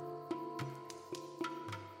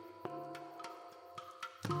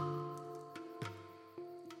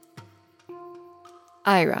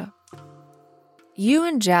 Ira, you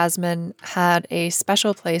and Jasmine had a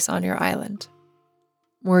special place on your island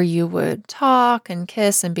where you would talk and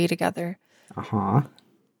kiss and be together, Uh-huh.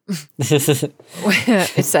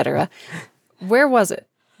 etc. Where was it?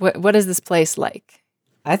 What is this place like?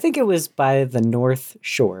 I think it was by the North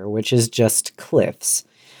Shore, which is just cliffs.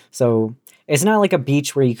 So it's not like a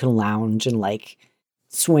beach where you can lounge and like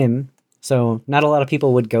swim. So not a lot of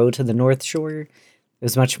people would go to the North Shore. It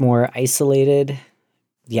was much more isolated.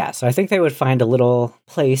 Yeah, so I think they would find a little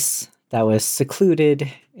place that was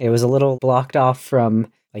secluded. It was a little blocked off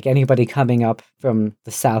from like anybody coming up from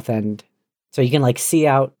the south end. So you can like see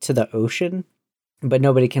out to the ocean, but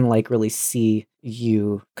nobody can like really see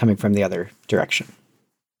you coming from the other direction.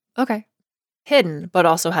 Okay. Hidden, but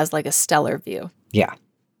also has like a stellar view. Yeah.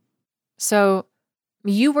 So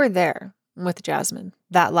you were there with Jasmine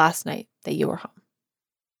that last night that you were home,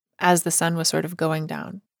 as the sun was sort of going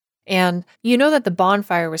down. And you know that the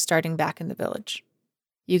bonfire was starting back in the village.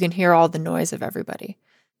 You can hear all the noise of everybody.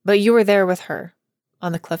 But you were there with her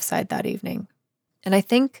on the cliffside that evening. And I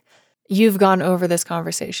think you've gone over this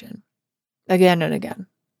conversation again and again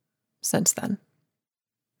since then.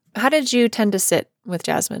 How did you tend to sit with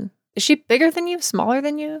Jasmine? Is she bigger than you, smaller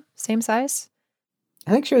than you, same size?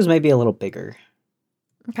 I think she was maybe a little bigger.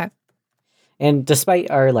 Okay. And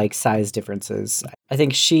despite our like size differences, I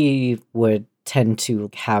think she would tend to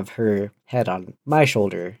have her head on my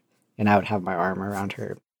shoulder and I would have my arm around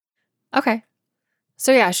her. Okay.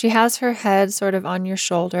 So yeah, she has her head sort of on your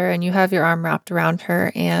shoulder and you have your arm wrapped around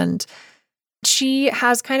her, and she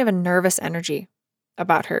has kind of a nervous energy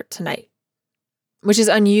about her tonight, which is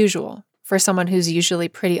unusual for someone who's usually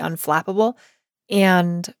pretty unflappable.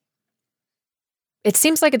 And it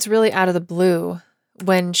seems like it's really out of the blue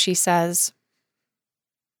when she says,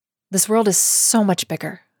 "This world is so much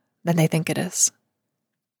bigger than they think it is."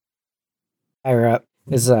 Ira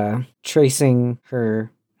is tracing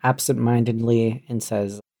her absentmindedly and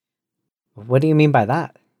says, "What do you mean by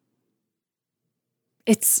that?"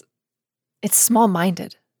 It's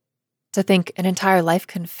small-minded to think an entire life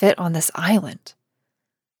can fit on this island.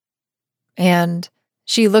 And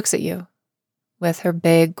she looks at you with her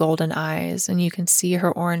big golden eyes, and you can see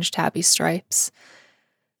her orange tabby stripes.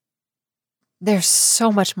 There's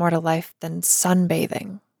so much more to life than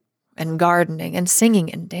sunbathing and gardening and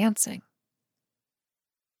singing and dancing.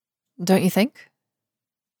 Don't you think?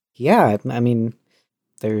 Yeah, I mean,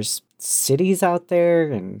 there's cities out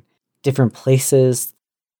there and different places.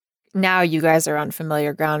 Now you guys are on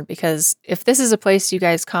familiar ground, because if this is a place you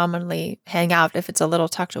guys commonly hang out, if it's a little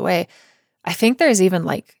tucked away, I think there's even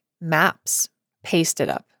like maps pasted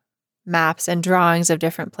up, maps and drawings of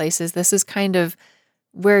different places. This is kind of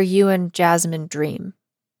where you and Jasmine dream.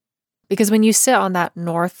 Because when you sit on that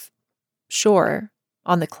north shore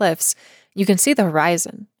on the cliffs, you can see the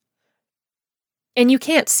horizon. And you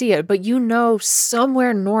can't see it, but you know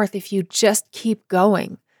somewhere north, if you just keep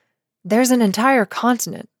going, there's an entire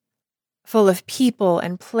continent full of people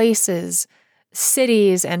and places,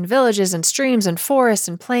 cities and villages and streams and forests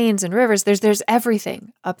and plains and rivers. There's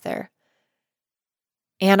everything up there.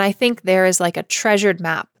 And I think there is like a treasured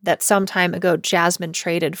map that some time ago Jasmine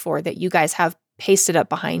traded for that you guys have pasted up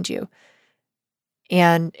behind you.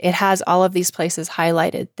 And it has all of these places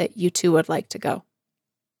highlighted that you two would like to go.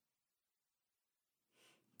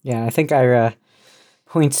 Yeah, I think Ira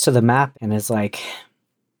points to the map and is like,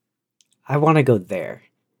 I want to go there.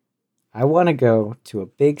 I want to go to a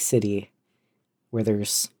big city where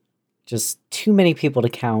there's just too many people to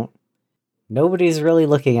count. Nobody's really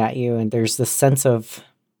looking at you, and there's this sense of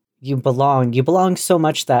you belong. You belong so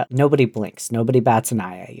much that nobody blinks. Nobody bats an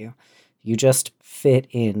eye at you. You just fit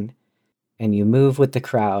in, and you move with the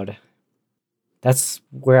crowd. That's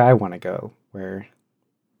where I want to go, where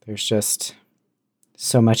there's just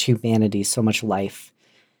so much humanity, so much life,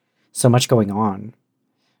 so much going on.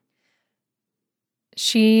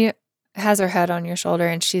 She has her head on your shoulder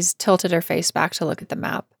and she's tilted her face back to look at the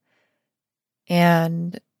map.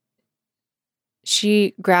 And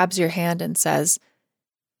she grabs your hand and says,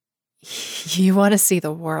 "You want to see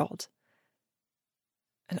the world.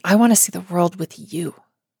 And I want to see the world with you.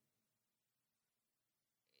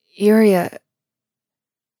 Iria,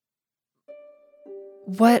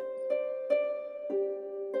 what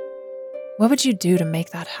would you do to make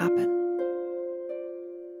that happen?"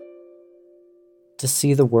 To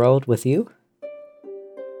see the world with you?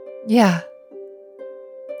 Yeah.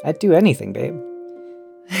 I'd do anything, babe.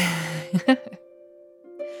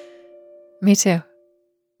 Me too.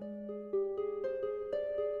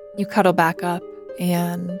 You cuddle back up,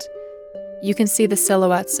 and you can see the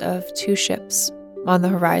silhouettes of 2 ships on the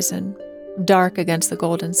horizon, dark against the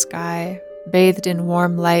golden sky, bathed in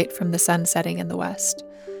warm light from the sun setting in the west.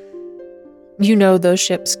 You know those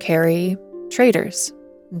ships carry traders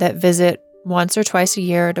that visit once or twice a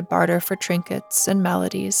year to barter for trinkets and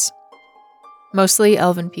melodies. Mostly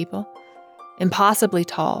elven people, impossibly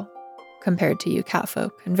tall compared to you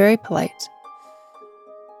catfolk, and very polite.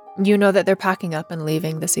 You know that they're packing up and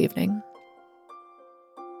leaving this evening.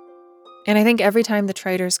 And I think every time the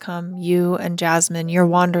traders come, you and Jasmine, your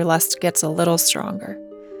wanderlust gets a little stronger,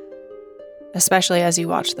 especially as you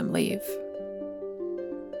watch them leave.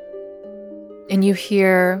 And you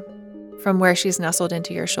hear from where she's nestled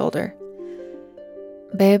into your shoulder,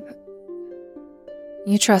 "Babe,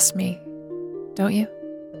 you trust me, don't you?"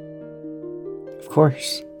 Of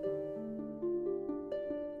course.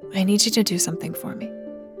 "I need you to do something for me."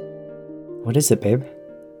 What is it, babe?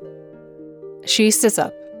 She sits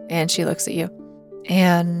up and she looks at you,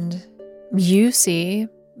 and you see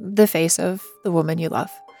the face of the woman you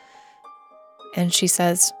love. And she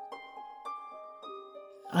says,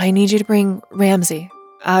 "I need you to bring Ramsey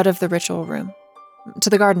out of the ritual room to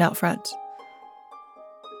the garden out front.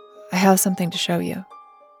 I have something to show you.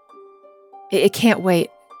 It can't wait.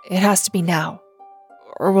 It has to be now,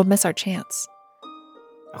 or we'll miss our chance."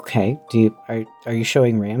 Okay. Are you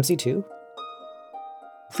showing Ramsey too?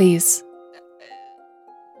 "Please,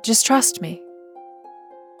 just trust me."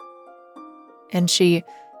 And she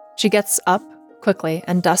gets up quickly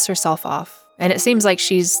and dusts herself off. And it seems like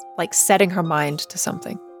she's setting her mind to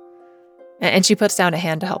something. And she puts down a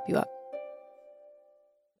hand to help you up.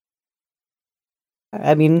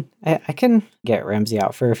 I mean, I can get Ramsey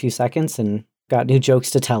out for a few seconds and got new jokes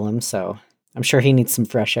to tell him, so I'm sure he needs some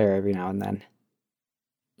fresh air every now and then.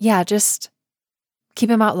 Yeah, just keep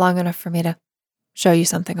him out long enough for me to show you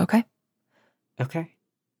something, okay? Okay.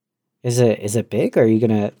 Is it big? Or are you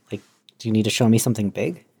gonna, do you need to show me something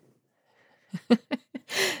big?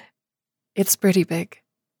 It's pretty big.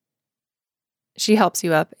 She helps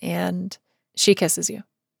you up and she kisses you.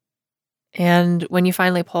 And when you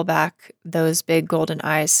finally pull back, those big golden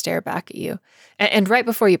eyes stare back at you. And right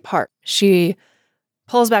before you part, she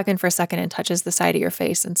pulls back in for a second and touches the side of your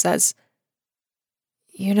face and says,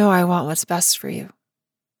 "You know I want what's best for you,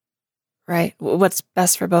 right? What's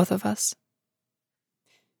best for both of us."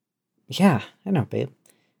 Yeah, I know, babe.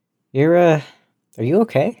 Are you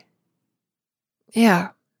okay?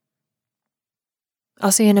 "Yeah.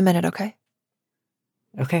 I'll see you in a minute, okay?"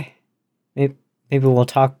 Okay. Maybe we'll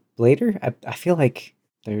talk later. I feel like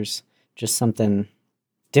there's just something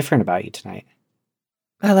different about you tonight.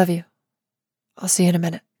 "I love you. I'll see you in a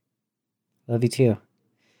minute." Love you too.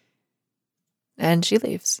 And she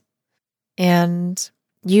leaves. And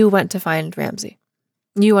you went to find Ramsey.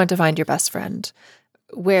 You went to find your best friend,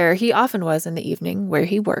 where he often was in the evening, where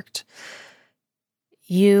he worked.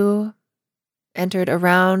 You entered a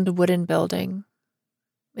round wooden building,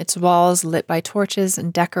 its walls lit by torches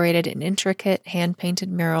and decorated in intricate hand-painted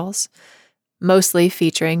murals, mostly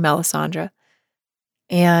featuring Melisandre.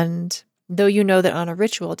 And though you know that on a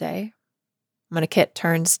ritual day, when a kit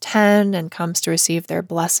turns 10 and comes to receive their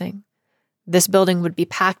blessing, this building would be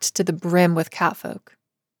packed to the brim with catfolk,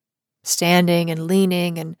 standing and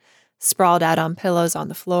leaning and sprawled out on pillows on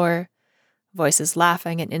the floor, voices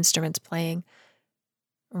laughing and instruments playing.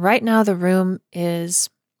 Right now, the room is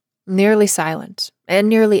nearly silent and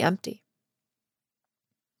nearly empty,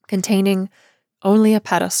 containing only a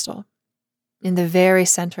pedestal in the very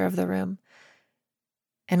center of the room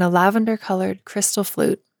and a lavender-colored crystal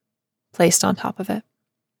flute placed on top of it.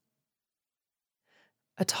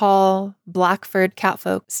 A tall, black-furred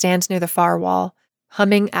catfolk stands near the far wall,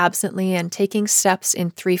 humming absently and taking steps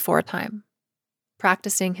in 3/4 time,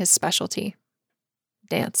 practicing his specialty,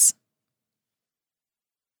 dance.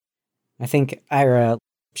 I think Ira,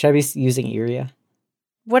 should I be using Iria?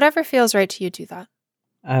 Whatever feels right to you, do that.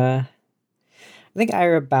 I think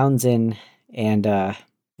Ira bounds in and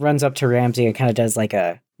runs up to Ramsey and kind of does like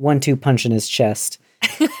a 1-2 punch in his chest.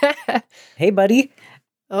 "Hey, buddy."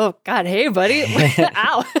 "Oh, God, hey, buddy."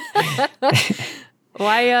 Ow.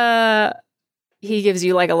 Why, he gives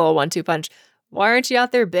you like a little 1-2 punch. "Why aren't you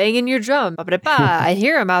out there banging your drum? I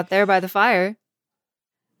hear him out there by the fire."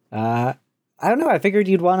 I don't know. I figured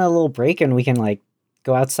you'd want a little break and we can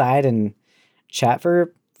go outside and chat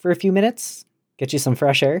for a few minutes. Get you some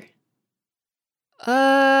fresh air.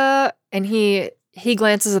 And he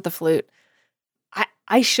glances at the flute.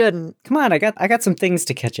 I shouldn't. Come on, I got some things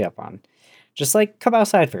to catch you up on. Just come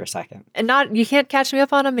outside for a second. And you can't catch me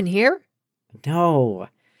up on them in here? No.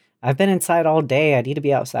 I've been inside all day. I need to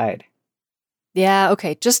be outside. Yeah,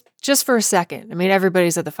 okay. Just for a second. I mean,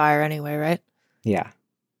 everybody's at the fire anyway, right? Yeah.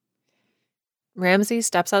 Ramsey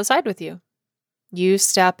steps outside with you. You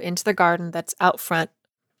step into the garden that's out front.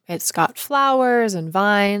 It's got flowers and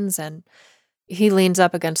vines, and he leans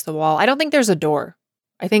up against the wall. I don't think there's a door.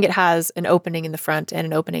 I think it has an opening in the front and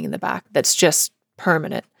an opening in the back that's just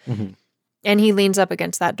permanent. Mm-hmm. And he leans up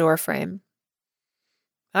against that door frame.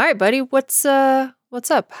 All right, buddy, what's up?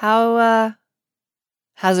 How's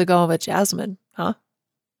it going with Jasmine, huh?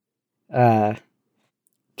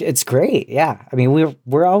 It's great. Yeah. I mean,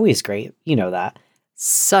 we're always great. You know that.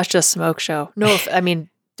 Such a smoke show. No, I mean,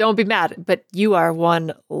 don't be mad, but you are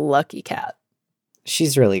one lucky cat.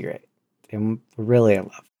 She's really great. I'm really in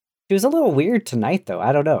love. She was a little weird tonight, though.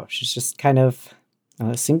 I don't know. She's just kind of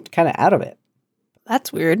seemed kind of out of it.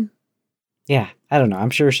 That's weird. Yeah, I don't know. I'm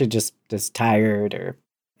sure she just is tired or...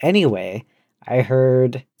 Anyway, I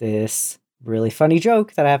heard this really funny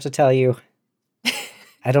joke that I have to tell you.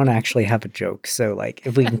 I don't actually have a joke, so like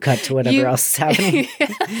if we can cut to whatever else is happening.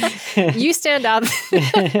 You stand out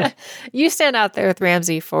there with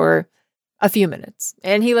Ramsey for a few minutes,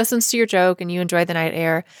 and he listens to your joke, and you enjoy the night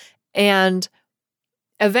air. And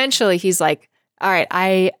eventually he's like, all right,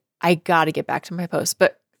 I got to get back to my post,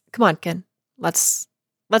 but come on, Ken, let's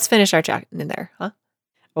finish our chat in there, huh?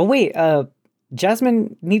 Oh, wait,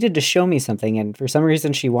 Jasmine needed to show me something, and for some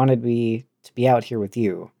reason she wanted me to be out here with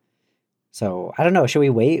you. So, I don't know, should we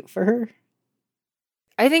wait for her?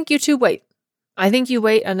 I think you two wait. I think you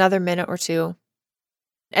wait another minute or two.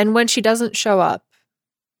 And when she doesn't show up,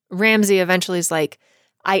 Ramsey eventually is like,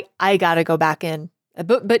 I gotta go back in.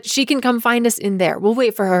 But she can come find us in there. We'll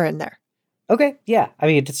wait for her in there. Okay, yeah. I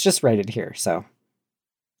mean, it's just right in here, so.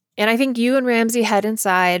 And I think you and Ramsey head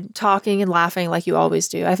inside, talking and laughing like you always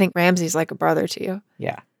do. I think Ramsey's like a brother to you.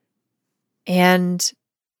 Yeah. And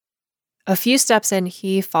a few steps in,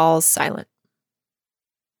 he falls silent.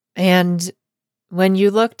 And when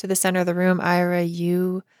you look to the center of the room, Ira,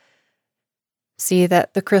 you see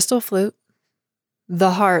that the crystal flute,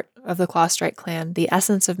 the heart of the Clawstrike clan, the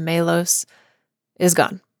essence of Malos, is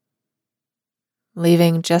gone,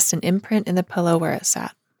 leaving just an imprint in the pillow where it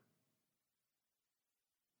sat.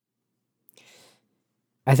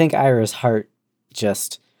 I think Ira's heart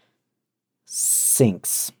just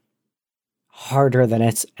sinks harder than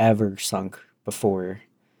it's ever sunk before.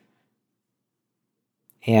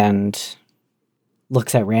 And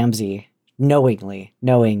looks at Ramsey knowingly,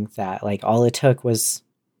 knowing that like all it took was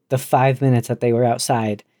the 5 minutes that they were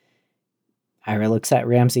outside. Ira looks at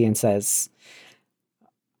Ramsey and says,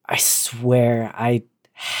 I swear I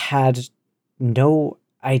had no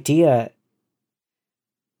idea.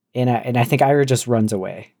 And I think Ira just runs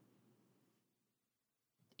away.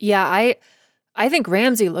 Yeah, I think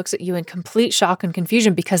Ramsey looks at you in complete shock and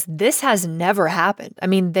confusion because this has never happened. I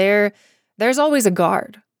mean, there's always a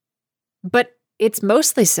guard, but it's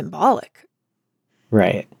mostly symbolic.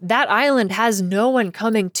 Right. That island has no one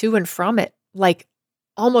coming to and from it, like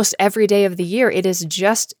almost every day of the year. It is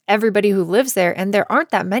just everybody who lives there, and there aren't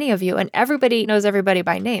that many of you, and everybody knows everybody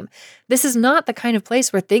by name. This is not the kind of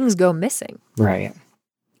place where things go missing. Right.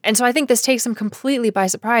 And so I think this takes him completely by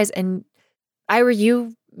surprise. And Ira,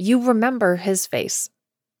 you remember his face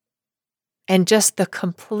and just the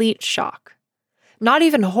complete shock. Not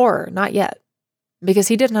even horror, not yet, because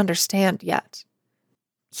he didn't understand yet.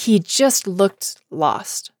 He just looked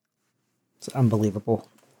lost. It's unbelievable.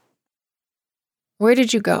 Where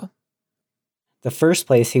did you go? The first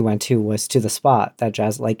place he went to was to the spot that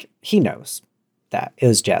he knows that it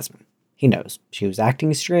was Jasmine. He knows. She was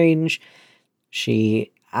acting strange.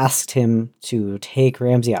 She asked him to take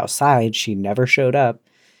Ramsey outside. She never showed up.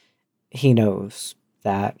 He knows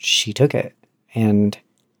that she took it. And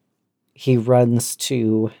he runs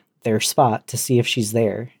to their spot to see if she's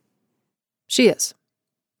there. She is.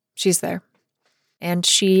 She's there. And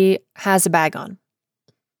she has a bag on.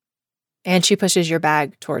 And she pushes your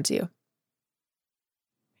bag towards you.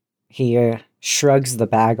 He shrugs the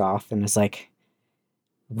bag off and is like,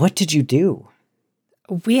 what did you do?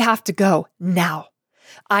 We have to go now.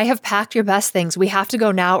 I have packed your best things. We have to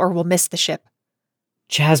go now or we'll miss the ship.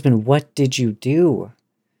 Jasmine, what did you do?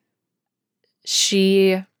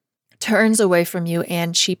 She turns away from you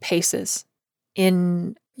and she paces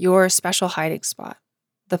in your special hiding spot,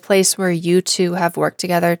 the place where you two have worked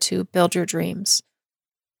together to build your dreams.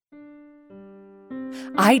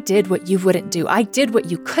 I did what you wouldn't do. I did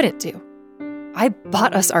what you couldn't do. I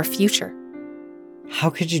bought us our future. How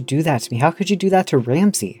could you do that to me? How could you do that to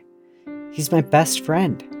Ramsey? He's my best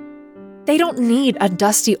friend. They don't need a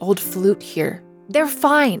dusty old flute here. They're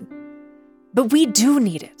fine. But we do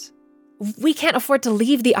need it. We can't afford to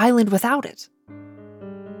leave the island without it.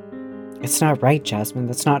 It's not right, Jasmine.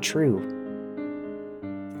 That's not true.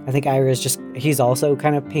 I think he's also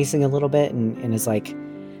kind of pacing a little bit and is like,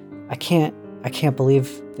 I can't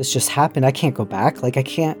believe this just happened. I can't go back. Like, I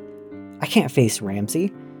can't face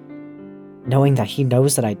Ramsey, knowing that he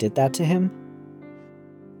knows that I did that to him.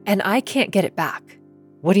 And I can't get it back.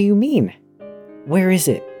 What do you mean? Where is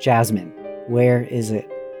it, Jasmine? Where is it?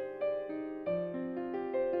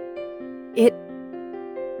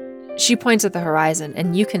 She points at the horizon,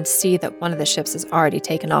 and you can see that one of the ships has already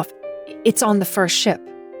taken off. It's on the first ship.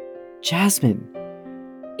 Jasmine.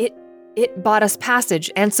 It bought us passage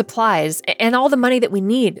and supplies and all the money that we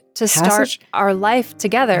need to start our life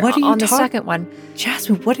together on the second one.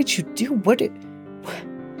 Jasmine, what did you do?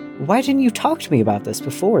 Why didn't you talk to me about this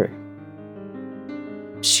before?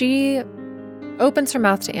 She opens her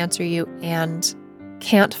mouth to answer you and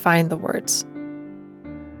can't find the words.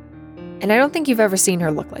 And I don't think you've ever seen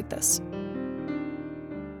her look like this.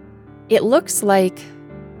 It looks like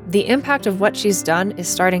the impact of what she's done is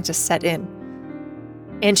starting to set in.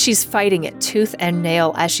 And she's fighting it tooth and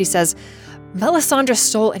nail as she says, Melisandre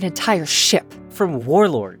stole an entire ship. From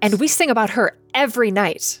warlords. And we sing about her every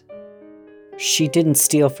night. She didn't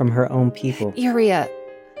steal from her own people. Iria,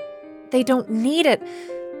 they don't need it.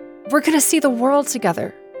 We're going to see the world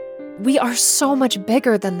together. We are so much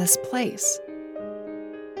bigger than this place.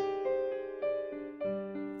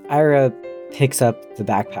 Ira picks up the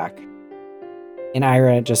backpack. And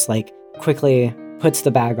Ira just quickly puts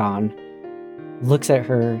the bag on, looks at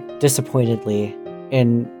her disappointedly,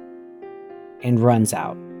 and runs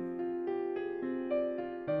out.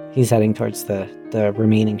 He's heading towards the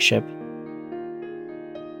remaining ship.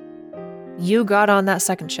 You got on that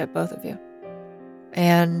second ship, both of you.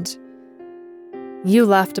 And you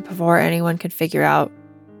left before anyone could figure out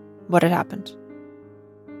what had happened.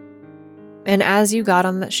 And as you got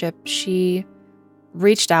on that ship, she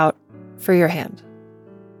reached out for your hand.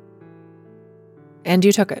 And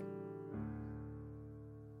you took it.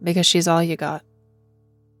 Because she's all you got.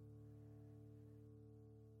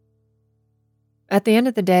 At the end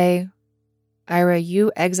of the day, Ira,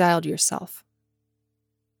 you exiled yourself.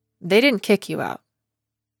 They didn't kick you out.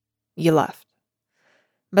 You left.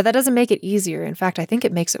 But that doesn't make it easier. In fact, I think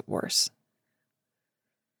it makes it worse.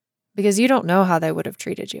 Because you don't know how they would have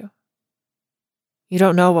treated you. You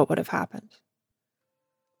don't know what would have happened.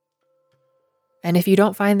 And if you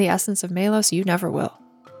don't find the essence of Melos, you never will.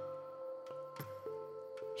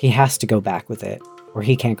 He has to go back with it, or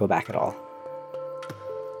he can't go back at all.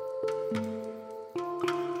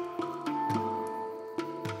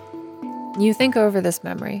 You think over this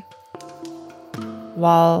memory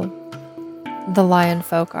while the lion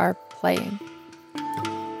folk are playing.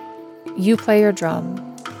 You play your drum.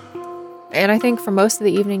 And I think for most of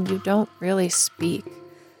the evening, you don't really speak.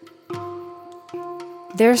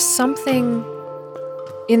 There's something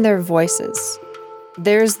in their voices.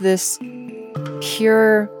 There's this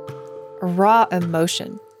pure, raw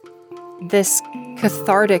emotion, this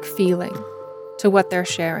cathartic feeling to what they're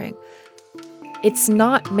sharing. It's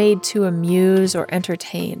not made to amuse or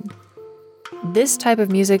entertain. This type of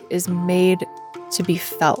music is made to be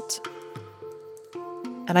felt.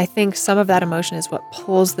 And I think some of that emotion is what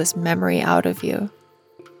pulls this memory out of you.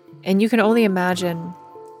 And you can only imagine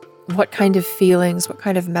what kind of feelings, what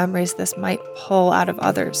kind of memories this might pull out of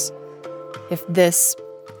others if this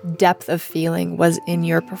depth of feeling was in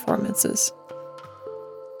your performances.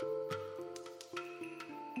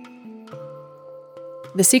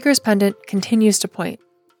 The Seeker's Pendant continues to point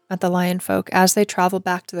at the lion folk as they travel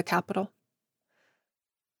back to the capital.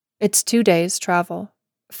 It's 2 days travel.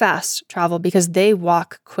 Fast travel because they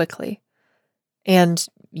walk quickly. And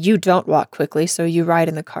you don't walk quickly, so you ride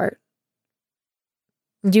in the cart.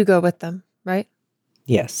 You go with them, right?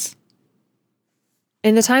 Yes.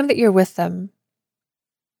 In the time that you're with them,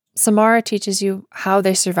 Samara teaches you how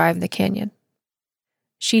they survive the canyon.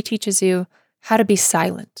 She teaches you how to be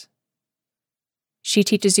silent. She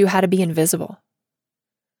teaches you how to be invisible.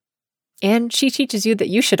 And she teaches you that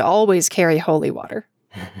you should always carry holy water.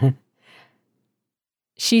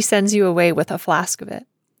 She sends you away with a flask of it.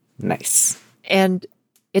 Nice. And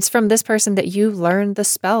it's from this person that you learn the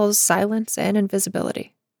spells silence and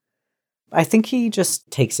invisibility. I think he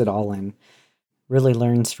just takes it all in, really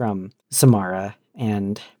learns from Samara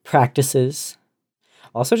and practices.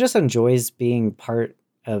 Also just enjoys being part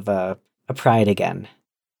of a pride again.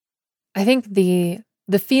 I think the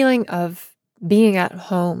feeling of being at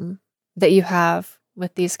home that you have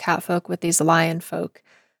with these catfolk, with these lion folk,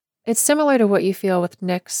 it's similar to what you feel with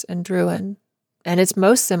Nyx and Druin, and it's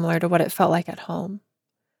most similar to what it felt like at home.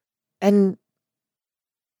 And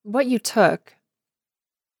what you took,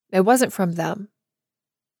 it wasn't from them.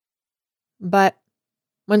 But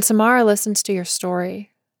when Samara listens to your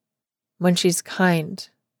story, when she's kind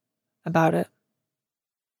about it,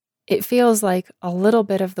 it feels like a little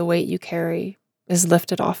bit of the weight you carry is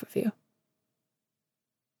lifted off of you.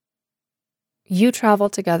 You travel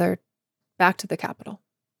together back to the capital.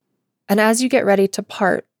 And as you get ready to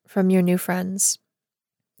part from your new friends,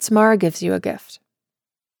 Samara gives you a gift.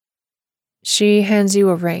 She hands you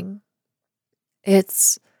a ring.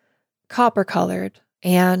 It's copper-colored,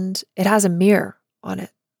 and it has a mirror on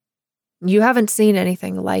it. You haven't seen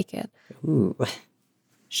anything like it. Ooh,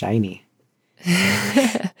 shiny.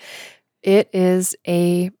 It is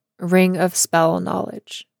a ring of spell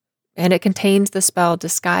knowledge, and it contains the spell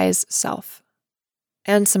Disguise Self.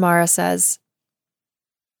 And Samara says,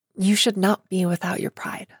 "You should not be without your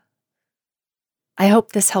pride. I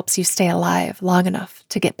hope this helps you stay alive long enough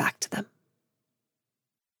to get back to them."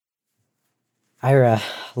 Ira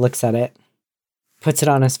looks at it, puts it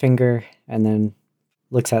on his finger, and then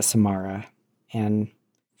looks at Samara, and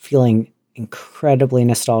feeling incredibly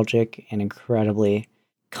nostalgic and incredibly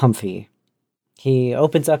comfy, he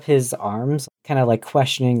opens up his arms, kind of like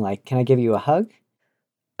questioning, like, "Can I give you a hug?"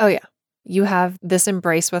 Oh, yeah. You have this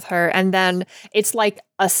embrace with her, and then it's like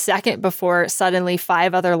a second before suddenly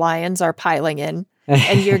 5 other lions are piling in,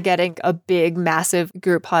 and you're getting a big, massive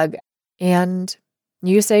group hug, and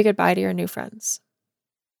you say goodbye to your new friends.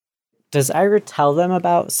 Does Ira tell them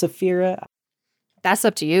about Saphira? That's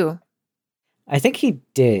up to you. I think he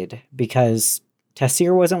did, because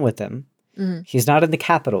Tassir wasn't with him. Mhm. He's not in the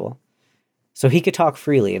capital, so he could talk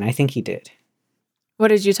freely, and I think he did. What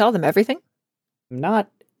did you tell them? Everything? Not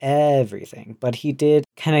everything, but he did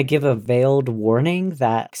kind of give a veiled warning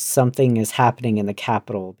that something is happening in the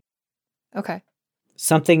capital. Okay.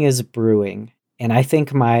 Something is brewing, and I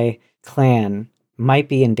think my clan might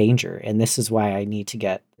be in danger, and this is why I need to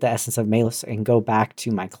get the essence of Malus and go back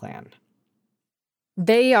to my clan.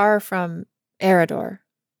 They are from Eredor,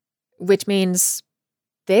 which means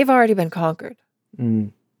they've already been conquered.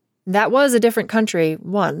 Mm. That was a different country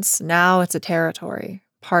once. Now it's a territory,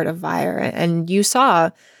 part of Vyre. And you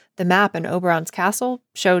saw the map in Oberon's castle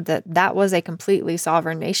showed that that was a completely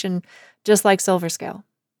sovereign nation, just like Silverscale.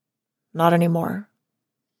 Not anymore.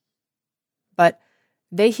 But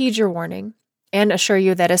they heed your warning and assure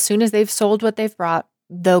you that as soon as they've sold what they've brought,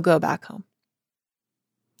 they'll go back home.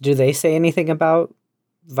 Do they say anything about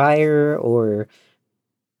Vyre, or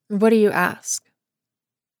What do you ask?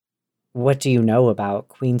 what do you know about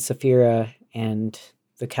Queen Saphira and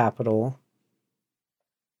the capital?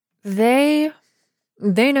 They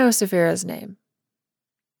know Saphira's name.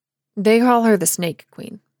 They call her the Snake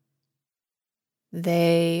Queen.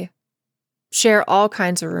 They share all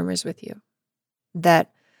kinds of rumors with you.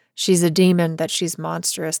 That she's a demon, that she's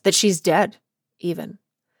monstrous, that she's dead, even.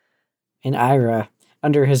 And Ira,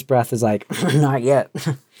 under his breath, is like, "Not yet."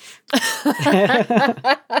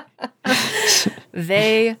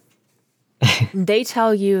 They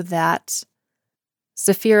tell you that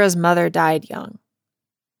Saphira's mother died young,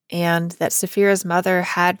 and that Saphira's mother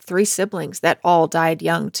had 3 siblings that all died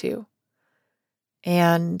young too,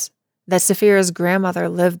 and that Saphira's grandmother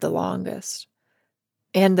lived the longest,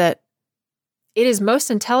 and that it is most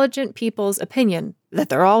intelligent people's opinion that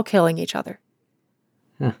they're all killing each other.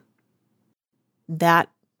 Huh. That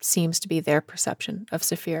seems to be their perception of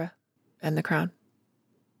Saphira and the crown.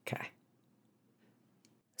 Okay.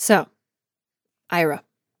 So, Ira,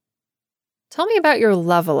 tell me about your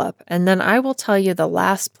level up, and then I will tell you the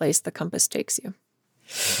last place the compass takes you.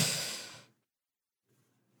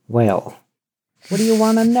 Well, what do you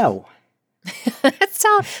want to know?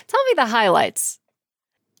 tell me the highlights.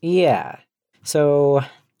 Yeah. So,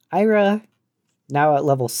 Ira, now at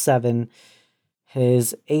level 7,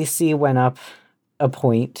 his AC went up a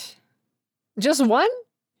point. Just 1?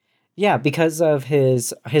 Yeah, because of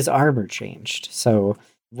his armor changed. So,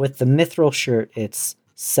 with the mithril shirt, it's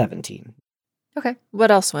 17. Okay.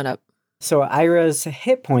 What else went up? So, Ira's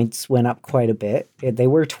hit points went up quite a bit. They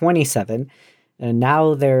were 27, and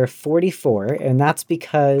now they're 44, and that's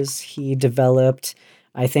because he developed,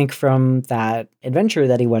 I think, from that adventure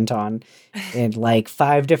that he went on in like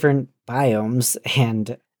 5 different biomes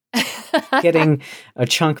and getting a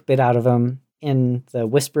chunk bit out of him in the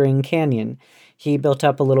Whispering Canyon, he built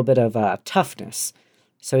up a little bit of toughness.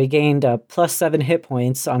 So he gained a +7 hit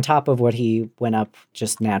points on top of what he went up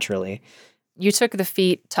just naturally. You took the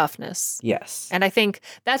feat toughness. Yes. And I think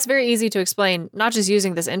that's very easy to explain, not just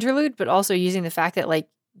using this interlude, but also using the fact that, like,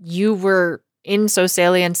 you were in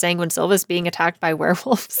Sosalia and Sanguine Sylvis being attacked by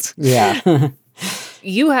werewolves. Yeah.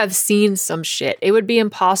 You have seen some shit. It would be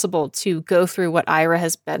impossible to go through what Ira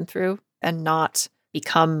has been through and not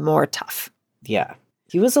become more tough. Yeah.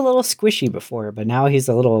 He was a little squishy before, but now he's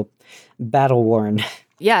a little battle-worn.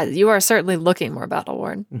 Yeah, you are certainly looking more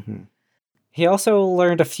battle-worn. Mm-hmm. He also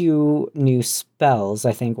learned a few new spells,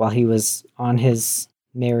 I think, while he was on his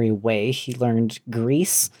merry way. He learned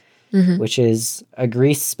Grease, which is a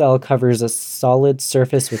grease spell covers a solid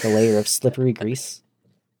surface with a layer of slippery grease.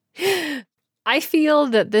 I feel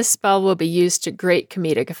that this spell will be used to great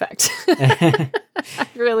comedic effect. I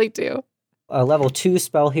really do. A level 2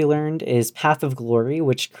 spell he learned is Path of Glory,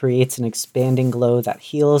 which creates an expanding glow that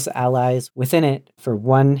heals allies within it for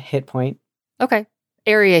 1 hit point. Okay.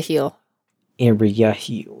 Area heal. Area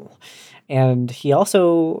heal. And he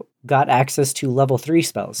also got access to level 3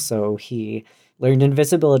 spells. So he learned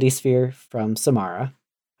Invisibility Sphere from Samara.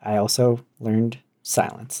 I also learned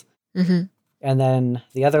Silence. Mm-hmm. And then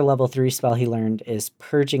the other level 3 spell he learned is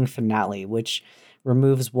Purging Finale, which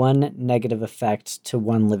removes 1 negative effect to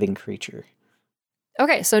 1 living creature.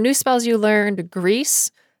 Okay, so new spells you learned: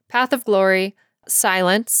 Grease, Path of Glory,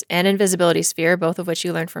 Silence, and Invisibility Sphere, both of which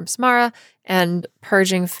you learned from Samara, and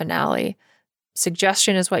Purging Finale.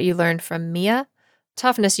 Suggestion is what you learned from Mia.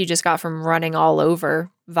 Toughness you just got from running all over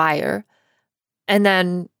Vire. And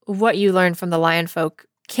then what you learned from the Lion Folk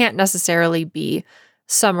can't necessarily be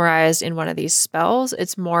summarized in one of these spells.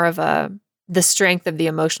 It's more of the strength of the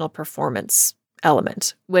emotional performance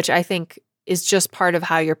element, which I think is just part of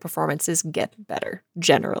how your performances get better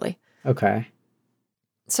generally. Okay.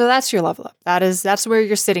 So that's your level up. That's where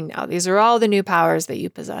you're sitting now. These are all the new powers that you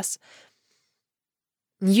possess.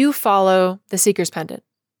 You follow the Seeker's Pendant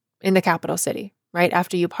in the capital city, right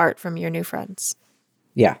after you part from your new friends.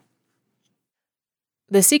 Yeah.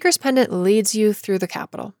 The Seeker's Pendant leads you through the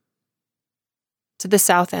capital to the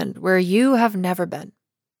south end, where you have never been.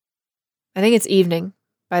 I think it's evening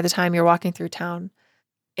by the time you're walking through town,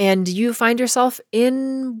 and you find yourself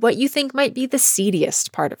in what you think might be the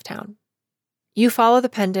seediest part of town. You follow the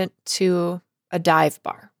pendant to a dive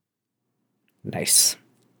bar. Nice.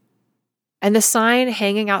 And the sign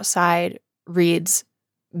hanging outside reads,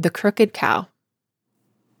 "The Crooked Cow."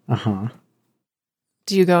 Uh-huh.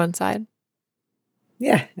 Do you go inside?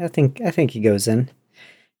 Yeah, I think he goes in.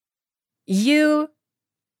 You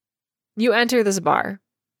enter this bar.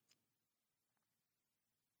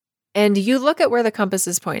 And you look at where the compass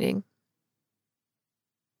is pointing.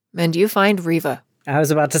 And you find Riva. I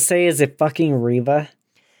was about to say, is it fucking Riva?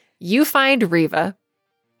 You find Riva,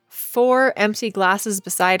 4 empty glasses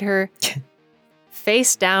beside her,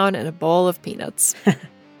 face down in a bowl of peanuts.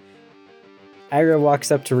 Ira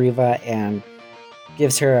walks up to Riva and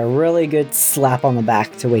gives her a really good slap on the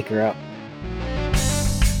back to wake her up.